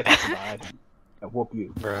 If I survive, I whoop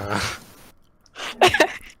you. Bruh.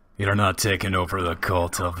 You're not taking over the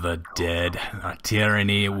cult of the dead. Our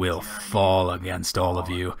tyranny will fall against all of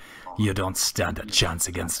you. You don't stand a chance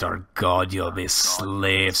against our god. You'll be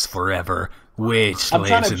slaves forever. Wage I'm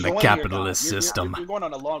trying slaves to in join the your capitalist god. system. You're going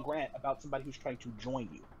on a long rant about somebody who's trying to join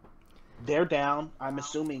you. They're down. I'm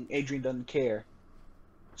assuming Adrian doesn't care.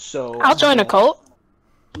 So I'll join a cult.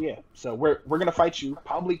 Yeah. So we're gonna fight you,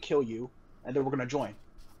 probably kill you, and then we're gonna join.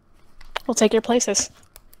 We'll take your places.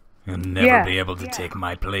 You'll never Yeah. be able to take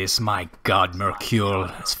my place. My god, Mercule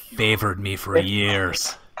has favored me for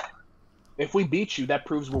years. If we beat you, that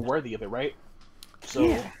proves we're worthy of it, right? So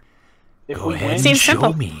Yeah. if Go we ahead win, and Seems show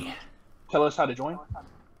simple. me. tell us how to join.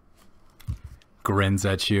 Grins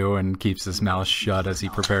at you and keeps his mouth shut as he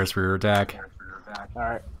prepares for your attack. All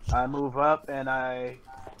right. I move up and I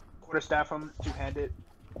quarterstaff him, two-handed.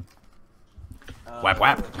 Whap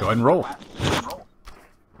whap. Go ahead and roll.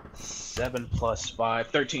 7 plus 5,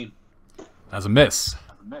 13. That's a miss.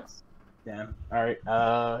 Damn. All right.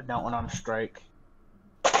 Now one on strike.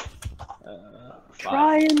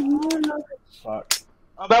 Try and run. Fuck.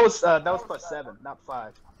 Oh, that was plus 7, not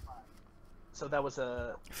 5. So that was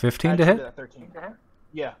a 15 to hit? 13.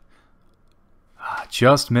 Yeah.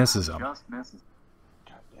 Just misses him. God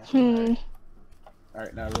damn. All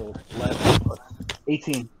right. Now I roll 11 plus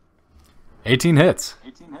 18. 18 hits.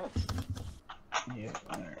 Yeah.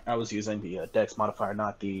 All right. I was using the Dex modifier,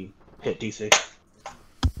 not the hit DC.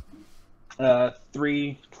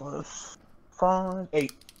 3 plus 5,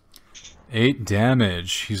 8. 8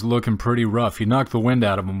 damage. He's looking pretty rough. You knocked the wind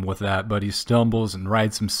out of him with that, but he stumbles and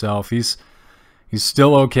rights himself. He's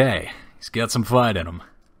still okay. He's got some fight in him.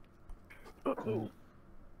 Ooh.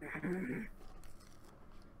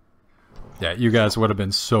 Yeah, you guys would have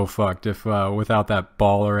been so fucked if without that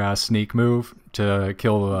baller ass sneak move to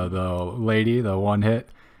kill the lady, the one hit.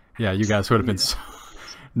 Yeah, you guys would have been so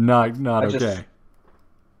not okay.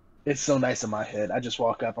 It's so nice in my head. I just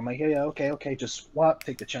walk up. I'm like, yeah, okay. Just swap,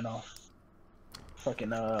 take the chin off.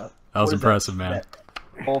 Fucking That was impressive, man. That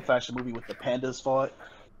old-fashioned movie with the pandas fought.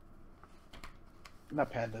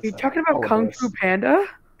 Not pandas. You talking about polar Kung bears. Fu Panda?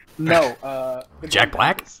 No, the Jack green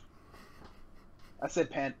Black? pandas. I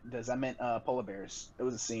said pandas. I meant polar bears. It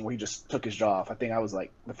was a scene where he just took his jaw off. I think I was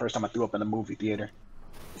like the first time I threw up in a movie theater.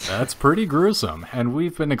 That's pretty gruesome, and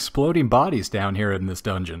we've been exploding bodies down here in this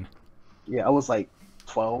dungeon. Yeah, I was like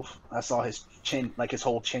 12. I saw his chin, like his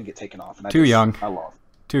whole chin, get taken off. And Too young. I lost.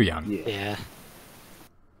 Too young. Yeah. Yeah.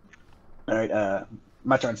 All right.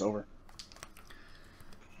 My turn's over.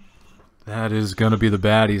 That is gonna be the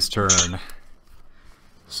baddie's turn.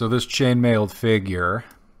 So this chainmailed figure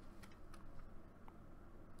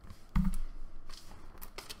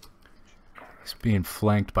is being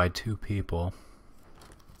flanked by 2 people.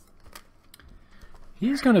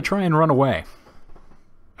 He's gonna try and run away.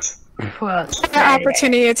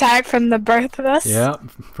 Opportunity attack from the both of us. Yeah,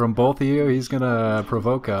 from both of you, he's gonna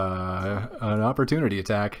provoke an opportunity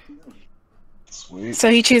attack. Sweet. So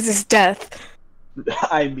he chooses death.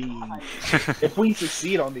 I mean, if we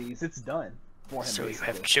succeed on these, it's done for him. So you basically.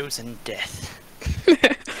 have chosen death.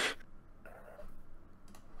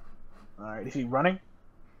 All right, is he running?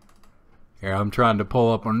 Yeah, I'm trying to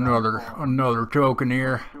pull up another token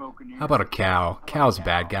here. How about a cow? Cow's a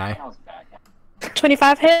bad guy.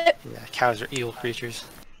 25 hit. Yeah, cows are evil creatures.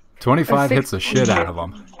 25 hits the shit out of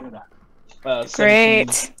them. 17.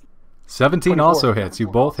 Great. 17 also hits. You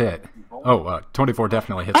both hit. Oh, 24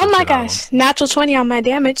 definitely hits. Oh the my shit out of gosh. Natural 20 on my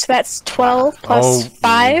damage. That's 12 them. plus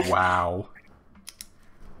 5. Wow.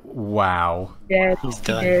 Wow. Dead. He's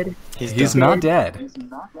done. Dead. He's not dead.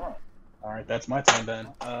 All right, that's my turn then.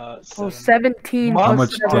 Oh, 17. How plus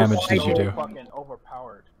much 7. damage did you do? Fucking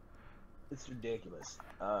overpowered. It's ridiculous.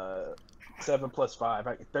 7 plus 5,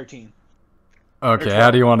 13. Okay,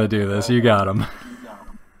 how do you want to do this? You got him.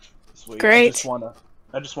 Sweet. Great.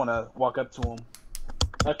 I just wanna walk up to him.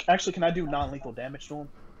 Actually, can I do non-lethal damage to him?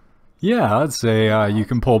 Yeah, I'd say you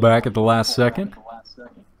can pull back at the last second.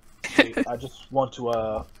 Sweet. I just want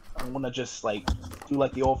to I want to just like do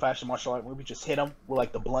like the old-fashioned martial art where we just hit him with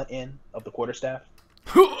like the blunt end of the quarterstaff,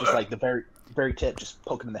 just like the very tip, just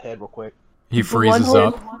poke him in the head real quick. He freezes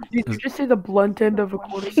Blunt up. end? Did you just say the blunt end of a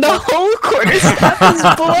quarter? The whole quarterstaff is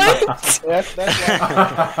blunt. That's why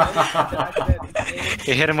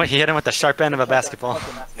He hit him with the sharp end of a basketball.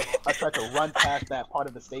 I tried to run past that part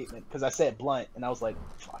of the statement because I said blunt and I was like,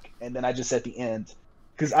 fuck, and then I just said the end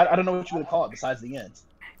because I don't know what you would call it besides the end.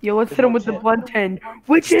 Yo, let's hit him with the blunt end.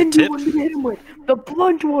 Which end do you want me to hit him with? The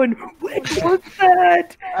blunt one. Which one's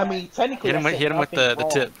that? I mean, technically, Hit him with the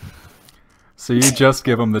tip. So you just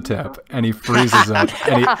give him the tip, and he freezes up,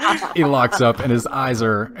 and he locks up, and his eyes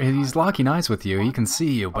he's locking eyes with you. He can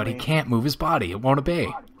see you, but he can't move his body. It won't obey.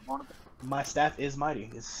 My staff is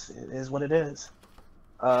mighty. It is what it is.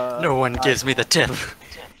 No one gives me the tip.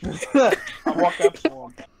 I walk up to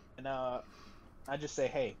him and I just say,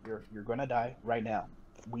 "Hey, you're gonna die right now.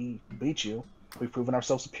 We beat you. We've proven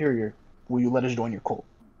ourselves superior. Will you let us join your cult?"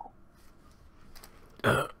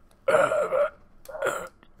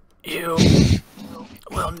 You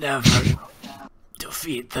will never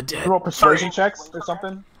defeat the dead. Roll persuasion checks or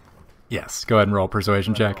something. Yes, go ahead and roll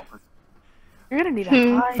persuasion check. You're gonna need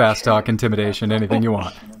a high Fast talk, intimidation, anything you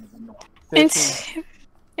want. 15.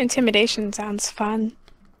 Intimidation sounds fun.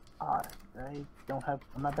 I don't have.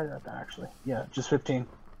 I'm not better at that actually. Yeah, just 15.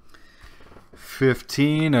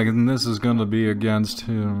 15, and this is going to be against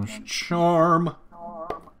his charm.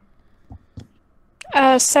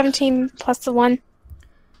 17 plus the 1.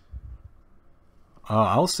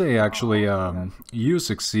 I'll say, actually, you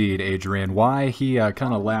succeed, Adrian. Why he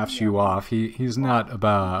kind of laughs you off. He's not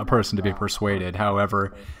a person to be persuaded.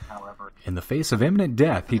 However, in the face of imminent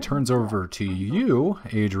death, he turns over to you,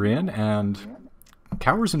 Adrian, and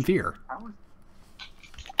cowers in fear.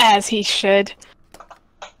 As he should.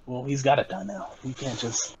 Well, he's got it done now. He can't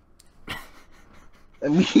just. I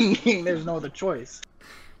mean, there's no other choice.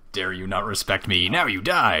 Dare you not respect me? Now you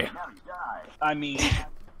die. I mean,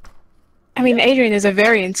 Adrian is a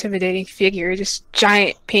very intimidating figure. Just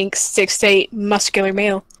giant, pink, 6'8", muscular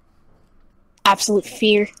male. Absolute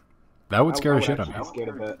fear. That would scare I the shit out actually of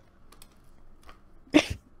be me. scared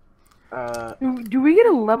of that. Do we get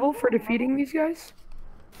a level for defeating these guys?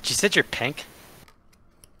 You said you're pink?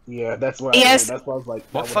 Yeah, that's what. Yes. That's why I was like.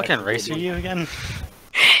 What fucking race are you again?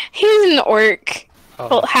 He's an orc. Oh.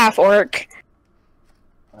 Well, half orc.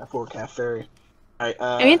 For Cat Fairy. All right.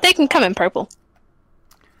 I mean, they can come in purple.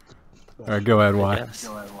 All right, go ahead, I Why. guess.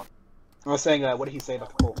 I was saying, what did he say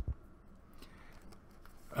about the colt?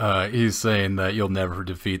 He's saying that you'll never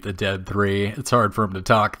defeat the Dead Three. It's hard for him to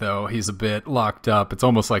talk, though. He's a bit locked up. It's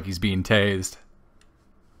almost like he's being tased.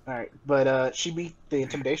 All right, but she beat the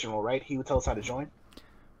intimidation roll, right? He would tell us how to join.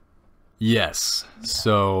 Yes.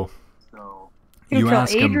 So You tell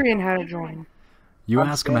ask him. Adrian how to join. You I'm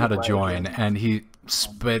ask him how to standing by join, Adrian. and he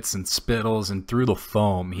spits and spittles, and through the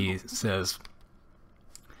foam, he says,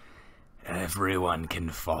 "Everyone can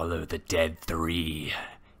follow the Dead Three,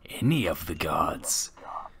 any of the gods.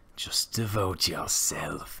 Just devote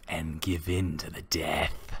yourself and give in to the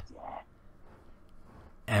death."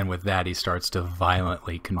 And with that, he starts to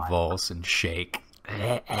violently convulse and shake.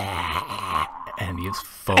 And his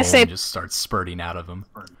foam just starts spurting out of him.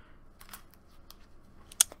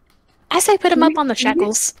 I say put him up on the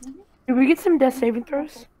shackles. Did we get some death saving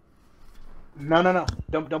throws? No.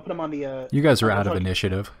 Don't put him on the. You guys are on the out of hook.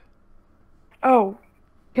 initiative. Oh,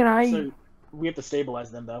 can I? So we have to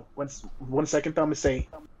stabilize them though. One second though, I'm gonna say,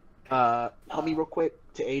 help me real quick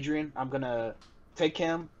to Adrian. I'm gonna take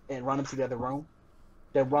him and run him to the other room,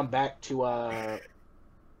 then run back to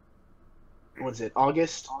what is it?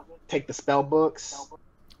 August. Take the spell books.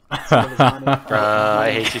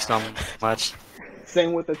 I hate you so much.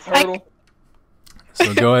 Same with the turtle.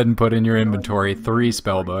 So go ahead and put in your inventory 3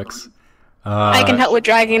 spell books. I can help with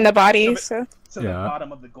dragging the body, so. To the Yeah.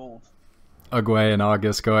 bottom of the gold. Agwe and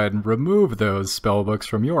August, go ahead and remove those spell books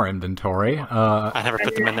from your inventory. I never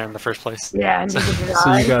put them in there in the first place. Yeah, neither did So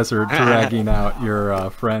I. you guys are dragging out your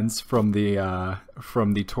friends from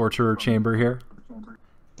the torture chamber here.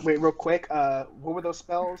 Wait, real quick. What were those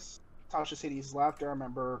spells? Tasha City's laughter. I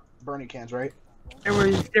remember burning cans, right?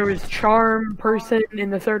 There was charm person in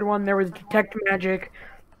the third one. There was detect magic.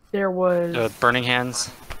 There was Burning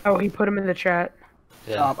Hands. oh, he put him in the chat.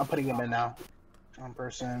 Yeah. I'm putting them in now. Charm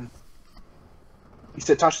person. You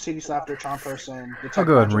said Tasha City's laughter, charm person. I'll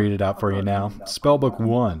go ahead and read it out for you now. Spellbook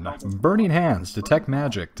 1. Burning Hands, Detect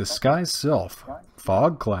Magic, Disguise Self,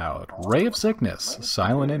 Fog Cloud, Ray of Sickness,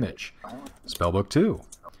 Silent Image. Spellbook 2.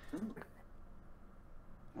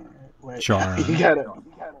 Wait, Charm.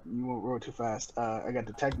 You wrote too fast. I got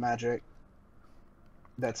detect magic.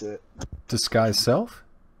 That's it. Disguise Self?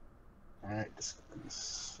 Alright,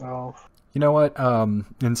 self. You know what?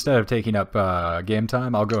 Instead of taking up game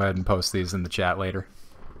time, I'll go ahead and post these in the chat later.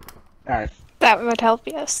 Alright. That would help,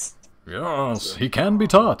 yes. Yes, he can be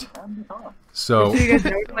taught. So So you guys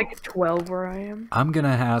know it's like 12 where I am. I'm gonna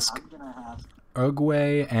ask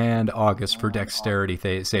Ugwe and August for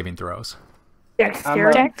dexterity saving throws.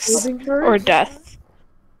 Dexterity Dex saving throws? or death.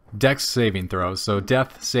 Dex saving throws. So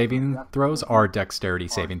death saving throws are dexterity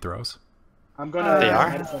saving throws. I'm gonna They are?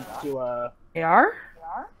 medicine to They are?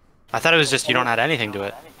 I thought it was just you don't add anything to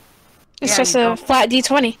it. It's Yeah, just you a don't. flat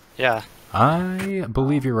d20. Yeah. I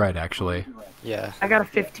believe you're right, actually. Yeah. I got a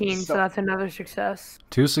 15, so that's another success.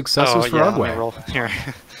 2 successes for yeah. Let me Ugwe. roll here.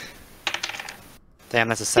 Damn,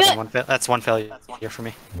 that's a 7. That's 1 failure for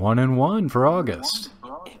me. 1 and 1 for August.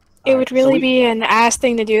 It would really be an ass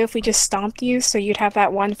thing to do if we just stomped you, so you'd have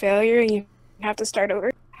that one failure and you'd have to start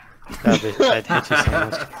over. I'd hate you so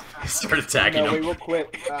much. Start attacking no, wait, real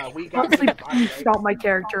quick. We got Honestly, the please stop my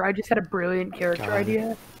character. I just had a brilliant character God.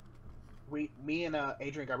 idea. me and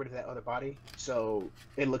Adrian got rid of that other body, so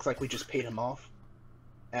it looks like we just paid him off.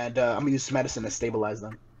 And I'm gonna use medicine to stabilize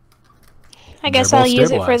them. I guess They're I'll both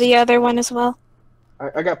use it for stabilized. the other one as well.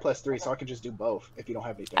 I got +3, so I can just do both if you don't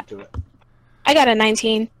have anything to it. I got a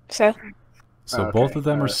 19, so. So Okay, both of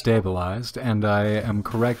them are stabilized, and I am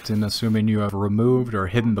correct in assuming you have removed or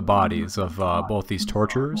hidden the bodies of both these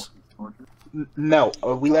torturers? No,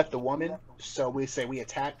 we left the woman, so we say we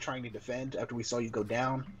attacked trying to defend after we saw you go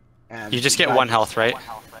down. And You just get 1 health, right?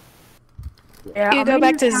 Yeah, You I'm go gonna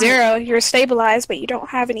back to use my- 0, you're stabilized, but you don't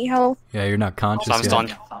have any health. Yeah, you're not conscious So I'm still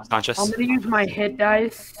yet. unconscious. I'm gonna use my hit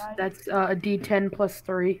dice. That's a D10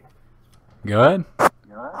 +3. Good.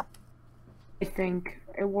 I think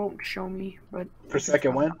it won't show me, but For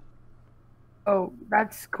second win. oh,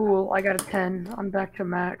 that's cool. I got a 10. I'm back to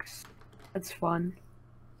max. That's fun.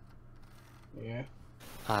 Yeah.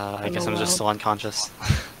 I guess I'm just still unconscious.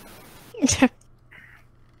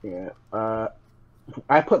 Yeah.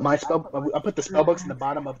 I put my spell. I put the spell books in the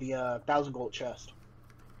bottom of the 1,000 gold chest.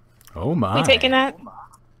 Oh my. You taking that?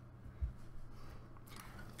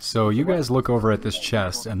 So you guys look over at this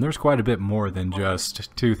chest, and there's quite a bit more than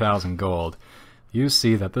just 2,000 gold. You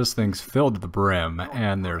see that this thing's filled to the brim,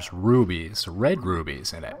 and there's rubies, red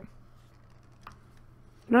rubies in it.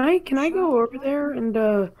 Can I go over there and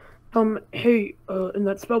hey, in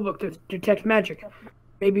that spellbook there's detect magic.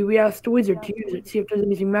 Maybe we ask the wizard to use it, see if there's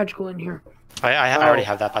anything magical in here. I already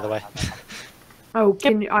have that, by the way. Oh,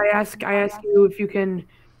 can I ask you if you can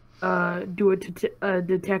do a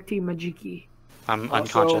detecti magiki? I'm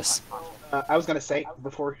Also, unconscious. I was gonna say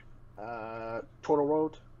before Turtle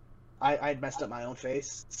World, I had messed up my own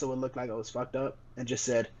face, so it looked like I was fucked up, and just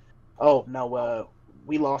said, "Oh no,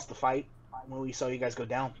 we lost the fight when we saw you guys go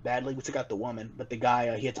down badly. We took out the woman, but the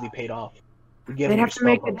guy he had to be paid off." They'd have to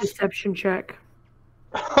make a deception check.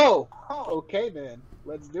 Oh, okay then.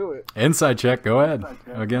 Let's do it. Insight check, go ahead.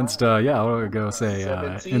 Against, I'll go say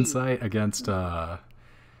 17. insight against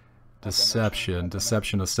deception.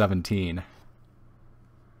 Deception of 17.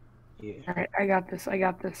 Yeah. Alright, I got this.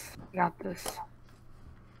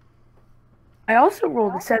 I also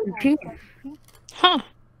rolled a 17. Huh.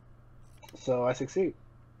 So I succeed.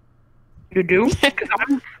 You do? Because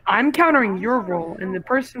I'm countering your roll, and the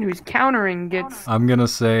person who's countering gets... I'm gonna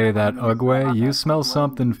say that, Ugwe, you smell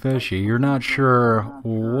something fishy. You're not sure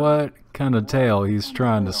what kind of tale he's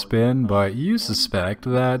trying to spin, but you suspect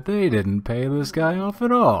that they didn't pay this guy off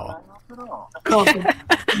at all.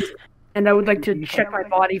 And I would like to check my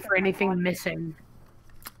body for anything missing.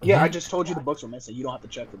 Yeah, I just told you the books were missing. You don't have to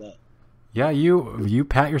check for that. Yeah, you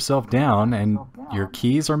pat yourself down, and your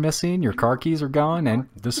keys are missing, your car keys are gone, and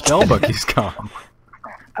the spellbook is gone.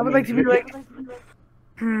 I would like to be like,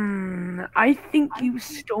 I think you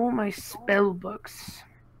stole my spell books.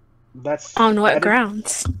 That's On what that is-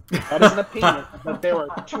 grounds? That is an opinion, but there were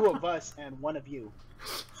 2 of us and 1 of you.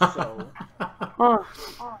 So Huh.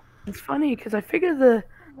 It's funny, because I figure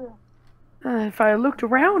if I looked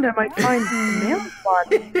around, I might find the male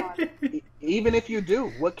body. even if you do,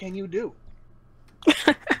 what can you do?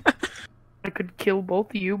 I could kill both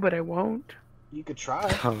of you, but I won't. You could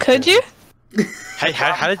try. Oh, Could you? Hey,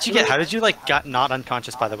 how did you get? How did you like got not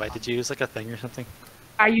unconscious? By the way, did you use like a thing or something?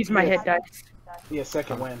 I use my hit dice. Yeah,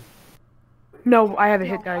 second win. No, I have a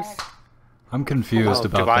hit dice. I'm confused Oh,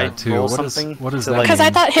 about do I that too. roll What is something what is to, that? like- Because I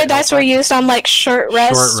mean? thought hit dice were used on like short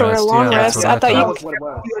rests Short or rest, long yeah, that's rests. what I I thought That you. was what it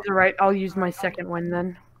was. You guys are right. I'll use my second win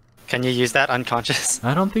then. Can you use that unconscious?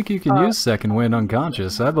 I don't think you can use second wind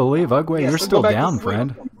unconscious. I believe Ugwe, Yeah, you're so still go back to down, sleep.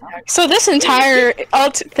 friend. So this entire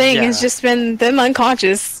thing has Yeah. just been them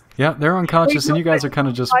unconscious. Yeah, they're unconscious, and you guys are kind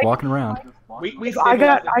of just walking around. We I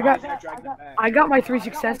got- stabilized the bodies and dragged them back. I got my 3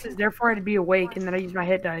 successes, therefore I'd be awake, and then I used my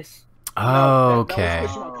hit dice. Okay. That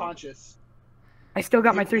was pushing unconscious. I still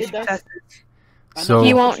got my 3 Hit dice? successes. I know So- You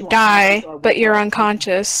it won't puts die, unconscious or but you're one-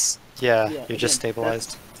 unconscious. Yeah, Yeah, you're just again,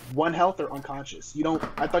 stabilized. 1 health or unconscious. You don't.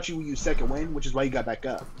 I thought you would use second win, which is why you got back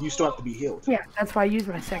up. You still have to be healed. Yeah, that's why I used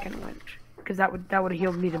my second win, because that would have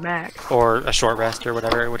healed me to max. Or a short rest or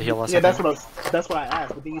whatever. It would heal us. Yeah, I that's think. what I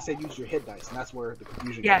asked. But then you said use your hit dice, and that's where the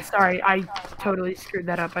confusion. Yeah, came. sorry, I totally screwed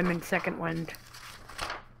that up. I meant second wind.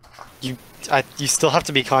 You still have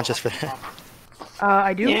to be conscious for that.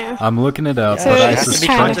 I do. Yeah. I'm looking it up, So but You I have to be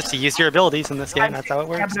suspect conscious to use your abilities in this game. That's how it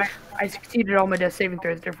Yeah, works. but I succeeded all my death saving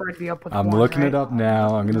throws, therefore I'd be up with I'm one, looking right? it up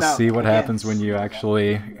now. I'm gonna No, see what again. happens when you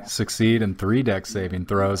actually succeed in 3 dex saving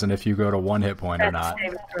throws, and if you go to 1 hit point or Death not.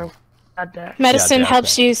 saving throw, not death. Medicine Yeah, helps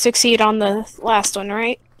definitely. you succeed on the last one,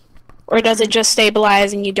 right? Or does it just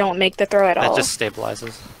stabilize and you don't make the throw at all? That just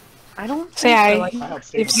stabilizes. I don't So think yeah, so. I- Like, I helped If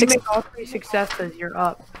save if you six- make all 3 successes, you're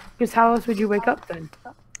up. Because how else would you wake up then?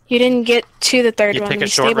 You didn't get to the third You one. take a We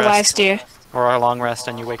short stabilized you. Or a long rest,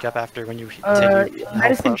 and you wake up after when you take your health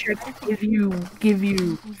Medicine up. checks give you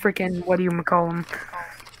freaking what do you call them?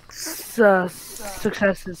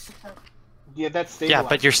 Successes. Yeah, that's Yeah, stabilized.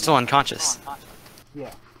 but you're still unconscious.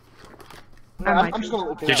 Yeah. I might I'm just gonna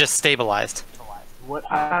look it You're up. just stabilized. What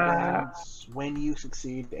happens when you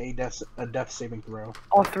succeed a death saving throw?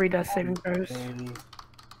 All 3 death saving throws.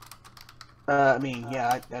 I mean,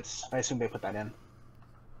 yeah, I assume they put that in.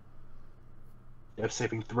 Death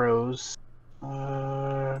saving throws.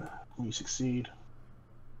 When you succeed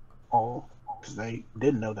all, because they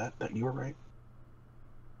didn't know that you were right.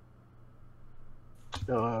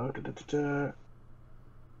 Okay,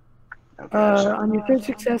 On your 3rd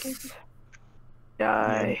success,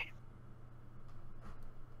 die.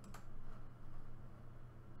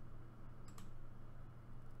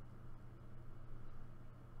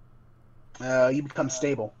 you become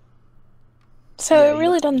stable. So Yeah, it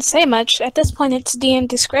really doesn't say much. At this point, it's DM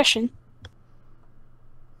discretion.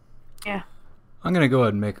 I'm gonna go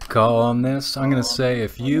ahead and make a call on this. I'm gonna say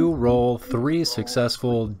if you roll 3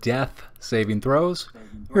 successful death saving throws,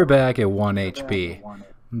 you're back at 1 HP.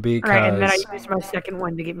 because Right, and then I used my second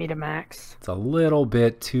one to get me to max. it's a little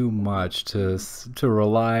bit too much to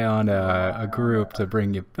rely on a group to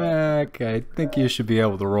bring you back. I think you should be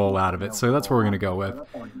able to roll out of it. So that's what we're going to go with.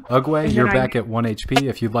 Ugwe, you're back at 1 HP.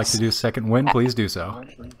 If you'd like to do second win, please do so.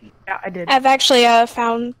 Yeah, I did. I've actually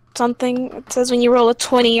found something. It says when you roll a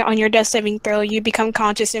 20 on your death saving throw, you become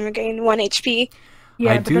conscious and regain 1 HP.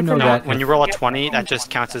 Yeah, I but do that's know like- that When you roll a 20, that just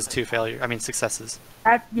counts as 2 successes.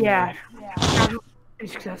 Yeah. 2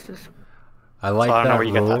 successes. I like So I don't know that where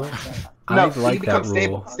you get rule. that I No, like you that become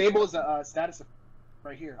stable. rule. Stable is a status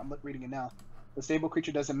right here. I'm reading it now. The stable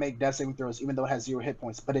creature doesn't make death saving throws, even though it has 0 hit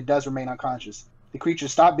points, but it does remain unconscious. The creature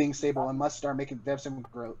stops being stable and must start making death saving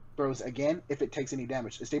throws again if it takes any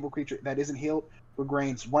damage. A stable creature that isn't healed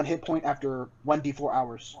regains 1 hit point after 1d4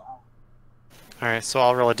 hours. Alright, so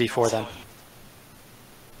I'll roll a d4 then.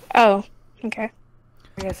 Oh, okay.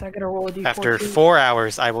 I guess I gotta roll a d4. After too. 4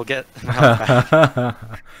 hours, I will get my health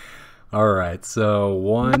back. Alright, so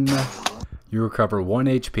you recover 1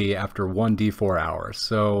 HP after 1d4 hours.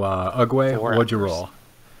 So, Ugwe, 4 what'd you hours. roll?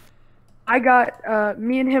 I got,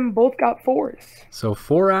 me and him both got 4s. So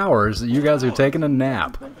 4 hours, you guys are taking a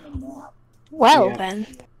nap. Well Yeah. then.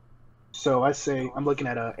 So I say, I'm looking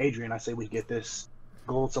at Adrian. I say we get this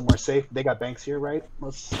gold somewhere safe. They got banks here, right?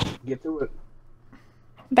 Let's get through it.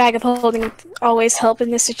 Bag of holding always help in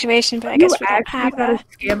this situation, but I guess we don't actually have gotta that.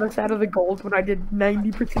 scam us out of the gold when I did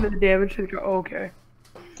 90% of the damage to the oh, okay.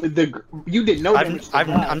 You did no damage. to the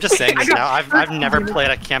I'm just saying this I got now. I've never 13. played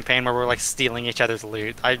a campaign where we're like stealing each other's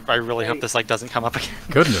loot. I really hope this like doesn't come up again.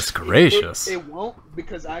 Goodness gracious. It won't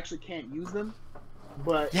because I actually can't use them.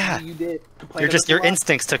 But Yeah. you did complain. Your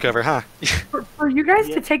instincts took over, huh? For you guys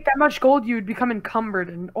Yeah. to take that much gold, you'd become encumbered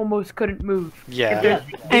and almost couldn't move. Yeah. Yeah.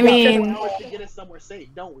 I mean, to get us somewhere safe,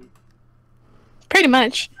 don't we? pretty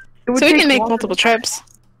much. It would So we take can make longer multiple trips.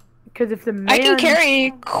 Because if the man... I can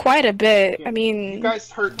carry quite a bit. I You mean, guys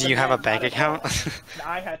hurt. Do the you have a man, bank not account?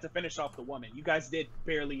 I had to finish off the woman. You guys did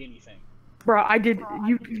barely anything. Bro, I did...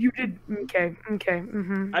 You did... Okay,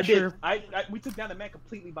 mm-hmm. I sure. did. We took down the man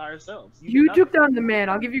completely by ourselves. You did took nothing. down the man.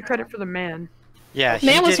 I'll give you credit for the man. Yeah. he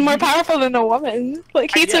man was did- more powerful than a woman.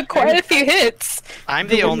 Like, he Yeah, took quite a few hits. I'm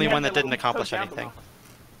the You only had one that to- didn't you took accomplish down the anything. woman.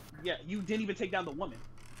 Yeah, you didn't even take down the woman.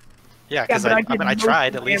 Yeah, because but I I did I most tried.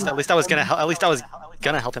 of At the least damage. I was gonna help. At least I was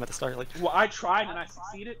gonna help him at the start. Like, Well, I tried and I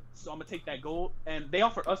succeeded, so I'm gonna take that gold. And they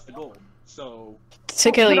offered us the gold, so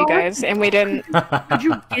To kill you guys, and we didn't. Did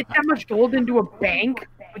you get that much gold into a bank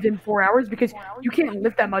within 4 hours? Because you can't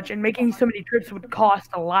lift that much, and making so many trips would cost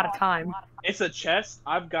a lot of time. it's a chest.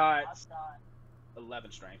 I've got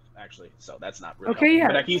 11 strength actually, so that's not really. Okay, helpful. yeah.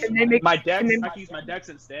 But I can use Can they make- my dex. can they- I can use my dex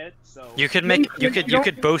instead. So you could No, make you you don't-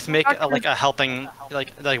 could both make not like a helping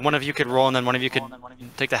like one of you could roll and then one of you could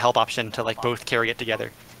take the help option to like both carry it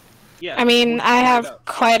together. yeah. I mean, we'll I figure it have out.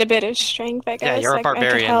 quite a bit of strength, I guess. Yeah, you're a like, I could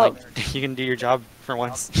barbarian. help. Like, you can do your job for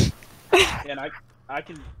once. And I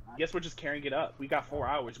can guess we're just carrying it up. We got 4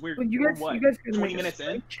 hours. We're, Well, you we're guys, what? you guys gotta 20 make a minutes in.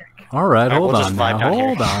 strength check. All right, Alright, hold we'll just on vibe now. down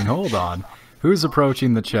here. Hold on. Who's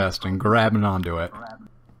approaching the chest and grabbing onto it?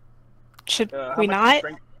 Should How we much not?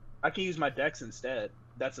 strength- I can use my dex instead.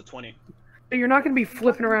 That's a 20. So you're not gonna be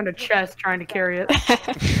flipping around a chest trying to carry it.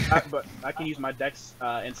 But I can use my dex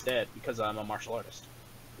instead because I'm a martial artist.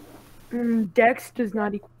 Dex does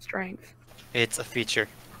not equal strength. It's a feature.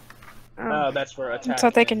 That's for attack. That's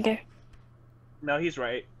what they can do. No, he's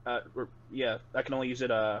right. Yeah, I can only use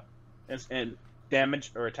it in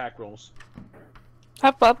damage or attack rolls.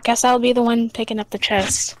 Up. Guess I'll be the one picking up the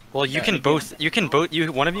chest. Well, you can both.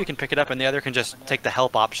 One of you can pick it up, and the other can just take the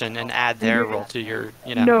help option and add their roll to your,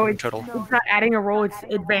 No, it's, total. it's not adding a roll, it's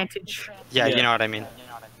advantage. Yeah, Yeah. you know what I mean.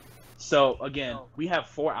 So again, we have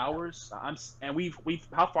 4 hours. We've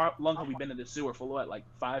how far long have we been in the sewer for? What, like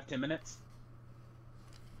 5-10 minutes?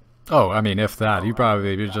 Oh, I mean, if that, you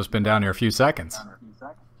probably just been down here a few seconds.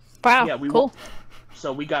 Wow, Yeah, we cool.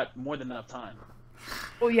 So we got more than enough time.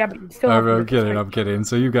 Well, yeah, but you still have to I'm do the kidding. I'm kidding.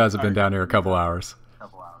 So you guys have been down here a couple hours.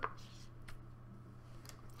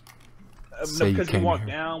 Say you Because we came walked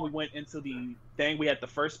here. down, we went into the thing. We had the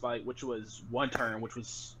first fight, which was 1 turn, which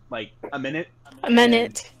was like a minute. A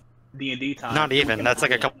minute. D&D time. Not even. That's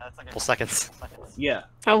like a couple seconds. Yeah.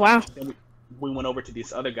 Oh wow. Then we went over to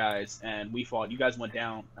these other guys and we fought. You guys went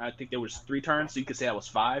down. I think there was 3 turns, so you could say I was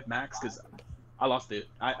 5 max because I lost it.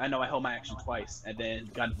 I know I held my action twice and then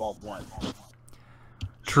got involved 1.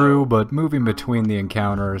 True, but moving between the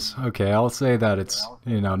encounters, okay, I'll say that it's,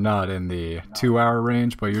 not in the 2-hour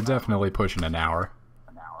range, but you're definitely pushing an hour.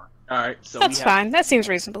 All right, so That's we have, fine. That seems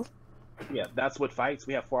reasonable. Yeah, that's what fights.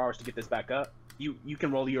 We have 4 hours to get this back up. You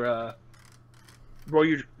can roll your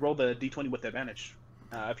roll the d20 with advantage.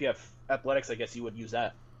 If you have athletics, I guess you would use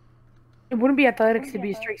that. It wouldn't be athletics; it'd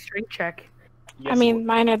be a straight strength check. Yes, I it mean, would.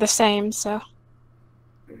 mine are the same, so.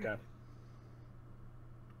 Okay.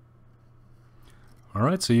 All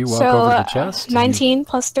right, so you walk So, over to the chest. and you- 19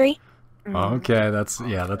 plus 3. Okay,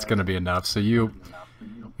 that's gonna be enough. So you're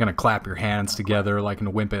gonna clap your hands together like an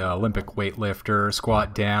Olympic weightlifter,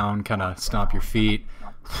 squat down, kind of stomp your feet,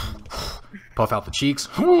 puff out the cheeks,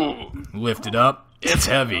 lift it up. It's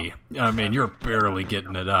heavy. I mean, you're barely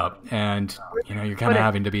getting it up, and you're kind of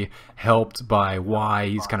having to be helped by Y.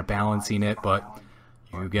 He's kind of balancing it, but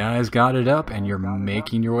you guys got it up, and you're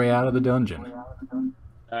making your way out of the dungeon. All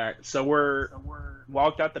right, so we're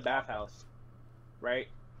walked out the bathhouse, right?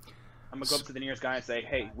 I'm gonna go up to the nearest guy and say,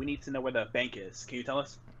 "Hey, we need to know where the bank is. Can you tell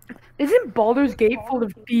us?" Isn't Baldur's Gate full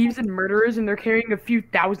of thieves and murderers, and they're carrying a few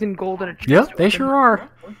thousand gold in a chest? Yep, they open? sure are.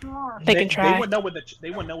 They can try. They wouldn't know what they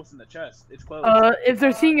wouldn't know what's in the chest. It's closed. If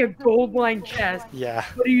they're seeing a gold-lined chest, Yeah.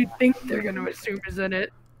 what do you think they're gonna assume is in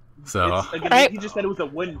it? So Again, Right. he just said it was a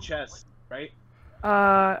wooden chest, right?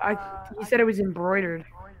 He said it was embroidered.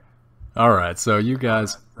 all right, so you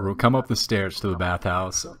guys will come up the stairs to the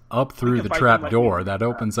bathhouse, up through can the fight trap them like door we- that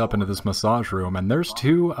opens up into this massage room, and there's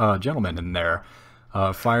two gentlemen in there.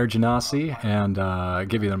 Fire Genasi and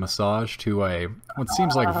give you the massage to what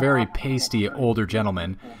seems like very pasty older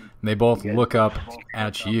gentleman. They both look up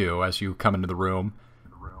at you as you come into the room.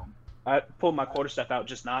 I pulled my quarterstaff out,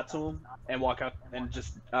 just nod to him, and walk out, and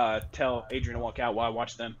just tell Adrian to walk out while I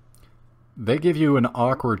watch them. They give you an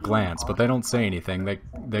awkward glance, but they don't say anything.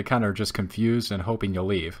 They kind of are just confused and hoping you'll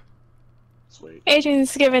leave. Sweet.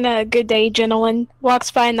 Adrian's given a good day, gentleman.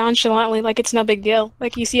 Walks by nonchalantly like it's no big deal.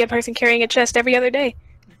 Like you see a person carrying a chest every other day.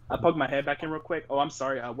 I poke my head back in real quick. Oh, I'm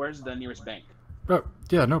sorry. Where's the nearest bank? Oh,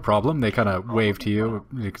 yeah, no problem. They kind of wave to you.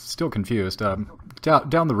 You're still confused.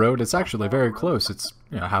 Down the road, it's actually very close. It's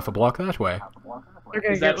half a block that way. They're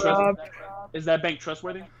gonna Is that get robbed. Is that bank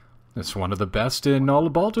trustworthy? It's one of the best in all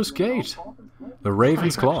of Baldur's Gate. The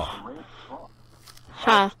Raven's Claw.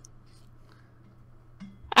 Huh.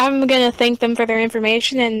 I'm gonna thank them for their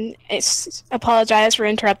information and apologize for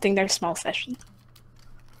interrupting their small session.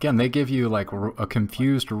 Again, they give you like a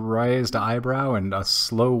confused raised eyebrow and a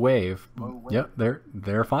slow wave. Yep,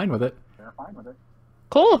 they're fine with it.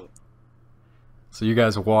 Cool. So you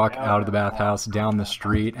guys walk out of the bathhouse, down the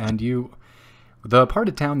street, and the part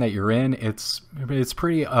of town that you're in, it's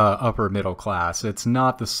pretty upper middle class. It's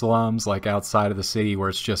not the slums like outside of the city where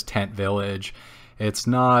it's just tent village. It's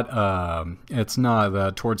not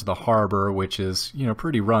towards the harbor, which is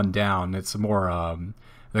pretty run down. It's more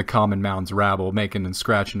the common man's rabble making and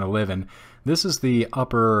scratching a living. This is the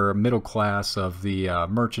upper middle class of the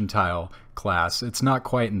mercantile class. It's not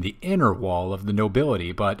quite in the inner wall of the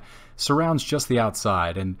nobility, but surrounds just the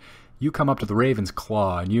outside. And you come up to the Raven's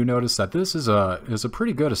Claw, and you notice that this is a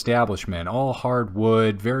pretty good establishment, all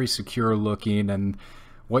hardwood, very secure looking, and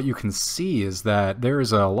what you can see is that there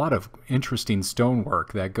is a lot of interesting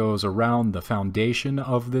stonework that goes around the foundation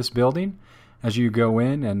of this building as you go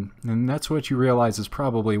in, and that's what you realize is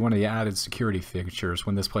probably one of the added security features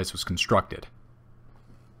when this place was constructed.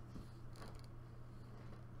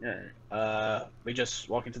 Yeah. We just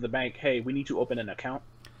walk into the bank. Hey, we need to open an account.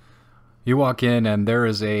 You walk in, and there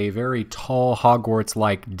is a very tall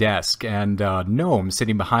Hogwarts-like desk and a gnome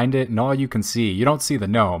sitting behind it, and all you can see, you don't see the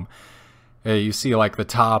gnome. You see like the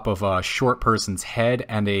top of a short person's head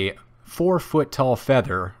and a 4-foot-tall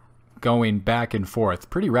feather going back and forth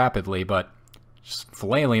pretty rapidly, but just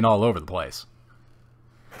flailing all over the place.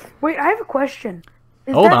 Wait, I have a question.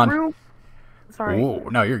 Is Hold that on. room? Sorry. Oh,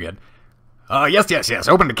 no, you're good. Yes.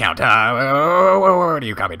 Open an account. Where are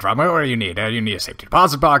you coming from? What do you need? You need a safety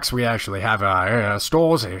deposit box. We actually have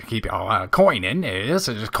stores to keep your coin in. Is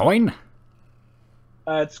it just coin?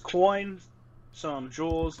 It's coins, some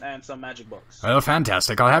jewels, and some magic books. Well,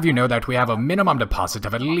 fantastic. I'll have you know that we have a minimum deposit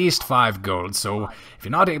of at least 5 gold, so if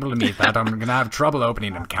you're not able to meet that, I'm going to have trouble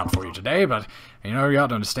opening an account for you today, but, you got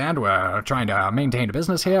to understand, we're trying to maintain a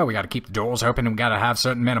business here. We got to keep the doors open, and we got to have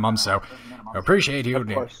certain minimums, so I appreciate you. Of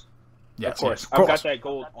course. Yes, Of course. yes, I've got that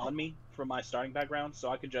gold on me from my starting background, so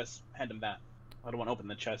I could just hand him that. I don't want to open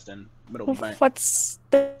the chest in the middle of the bank. What's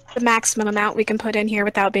the maximum amount we can put in here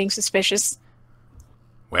without being suspicious?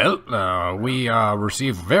 Well, we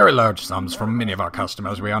receive very large sums from many of our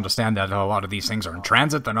customers. We understand that a lot of these things are in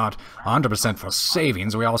transit. They're not 100% for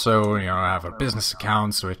savings. We also, have a business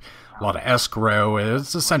accounts with a lot of escrow.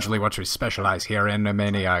 It's essentially what we specialize here in.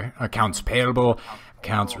 Many accounts payable,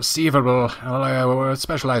 accounts receivable. We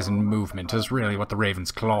specialize in movement is really what the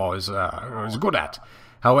Raven's Claw is good at.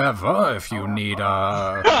 However, if you need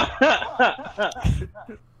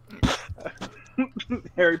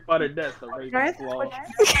Harry Potter death, the Can I Raven's ask a Claw.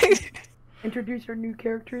 question? Introduce our new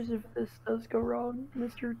characters if this does go wrong,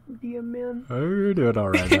 Mr. DM man. Oh, you're doing all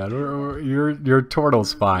right, man. Your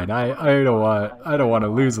turtle's fine. I don't want to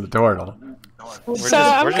lose the turtle. We're So just,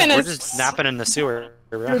 I'm we're, just, gonna we're just napping in the sewer.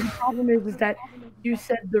 So Bro. the problem is that you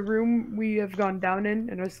said the room we have gone down in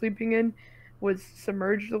and are sleeping in was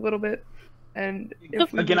submerged a little bit, and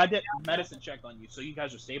if we Again, I did a medicine check on you, so you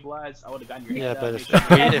guys are stabilized. I would have gotten your Yeah, hand but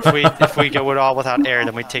down, if we go it all without air,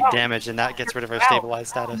 then we take damage, and that gets rid of our stabilized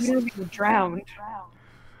status. literally drowned.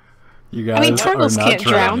 You guys I mean, turtles are not can't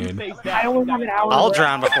drown. drowning. face I down. only have an hour. I'll left.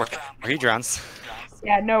 drown before he drowns.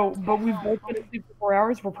 Yeah, no, but we've both been asleep for 4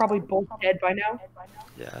 hours. We're probably both dead by now.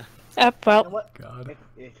 Yeah. Well, You know what? God.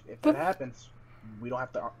 If that happens, we don't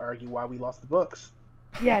have to argue why we lost the books.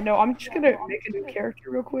 Yeah, no, I'm just gonna make a new character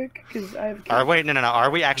real quick because I have. Wait, no. Are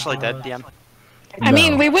we actually dead, DM? I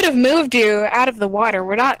mean, No. we would have moved you out of the water.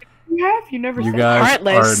 We're not. You never. You said guys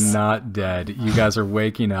Heartless. are not dead. You guys are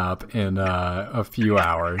waking up in a few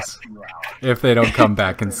hours. If they don't come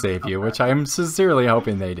back and save you, which I am sincerely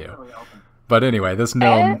hoping they do. But anyway, this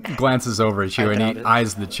gnome glances over at you I and doubt he it.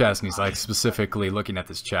 eyes the chest and he's like specifically looking at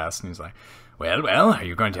this chest and he's like, well, are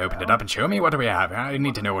you going to open it up and show me? What do we have? I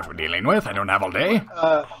need to know what we're dealing with. I don't have all day.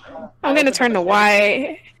 I'm gonna turn to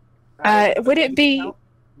Y. Would it be?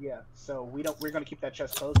 Yeah. So we're gonna keep that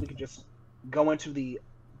chest closed. We can just go into the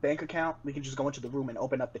bank account. We can just go into the room and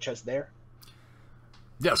open up the chest there.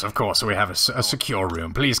 Yes, of course. We have a secure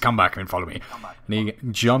room. Please come back and follow me. And he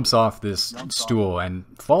jumps off this stool and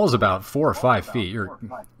falls about 4 or 5 feet.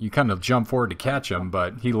 You kind of jump forward to catch him,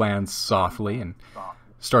 but he lands softly and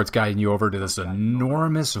starts guiding you over to this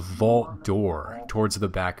enormous vault door towards the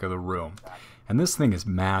back of the room. And this thing is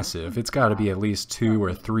massive. It's got to be at least 2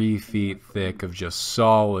 or 3 feet thick of just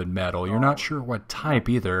solid metal. You're not sure what type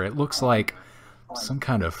either. It looks like some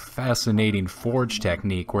kind of fascinating forge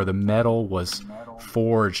technique where the metal was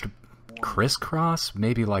forged crisscross,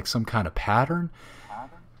 maybe like some kind of pattern.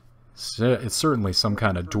 So it's certainly some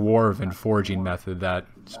kind of dwarven forging method that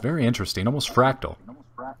is very interesting, almost fractal.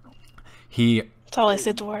 He It's always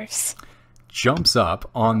the dwarfs. jumps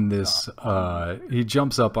up on this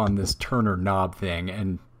turner knob thing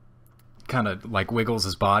and kind of like wiggles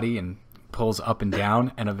his body and pulls up and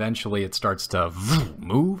down, and eventually it starts to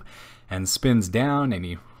move and spins down,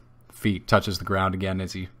 and feet touches the ground again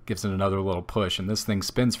as he gives it another little push, and this thing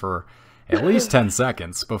spins for at least 10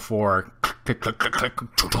 seconds before click, click, click, click,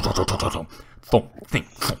 thump.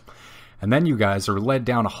 And then you guys are led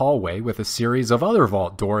down a hallway with a series of other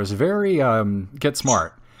vault doors. Very get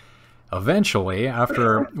smart. Eventually,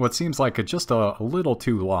 after what seems like just a little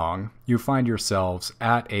too long, you find yourselves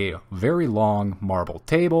at a very long marble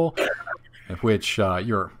table, which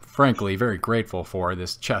you're frankly very grateful for.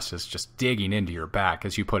 This chest is just digging into your back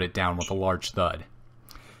as you put it down with a large thud.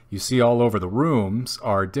 You see all over the rooms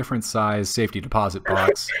are different size safety deposit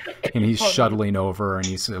box, and he's shuttling over and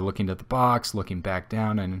he's looking at the box, looking back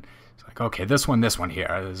down, and he's like, okay, this one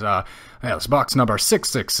here. There's box number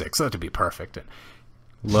 666. That'd be perfect. And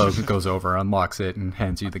Logan goes over, unlocks it, and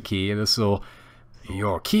hands you the key. This will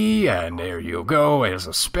your key, and there you go. There's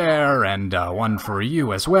a spare, and one for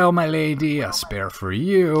you as well, my lady. A spare for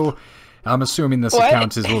you. I'm assuming this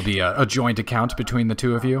account will be a joint account between the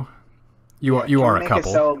two of you. You are a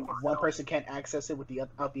couple. So one person can't access it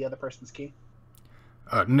without the other person's key.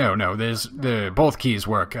 No. Both keys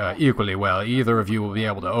work equally well. Either of you will be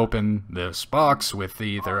able to open this box with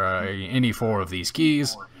either any 4 of these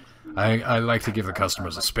keys. I like to give the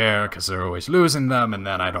customers a spare because they're always losing them, and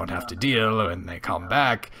then I don't have to deal when they come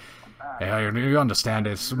back. You understand?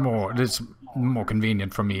 It's more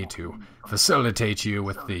convenient for me to facilitate you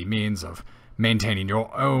with the means of maintaining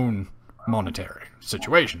your own monetary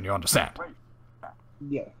situation. You understand?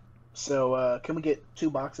 Yeah. So can we get 2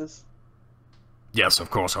 boxes? Yes,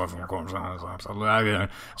 of course. Absolutely. I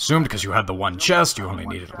assumed because you had the one chest, you only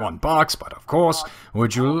needed 1 box. But of course,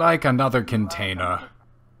 would you like another container?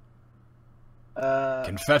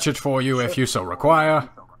 Can fetch it for you if you so require.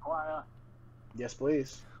 Yes,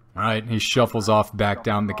 please. Alright, he shuffles off back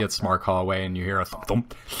down the Get Smart hallway, and you hear a thump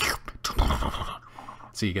thump.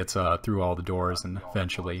 So he gets through all the doors and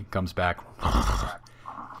eventually comes back.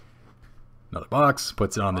 Another box,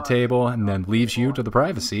 puts it on the table, and then leaves you to the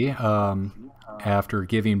privacy after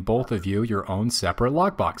giving both of you your own separate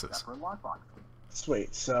lockboxes.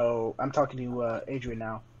 Sweet. So I'm talking to Adrian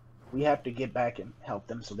now. We have to get back and help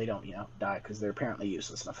them so they don't, die because they're apparently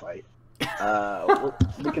useless in a fight.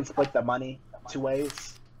 We can split the money 2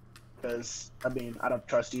 ways. Because, I mean, I don't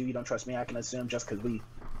trust you, you don't trust me, I can assume just because we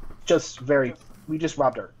just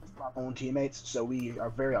robbed our own teammates, so we are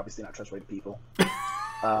very obviously not trustworthy people.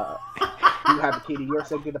 You have the key to your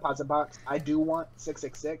safety deposit box. I do want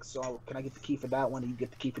 666, so can I get the key for that one and you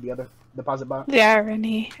get the key for the other deposit box? Yeah,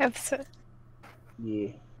 Renee. That's it. Yeah.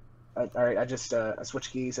 Alright, I just I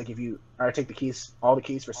switch keys. I give you, or I take the keys, all the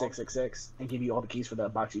keys for 666, and give you all the keys for the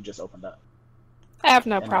box you just opened up. I have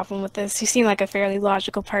no problem with this. You seem like a fairly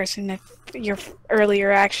logical person if your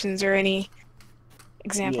earlier actions are any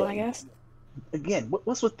example, I guess. Again,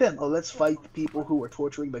 what's with them? Oh, let's fight the people who are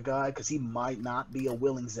torturing the guy because he might not be a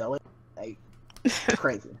willing zealot. Hey,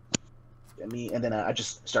 crazy. I mean, and then I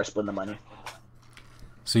just start splitting the money.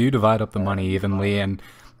 So you divide up the money evenly, and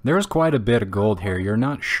there's quite a bit of gold here. You're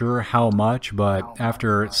not sure how much, but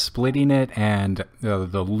after splitting it and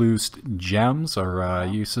the loose gems, or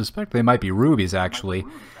you suspect they might be rubies actually,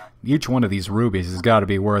 each one of these rubies has got to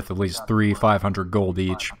be worth at least 500 gold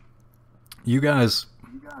each. You guys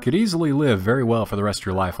could easily live very well for the rest of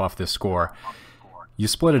your life off this score. You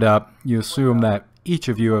split it up, you assume that each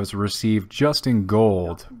of you has received just in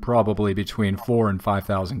gold, probably between 4,000 and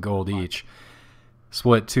 5,000 gold each.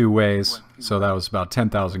 Split 2 ways, so that was about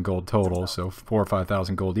 10,000 gold total, so 4,000 or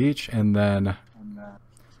 5,000 gold each, and then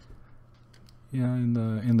yeah,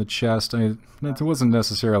 in the chest, it wasn't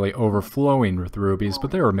necessarily overflowing with rubies,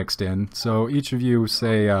 but they were mixed in. So each of you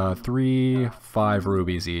say 5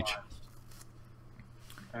 rubies each.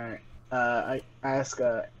 All right. I ask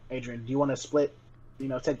Adrian, do you want to split? You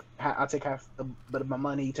know, I'll take half a bit of my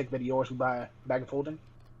money. You take a bit of yours. We buy a bag of holding.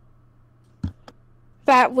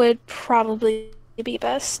 That would probably be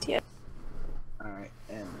best, yeah. Alright,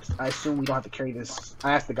 and I assume we don't have to carry this.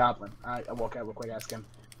 I asked the goblin. I walk out real quick, ask him.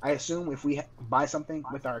 I assume if we buy something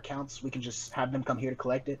with our accounts, we can just have them come here to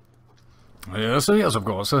collect it? Yes, of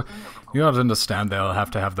course. You have to understand they'll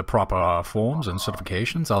have to have the proper forms and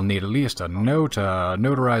certifications. I'll need at least a note, a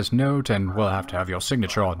notarized note, and we'll have to have your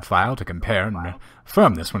signature on file to compare and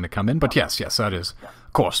affirm this when they come in. But yes, that is,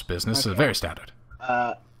 of course, business. Okay. Very standard.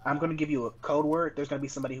 I'm going to give you a code word. There's going to be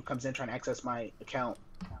somebody who comes in trying to access my account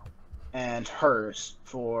and hers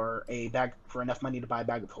for enough money to buy a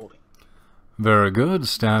bag of holding. Very good.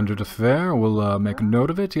 Standard affair. We'll make a note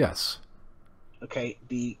of it, yes. Okay,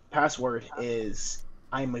 the password is,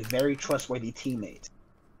 I'm a very trustworthy teammate.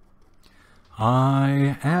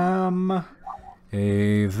 I am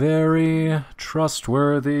a very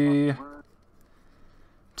trustworthy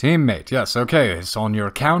teammate. Yes, okay, it's on your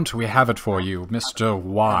account. We have it for you, Mr.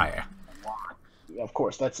 Y. Of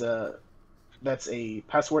course, that's a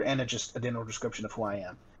password and just a general description of who I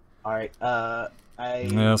am. Alright,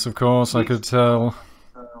 yes, of course, I could tell.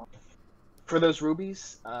 For those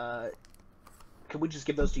rubies, could we just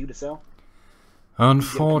give those to you to sell?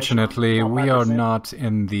 Unfortunately, we are not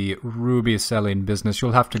in the ruby selling business.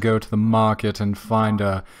 You'll have to go to the market and find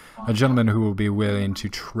a gentleman who will be willing to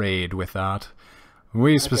trade with that.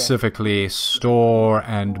 We specifically store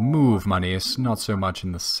and move money, it's not so much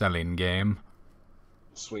in the selling game.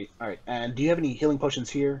 Sweet. Alright, and do you have any healing potions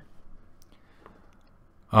here?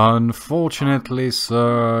 Unfortunately,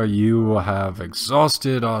 sir, you have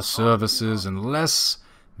exhausted our services unless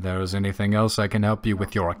there is anything else I can help you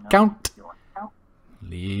with your account.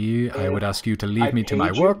 Lee, I would ask you to leave me to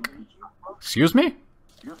my work. Excuse me?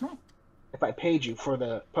 If I paid you for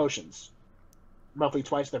the potions, roughly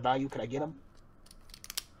twice their value, could I get them?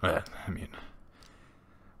 Well, I mean,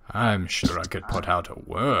 I'm sure I could put out a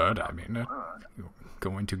word. I mean, you're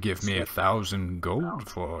going to give me 1,000 gold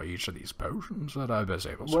for each of these potions that I was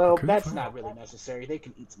able to Well, procure. that's not really necessary. They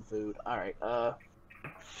can eat some food. Alright,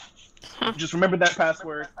 just remember that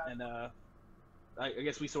password, and I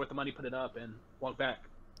guess we sort the money, put it up, and walk back.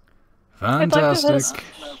 Fantastic.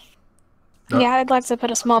 Yeah, I'd like to put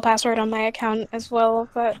a small password on my account as well,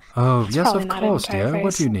 but Oh, yes, probably of not an course, entire dear.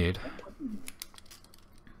 What face. do you need?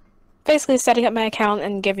 Basically setting up my account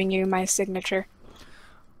and giving you my signature.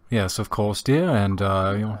 Yes, of course, dear, and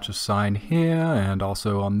you'll just sign here, and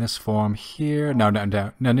also on this form here. No,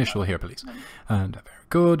 initial here, please. And very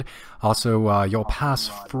good. Also, your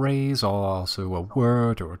passphrase, or also a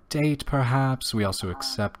word or a date, perhaps. We also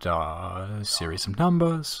accept a series of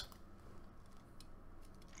numbers.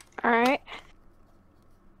 Alright.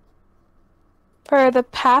 For the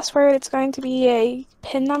password, it's going to be a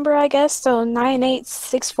PIN number, I guess, so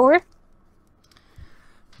 9864.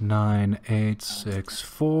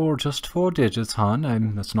 9864, just 4 digits,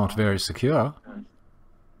 hon. That's not very secure.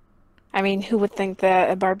 I mean, who would think that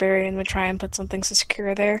a barbarian would try and put something so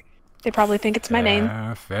secure there? They probably think it's my name.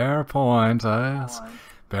 Fair point.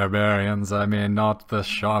 Barbarians, I mean, not the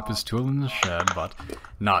sharpest tool in the shed, but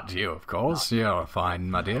not you, of course. You're fine,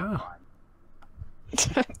 my dear.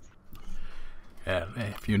 Well,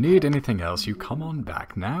 if you need anything else, you come on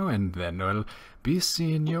back now, and then we'll be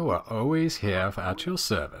seeing you. We're always here at your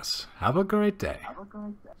service. Have a great day.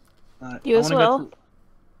 You I as wanna well. go to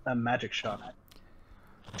a magic shop.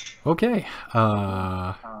 Okay,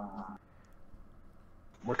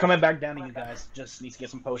 We're coming back down to you guys. Just need to get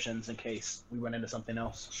some potions in case we run into something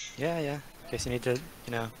else. Yeah, yeah. In case you need to,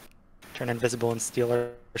 you know, turn invisible and steal our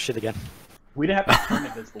shit again. We didn't have to turn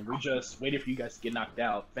invisible. We just waited for you guys to get knocked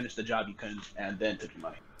out, finish the job you couldn't, and then took your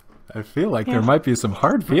money. I feel like there might be some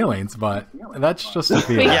hard feelings, but that's just a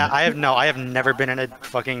feeling. Yeah, I have never been in a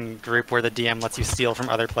fucking group where the DM lets you steal from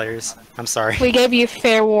other players. I'm sorry. We gave you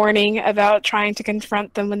fair warning about trying to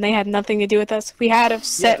confront them when they had nothing to do with us. We had a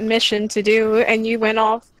set mission to do, and you went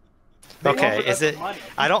off. Okay, is it?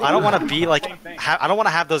 I don't want to be like. I don't want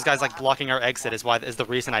to have those guys like blocking our exit. Is the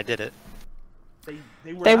reason I did it.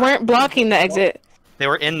 They weren't blocking the exit. They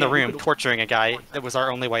were in the room torturing a guy. That was our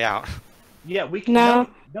only way out. Yeah, we can. No.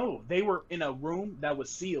 No, they were in a room that was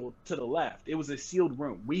sealed to the left. It was a sealed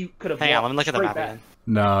room. We could have. Hang on, let me look at the straight map back. again.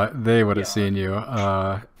 No, they would have seen you.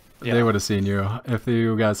 They Yeah. would have seen you if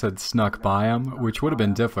you guys had snuck by them, which would have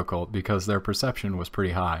been difficult because their perception was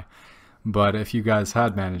pretty high. But if you guys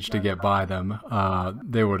had managed to get by them,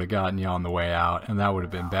 they would have gotten you on the way out, and that would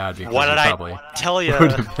have been bad because What you did probably I tell you?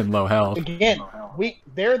 would have been low health. Again,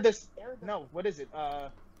 they're this. No, what is it?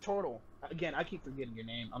 Turtle. Again, I keep forgetting your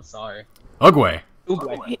name. I'm sorry. Ugwe.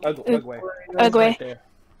 Ugwe. Ugwe. Ugwe. Right there.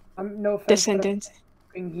 No offense, Descendants.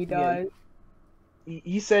 but he died.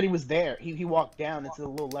 He said he was there. He walked down into the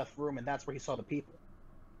little left room, and that's where he saw the people.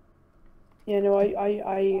 Yeah, no,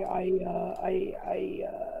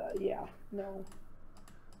 yeah, no.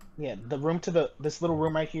 Yeah, the room to this little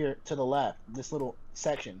room right here to the left, this little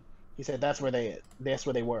section. He said that's where they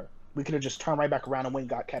were. We could have just turned right back around and went and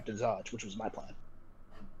got Captain Zodge, which was my plan.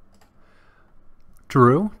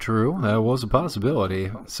 True, that was a possibility.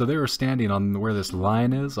 So they were standing on where this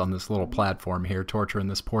line is, on this little platform here, torturing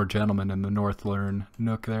this poor gentleman in the Northern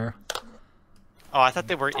Nook there. Oh, I thought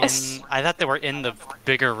they were in. I thought they were in the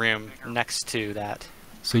bigger room next to that.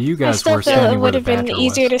 So you I guys still were feel standing it where would the have been badger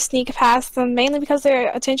easier was. to sneak past them, mainly because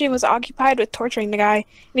their attention was occupied with torturing the guy. And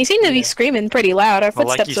he seemed to be screaming pretty loud. Our Well,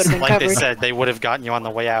 footsteps would have been like they covered. said, they would have gotten you on the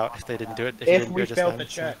way out if they didn't do it. If you If didn't do we it just failed then, the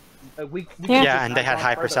so. check, we Yeah. Yeah, and they had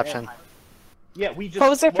high perception. Yeah, we just. What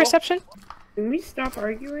was their well, perception? Can we stop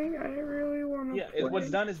arguing? I really want to. Yeah, what's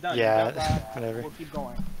done is done. Yeah, You got by, whatever. We'll keep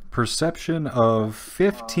going. Perception of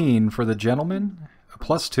 15 for the gentleman,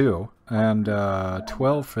 +2, and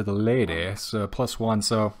 12 for the lady, so +1.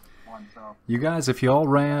 So you guys, if you all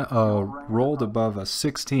rolled above a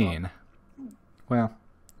 16, well,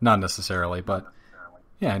 not necessarily, but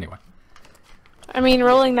yeah, anyway. I mean,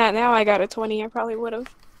 rolling that now, I got a 20. I probably would have.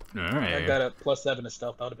 All I right. got a +7 to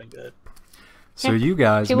stealth. That would have been good. So you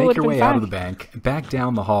guys People make your would've way been out of the fine. bank, back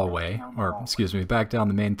down the hallway, or excuse me, back down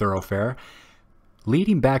the main thoroughfare,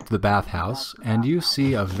 leading back to the bathhouse, and you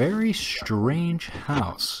see a very strange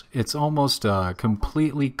house. It's almost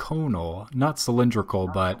completely conal, not cylindrical,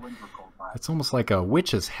 but it's almost like a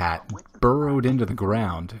witch's hat burrowed into the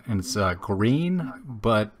ground, and it's green,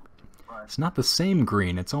 but it's not the same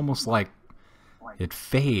green. It's almost like it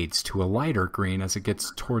fades to a lighter green as it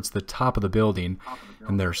gets towards the top of the building,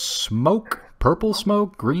 and there's smoke, purple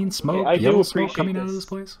smoke, green smoke, I do yellow smoke appreciate coming out of this. this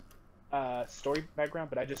place. Story background,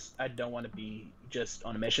 but I don't want to be just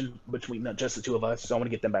on a mission between just the two of us. So I want to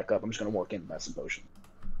get them back up. I'm just gonna walk in and buy some potion.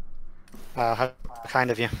 How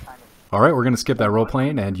kind of you. All right, we're gonna skip that role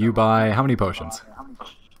playing, and you buy how many potions?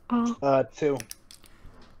 Oh, 2.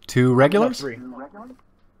 2 No, regulars, 3.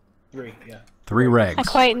 3, yeah. 3 regs. I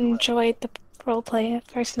quite enjoyed the roleplay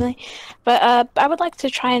personally, but I would like to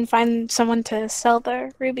try and find someone to sell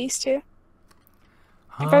the rubies to.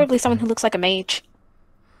 Preferably someone who looks like a mage.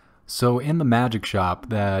 So in the magic shop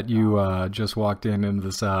that you just walked into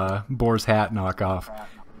this boar's hat knockoff,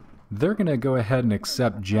 they're gonna go ahead and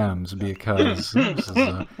accept gems because this is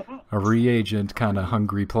a reagent kind of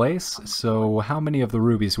hungry place. So how many of the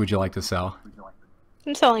rubies would you like to sell?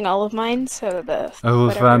 I'm selling all of mine, so the. Oh,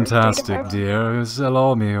 whatever fantastic, data- dear. You sell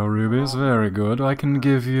all me your rubies. Very good. I can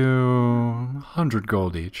give you 100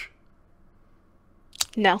 gold each.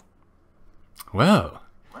 No. Well,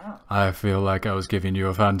 I feel like I was giving you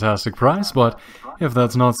a fantastic price, but if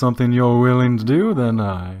that's not something you're willing to do, then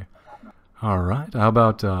I... Alright, how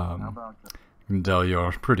about, I can tell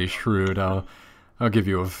you're pretty shrewd. I'll give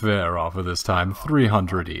you a fair offer this time.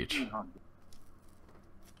 300 each.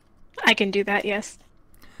 I can do that, yes.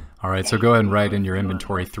 Alright, so go ahead and write in your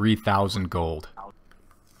inventory 3,000 gold.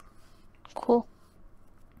 Cool.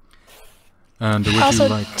 And would Also, you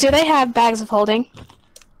like... do they have bags of holding?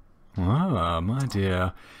 Ah, my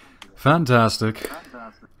dear. Fantastic.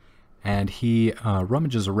 And he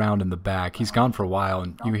rummages around in the back. He's gone for a while,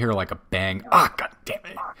 and you hear like a bang. Ah, god damn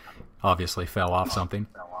it! Obviously fell off something.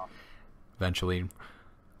 Eventually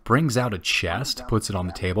brings out a chest, puts it on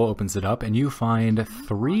the table, opens it up, and you find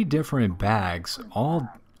 3 different bags, all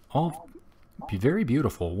very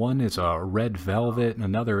beautiful. One is a red velvet, and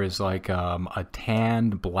another is like a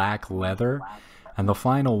tanned black leather, and the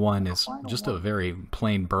final one is just a very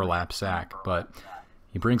plain burlap sack. But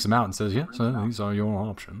he brings them out and says, yes, these are your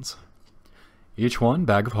options. Each one,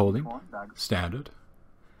 bag of holding, standard.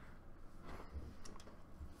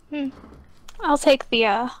 I'll take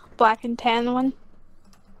the black and tan one.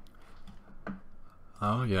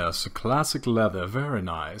 Oh yes, a classic leather, very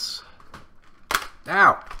nice.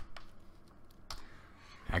 Ow!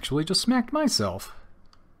 Actually just smacked myself.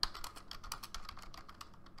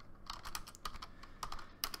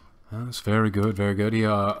 That's very good, very good.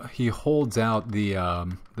 He holds out the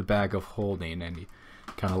bag of holding, and he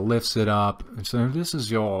kind of lifts it up and says, this is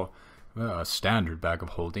your standard bag of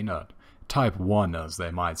holding, type 1 as they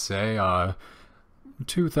might say.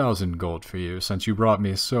 2,000 gold for you, since you brought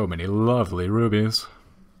me so many lovely rubies.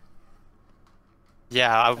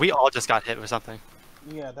 Yeah, we all just got hit with something.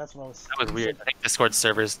 Yeah, that's what I was. That was weird. I think Discord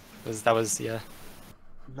servers yeah.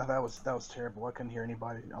 No, that was terrible. I couldn't hear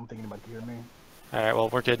anybody. I don't think anybody could hear me. Alright, well,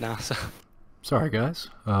 we're good now, so. Sorry, guys.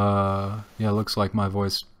 Yeah, looks like my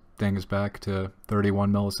voice thing is back to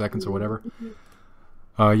 31 milliseconds or whatever.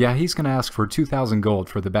 Yeah, he's gonna ask for 2,000 gold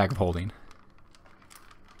for the bag of holding.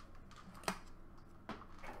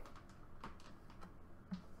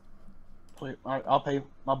 Wait, I'll pay.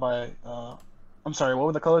 I'll buy. I'm sorry. What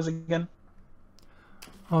were the colors again?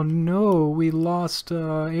 Oh no, we lost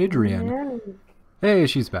Adrian. Hey,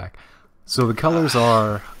 she's back. So the colors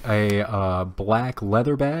are a black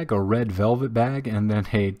leather bag, a red velvet bag, and then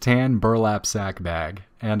a tan burlap sack bag.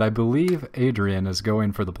 And I believe Adrian is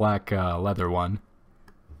going for the black leather one.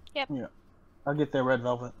 Yep. Yeah, I'll get the red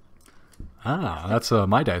velvet. Ah, that's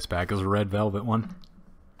my dice bag is a red velvet one.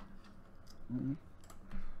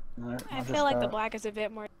 Right, I feel like the black is a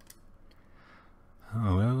bit more.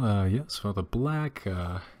 Oh, well, yes, for the black,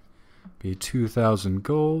 be 2,000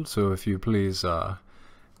 gold, so if you please,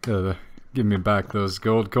 give me back those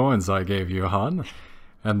gold coins I gave you, hon.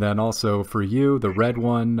 And then also for you, the red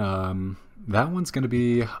one, that one's going to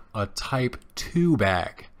be a type 2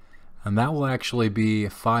 bag, and that will actually be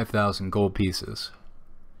 5,000 gold pieces.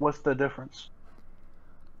 What's the difference?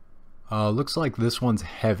 Looks like this one's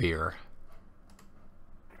heavier.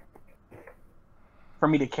 For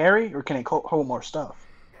me to carry, or can it hold more stuff?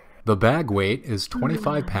 The bag weight is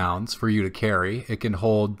 25 pounds for you to carry. It can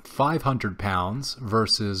hold 500 pounds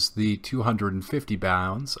versus the 250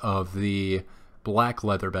 pounds of the black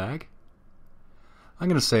leather bag. I'm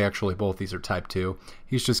going to say actually both these are type 2.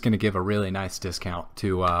 He's just going to give a really nice discount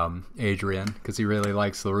to Adrian because he really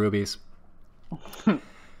likes the rubies.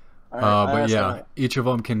 But yeah, each of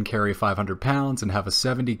them can carry 500 pounds and have a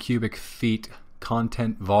 70 cubic feet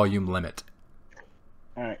content volume limit.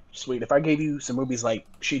 Alright, sweet. If I gave you some rubies like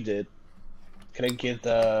she did, could I get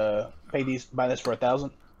buy this for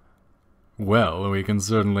 1,000? Well, we can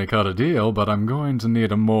certainly cut a deal, but I'm going to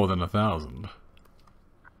need more than 1,000.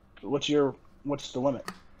 What's the limit?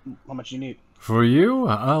 How much you need? For you,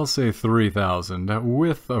 I'll say 3,000,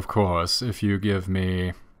 with, of course, if you give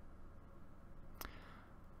me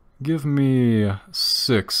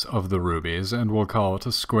 6 of the rubies, and we'll call it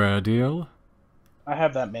a square deal. I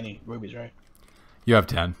have that many rubies, right? You have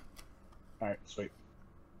 10. Alright, sweet.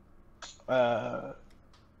 What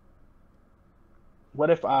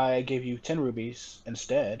if I gave you 10 rubies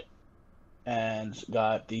instead and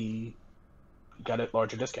got a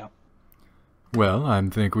larger discount? Well, I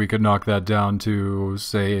think we could knock that down to,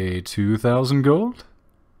 say, 2,000 gold?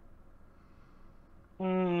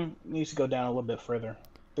 Needs to go down a little bit further.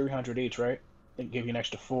 300 each, right? It gave you an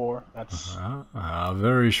extra 4. That's...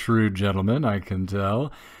 very shrewd gentleman, I can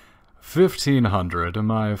tell. 1,500,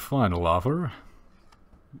 my final offer.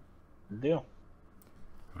 Deal.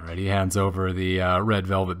 Alright, he hands over the red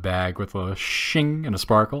velvet bag with a shing and a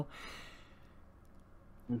sparkle.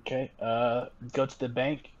 Okay, go to the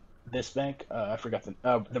bank, this bank, I forgot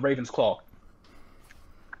the Raven's Claw.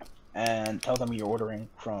 And tell them you're ordering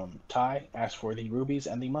from Ty, ask for the rubies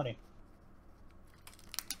and the money.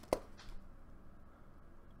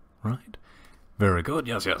 Right. Very good,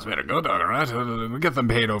 yes, very good, alright. Get them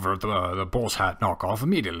paid over at the Bull's Hat knockoff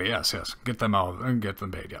immediately, yes. Get them out and get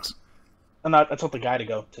them paid, yes. And I told the guy to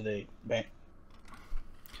go to the bank.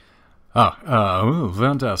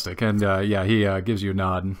 Fantastic. And yeah, he gives you a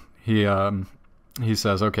nod. He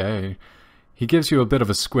says, okay. He gives you a bit of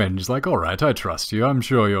a squint. He's like, alright, I trust you. I'm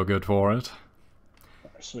sure you're good for it.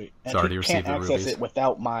 Sweet. It's And already he received can't the access rubies. it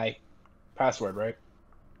without my password, right?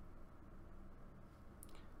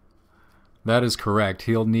 That is correct.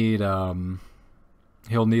 He'll need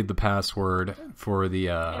the password for the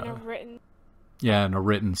And a written. yeah, and a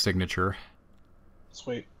written signature.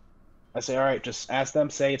 Sweet. I say, all right, just ask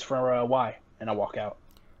them, say it's for Y, and I walk out.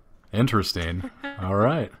 Interesting. All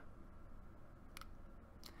right.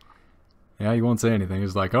 Yeah, he won't say anything.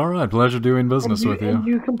 He's like, all right, pleasure doing business with And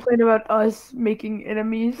you. you complain about us making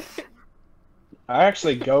enemies. I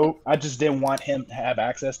actually go. I just didn't want him to have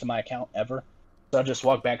access to my account ever. So I just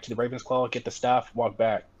walk back to the Ravens Claw, get the stuff, walk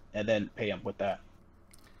back, and then pay him with that.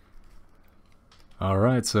 All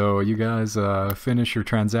right, so you guys finish your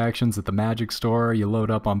transactions at the magic store. You load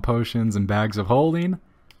up on potions and bags of holding.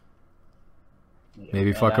 Yeah, Maybe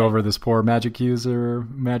and fuck I- over this poor magic user,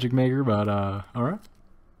 magic maker, but all right.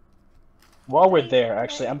 While we're there,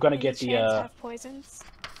 actually, I'm gonna get the. Chance have poisons.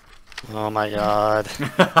 Oh my god.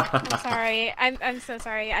 I'm sorry. I'm so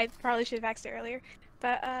sorry. I probably should have asked it earlier.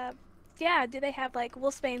 But yeah, do they have like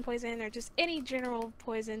wolfsbane poison or just any general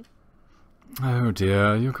poison? Oh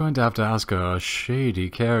dear, you're going to have to ask a shady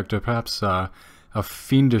character, perhaps a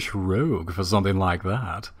fiendish rogue for something like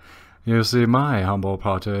that. You see, my humble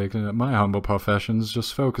profession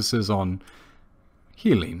just focuses on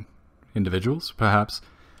healing individuals, perhaps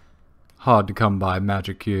hard to come by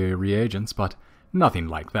magic reagents, but nothing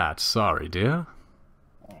like that. Sorry, dear.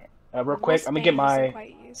 Real quick, I'm gonna Wolfsbane get isn't my.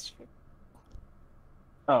 quite used for-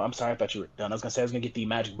 Oh, I'm sorry. I thought you were done. I was gonna say I was gonna get the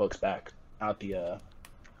magic books back out the.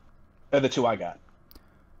 They're the two I got.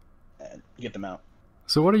 And get them out.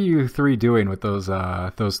 So what are you three doing with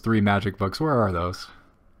those three magic books? Where are those?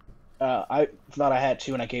 I thought I had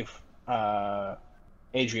two, and I gave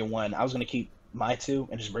Adrian one. I was gonna keep my two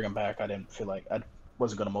and just bring them back. I didn't feel like I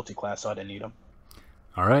wasn't gonna multi-class, so I didn't need them.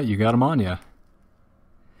 All right, you got them on you.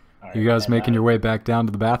 You guys making your way back down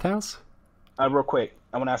to the bathhouse? Real quick,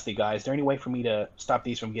 I want to ask the guys: is there any way for me to stop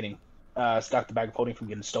these from getting, stop the bag of holding from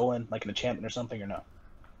getting stolen, like an enchantment or something, or no?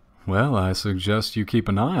 Well, I suggest you keep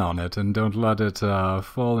an eye on it and don't let it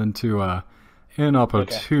fall into a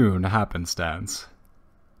inopportune happenstance.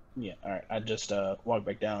 Yeah. All right. I just walk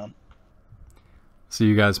back down. So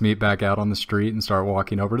you guys meet back out on the street and start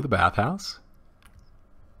walking over to the bathhouse?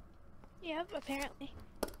 Yep, apparently.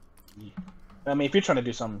 I mean, if you're trying to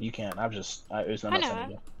do something, you can. It was not I something know. to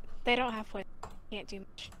do. They don't have poison. Can't do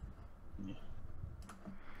much. I'm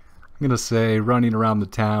gonna say running around the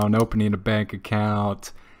town, opening a bank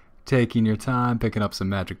account, taking your time, picking up some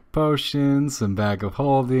magic potions, some bag of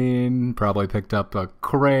holding, probably picked up a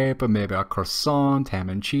crepe, or maybe a croissant, ham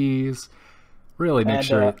and cheese. Really make And,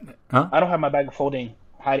 sure... Huh? I don't have my bag of holding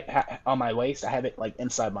on my waist. I have it like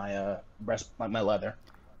inside my breast, like my leather.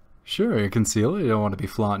 Sure, you conceal it. You don't want to be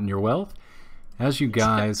flaunting your wealth. As you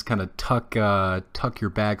guys kind of tuck your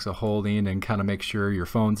bags of holding and kind of make sure your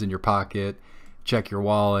phone's in your pocket, check your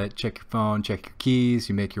wallet, check your phone, check your keys,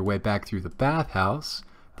 you make your way back through the bathhouse,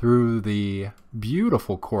 through the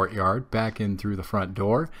beautiful courtyard, back in through the front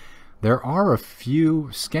door. There are a few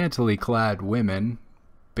scantily clad women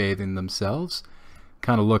bathing themselves,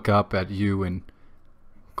 kind of look up at you and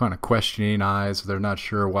kind of questioning eyes. They're not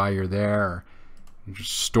sure why you're there. Or you're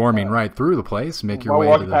just storming right through the place, make your While way to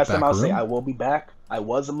walking the past back them, I'll room. say, "I will be back. I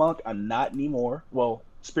was a monk. I'm not anymore. Well,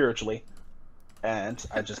 spiritually, and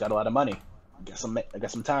I just got a lot of money. I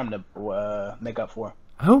got some time to make up for."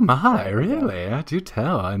 Oh my, really? Yeah, do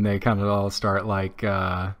tell. And they kind of all start like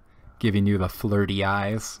giving you the flirty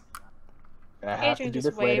eyes. And I have Adrian to do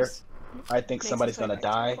just this later. waves. I think makes somebody's his way gonna back to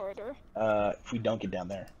the die corridor. if we don't get down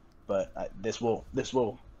there. But this will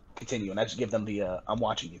continue, and I just give them the "I'm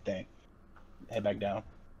watching you" thing. Head back down.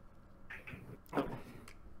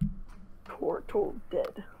 Tortle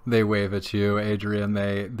dead. They wave at you, Adrian.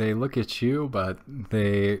 They look at you, but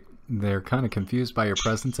they're kind of confused by your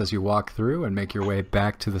presence as you walk through and make your way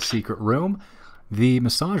back to the secret room. The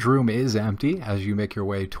massage room is empty as you make your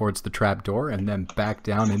way towards the trap door and then back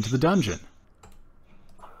down into the dungeon.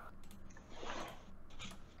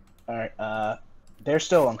 All right. They're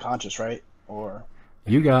still unconscious, right? Or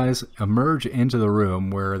You guys emerge into the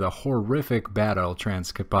room where the horrific battle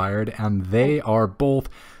transpired, and they are both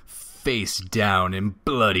face down in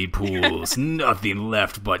bloody pools. Nothing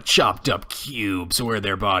left but chopped up cubes where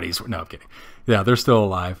their bodies were. No, I'm kidding. Yeah, they're still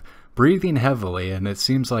alive. Breathing heavily, and it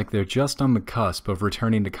seems like they're just on the cusp of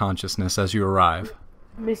returning to consciousness as you arrive.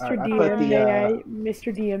 Mr. I DM, put the,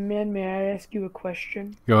 Mr. DM man, may I ask you a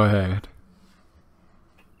question? Go ahead.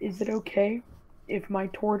 Is it okay if my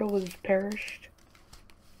turtle is perished?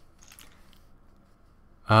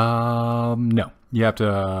 No. You have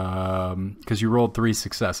to, because you rolled 3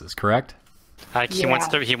 successes, correct? He wants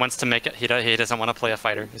to make it. He doesn't want to play a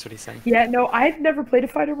fighter. Is what he's saying. Yeah, no, I've never played a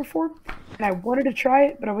fighter before, and I wanted to try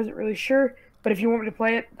it, but I wasn't really sure. But if you want me to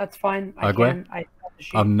play it, that's fine. I Ugly? can. I have the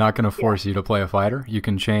sheet. I'm not going to force you to play a fighter. You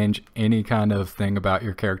can change any kind of thing about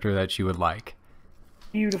your character that you would like.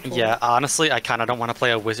 Beautiful. Yeah, honestly, I kind of don't want to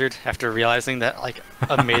play a wizard after realizing that like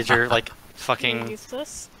a major like fucking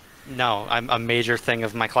Useless. no, a major thing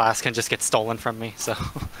of my class can just get stolen from me. So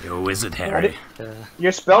You're a wizard, Harry.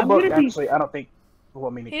 Your spell I'm book gonna be- actually, I don't think.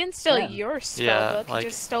 Well, I mean, He didn't steal Yeah. your spell Yeah, book. like- He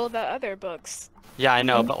just stole the other books. yeah, I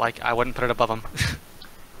know, but like I wouldn't put it above him.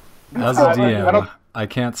 As a I DM, don't- I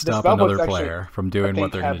can't stop spell another books actually, player from I doing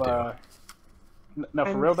what think they're have, going to No,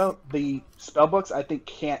 for real though, the spell books I think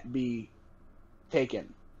can't be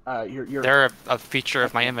taken. You're. They're a feature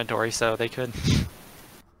of my inventory, so they could.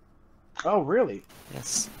 Oh, really?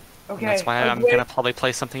 Yes. Okay. That's why I'm Ugwe- gonna probably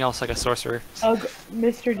play something else like a sorcerer.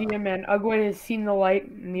 Mr. DM man, Ugwe has seen the light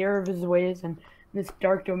in the error of his ways, and in this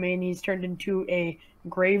dark domain, he's turned into a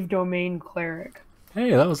grave domain cleric. do.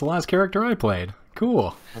 Hey, that was the last character I played.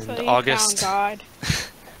 Cool. And So he August, found God.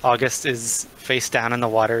 August is face down in the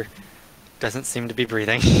water, doesn't seem to be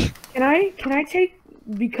breathing. Can I take,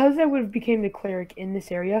 because I would have became the cleric in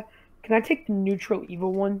this area, can I take the neutral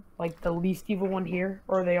evil one, like the least evil one here,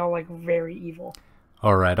 or are they all like very evil?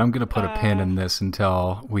 All right, I'm going to put a pin in this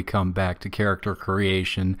until we come back to character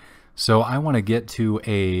creation. So I want to get to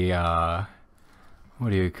a, what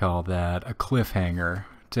do you call that? A cliffhanger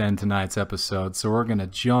to end tonight's episode. So we're going to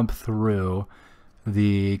jump through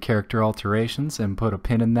the character alterations and put a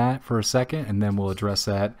pin in that for a second, and then we'll address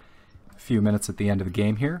that a few minutes at the end of the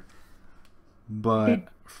game here. But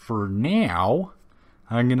for now,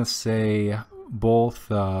 I'm going to say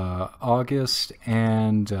both August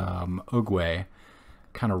and Ugwe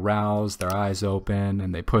kind of rouse, their eyes open,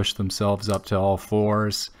 and they push themselves up to all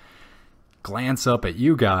fours, glance up at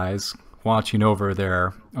you guys, watching over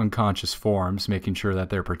their unconscious forms, making sure that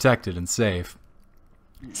they're protected and safe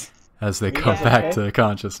as they come guys back okay? to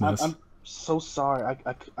consciousness. I'm so sorry.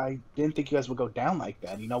 I didn't think you guys would go down like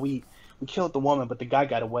that. You know, we killed the woman, but the guy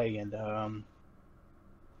got away, and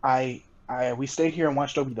we stayed here and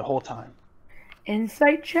watched over you the whole time.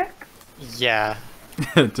 Insight check? Yeah,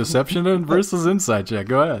 Deception and versus insight check.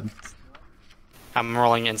 Go ahead. I'm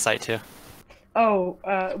rolling insight too. Oh,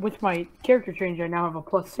 with my character change, I now have a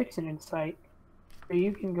 +6 in insight. So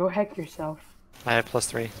you can go heck yourself. I have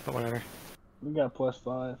 +3, but whatever. We got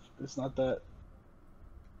 +5. It's not that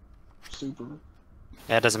super.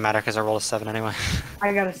 Yeah, it doesn't matter because I rolled a 7 anyway.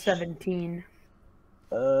 I got a 17.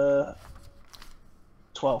 12.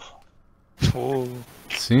 Ooh.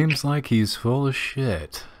 Seems like he's full of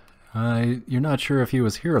shit. You're not sure if he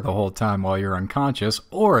was here the whole time while you're unconscious,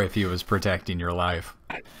 or if he was protecting your life.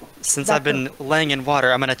 Since I've been laying in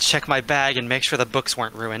water, I'm gonna check my bag and make sure the books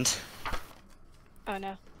weren't ruined. Oh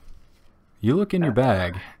no. You look in your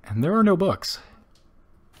bag, and there are no books.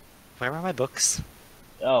 Where are my books?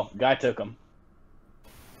 Oh, guy took them.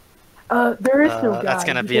 There is no guy. That's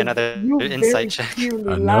gonna be because another you insight very check.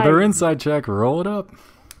 clearly Another lied. insight check. Roll it up.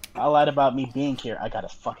 I lied about me being here. I got a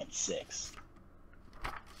fucking 6.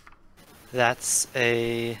 That's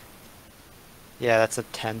a... Yeah, that's a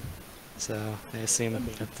 10. So, I assume...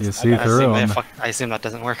 You see through him. I assume that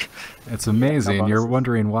doesn't work. It's amazing. no You're bonuses.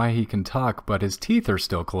 wondering why he can talk, but his teeth are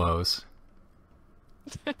still closed.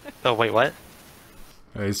 Oh, wait, what?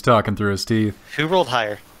 He's talking through his teeth. Who rolled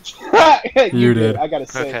higher? You did. I got a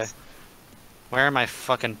 6. Okay. Where are my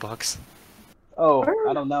fucking books? Oh,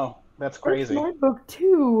 I don't know. That's crazy. Where's my book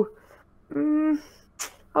too?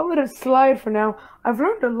 I'll let it slide for now. I've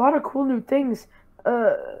learned a lot of cool new things.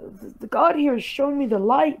 The god here has shown me the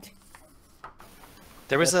light.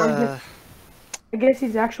 There was Or a... I guess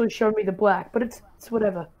he's actually shown me the black, but it's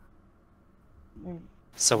whatever.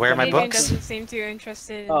 So where are my Adrian books? doesn't seem too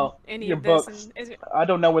interested in Oh, any your of this books. and isn't I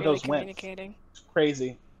don't know where really those went. communicating. It's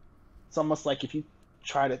crazy. It's almost like if you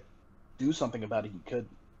try to do something about it, you could.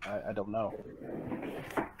 I don't know.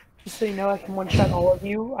 Just so you know, I can one-shot all of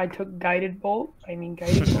you. I took guiding bolt.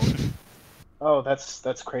 Oh,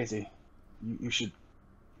 that's crazy. You should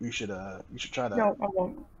try that. No, I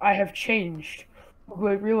won't. I have changed. Who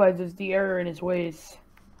I realizes the error in his ways.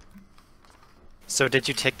 So did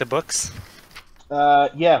you take the books?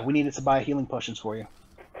 Yeah, we needed to buy healing potions for you.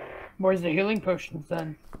 Where's the healing potions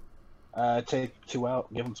then? Take 2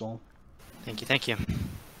 out, give them to him. Thank you, thank you.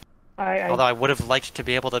 I Although I would have liked to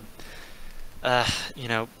be able to, you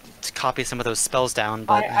know, to copy some of those spells down,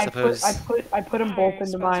 but I suppose... I put them both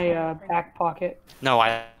into my back pocket. No,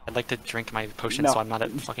 I'd like to drink my potion No. so I'm not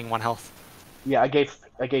at fucking 1 health. Yeah, I gave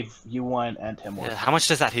I gave you one and him one. Yeah, how much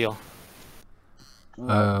does that heal?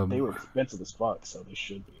 They were expensive as fuck, so they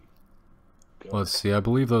should be. Good. Let's see, I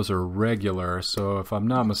believe those are regular, so if I'm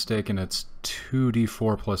not mistaken, it's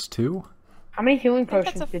 2d4 plus 2? How many healing think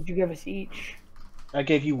that's potions did you give us each? I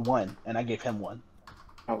gave you one, and I gave him one.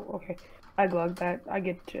 Oh, okay. I glug that. I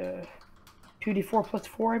get 2d4 plus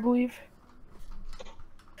 4, I believe.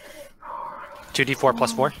 2d4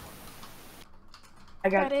 plus 4? I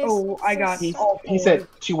got. That is- Oh, I got. He, all he four. said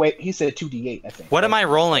He said 2d8. I think. What am I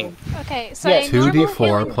rolling? Okay, so Yeah, a normal 2d4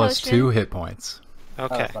 healing plus potion- 2 hit points. Oh,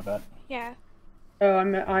 Okay, that's not bad. Yeah. Oh,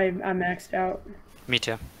 I'm maxed out. me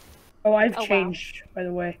too. Oh, I've Oh, wow. changed, by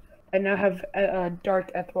the way. I now have dark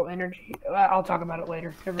ethereal energy. I'll talk about it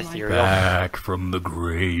later. Never mind. Ethereal. Back from the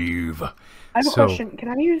grave. I have a So- question. Can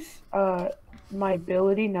I use my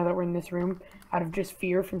ability now that we're in this room, out of just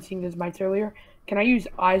fear from seeing those mites earlier? Can I use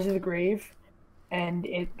Eyes of the Grave, and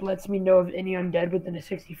it lets me know of any undead within a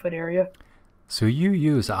 60-foot area? So you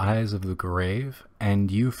use Eyes of the Grave, and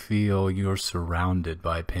you feel you're surrounded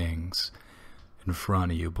by pings. In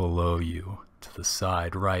front of you, below you, to the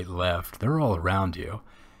side, right, left. They're all around you.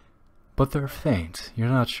 But they're faint. You're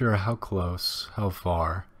not sure how close, how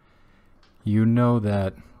far. You know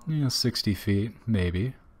that, 60 feet,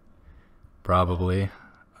 maybe. Probably.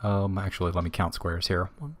 Actually, let me count squares here.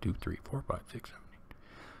 1, 2, 3, 4, 5, 6, 7, 8.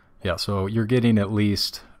 Yeah, so you're getting at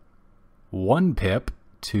least 1 pip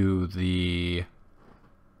to the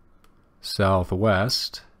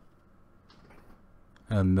southwest,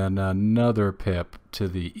 and then another pip to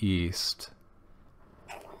the east.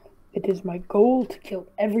 It is my goal to kill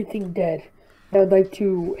everything dead. I would like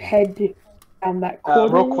to head down that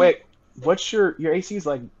corridor. Real quick, what's your AC is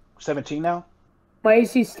like 17 now? My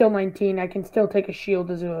AC is still 19. I can still take a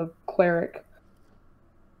shield as a cleric.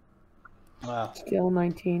 Wow. Still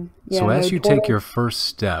 19. So Yeah, as no, you take 20 your first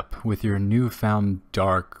step with your newfound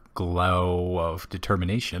dark glow of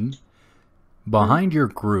determination, behind your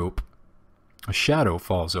group, a shadow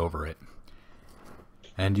falls over it.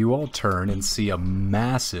 And you all turn and see a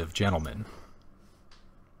massive gentleman.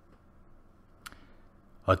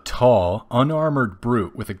 A tall, unarmored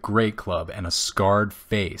brute with a great club and a scarred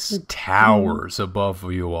face towers above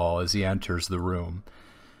you all as he enters the room.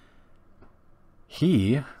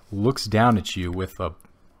 He looks down at you with a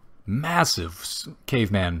massive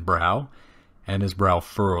caveman brow, and his brow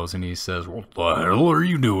furrows, and he says, "What the hell are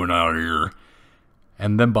you doing out here?"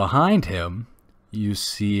 And then behind him, you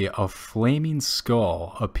see a flaming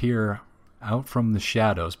skull appear out from the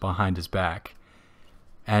shadows behind his back.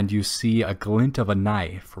 And you see a glint of a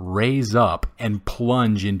knife raise up and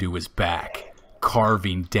plunge into his back,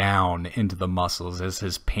 carving down into the muscles as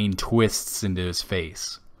his pain twists into his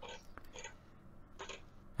face.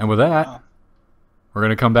 And with that, we're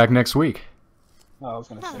going to come back next week. No, I was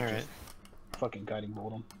gonna say Alright. just fucking guiding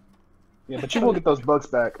bolt them. Yeah, but you will get those bugs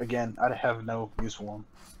back again. I have no use for them.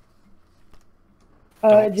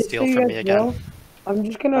 Don't just steal so you from guys me again. know, I'm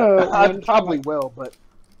just gonna. I probably will, but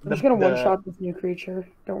I'm just gonna one-shot this new creature.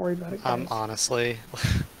 Don't worry about it, guys. Honestly,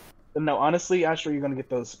 No, honestly, Asher, you're gonna get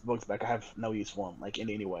those bugs back. I have no use for them, like in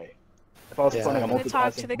any way. If I was Yeah. planning I'm on gonna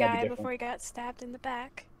talk multitasking, to the that'd be guy different. before he got stabbed in the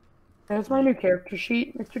back. That's my new character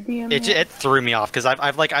sheet, Mr. DM. it threw me off because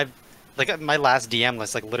I've like my last DM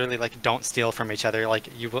list like literally like don't steal from each other. Like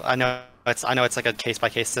I know it's like a case by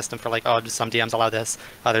case system for like, oh, some DMs allow this,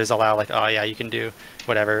 others allow like, oh yeah, you can do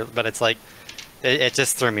whatever, but it's like it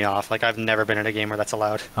just threw me off. Like I've never been in a game where that's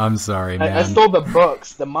allowed. I'm sorry, man. I stole the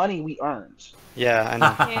books, the money we earned. Yeah, I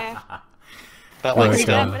know. Yeah. But Look, like Agree with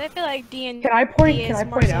that, still, but I feel like D&D Can I point- is can I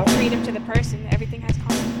more point so out- freedom to the person. Everything has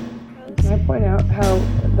consequences. Can I point out how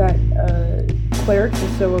that clerics are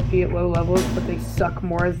so OP at low levels, but they suck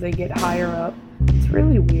more as they get higher up? It's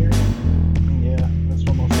really weird. Yeah, that's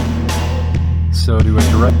what most people So to a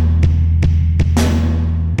direct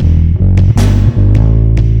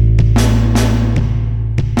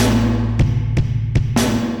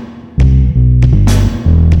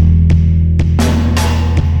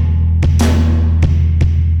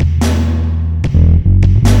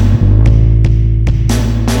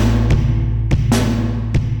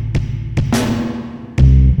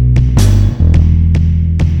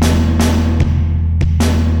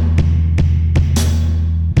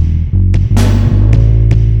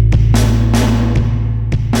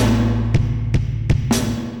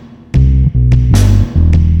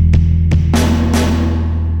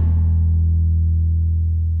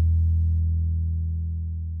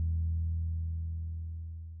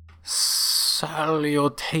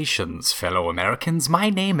Salutations, fellow Americans.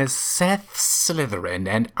 My name is Seth Slytherin,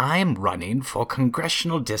 and I'm running for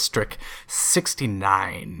Congressional District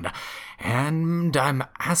 69. And I'm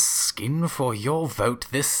asking for your vote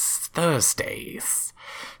this Thursday.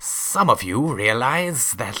 Some of you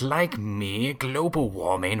realize that, like me, global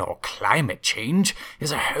warming or climate change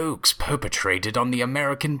is a hoax perpetrated on the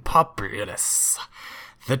American populace.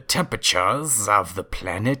 The temperatures of the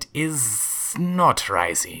planet is not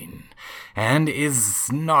rising, and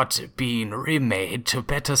is not being remade to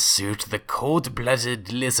better suit the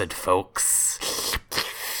cold-blooded lizard folks.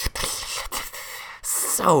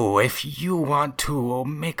 So, if you want to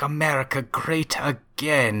make America great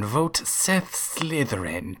again, vote Seth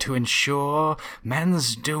Slytherin to ensure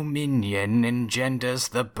man's dominion engenders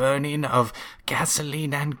the burning of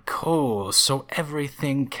gasoline and coal, so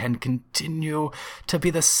everything can continue to be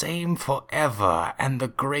the same forever and the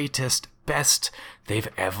greatest, best they've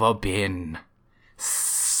ever been.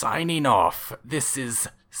 Signing off, this is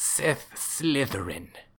Seth Slytherin.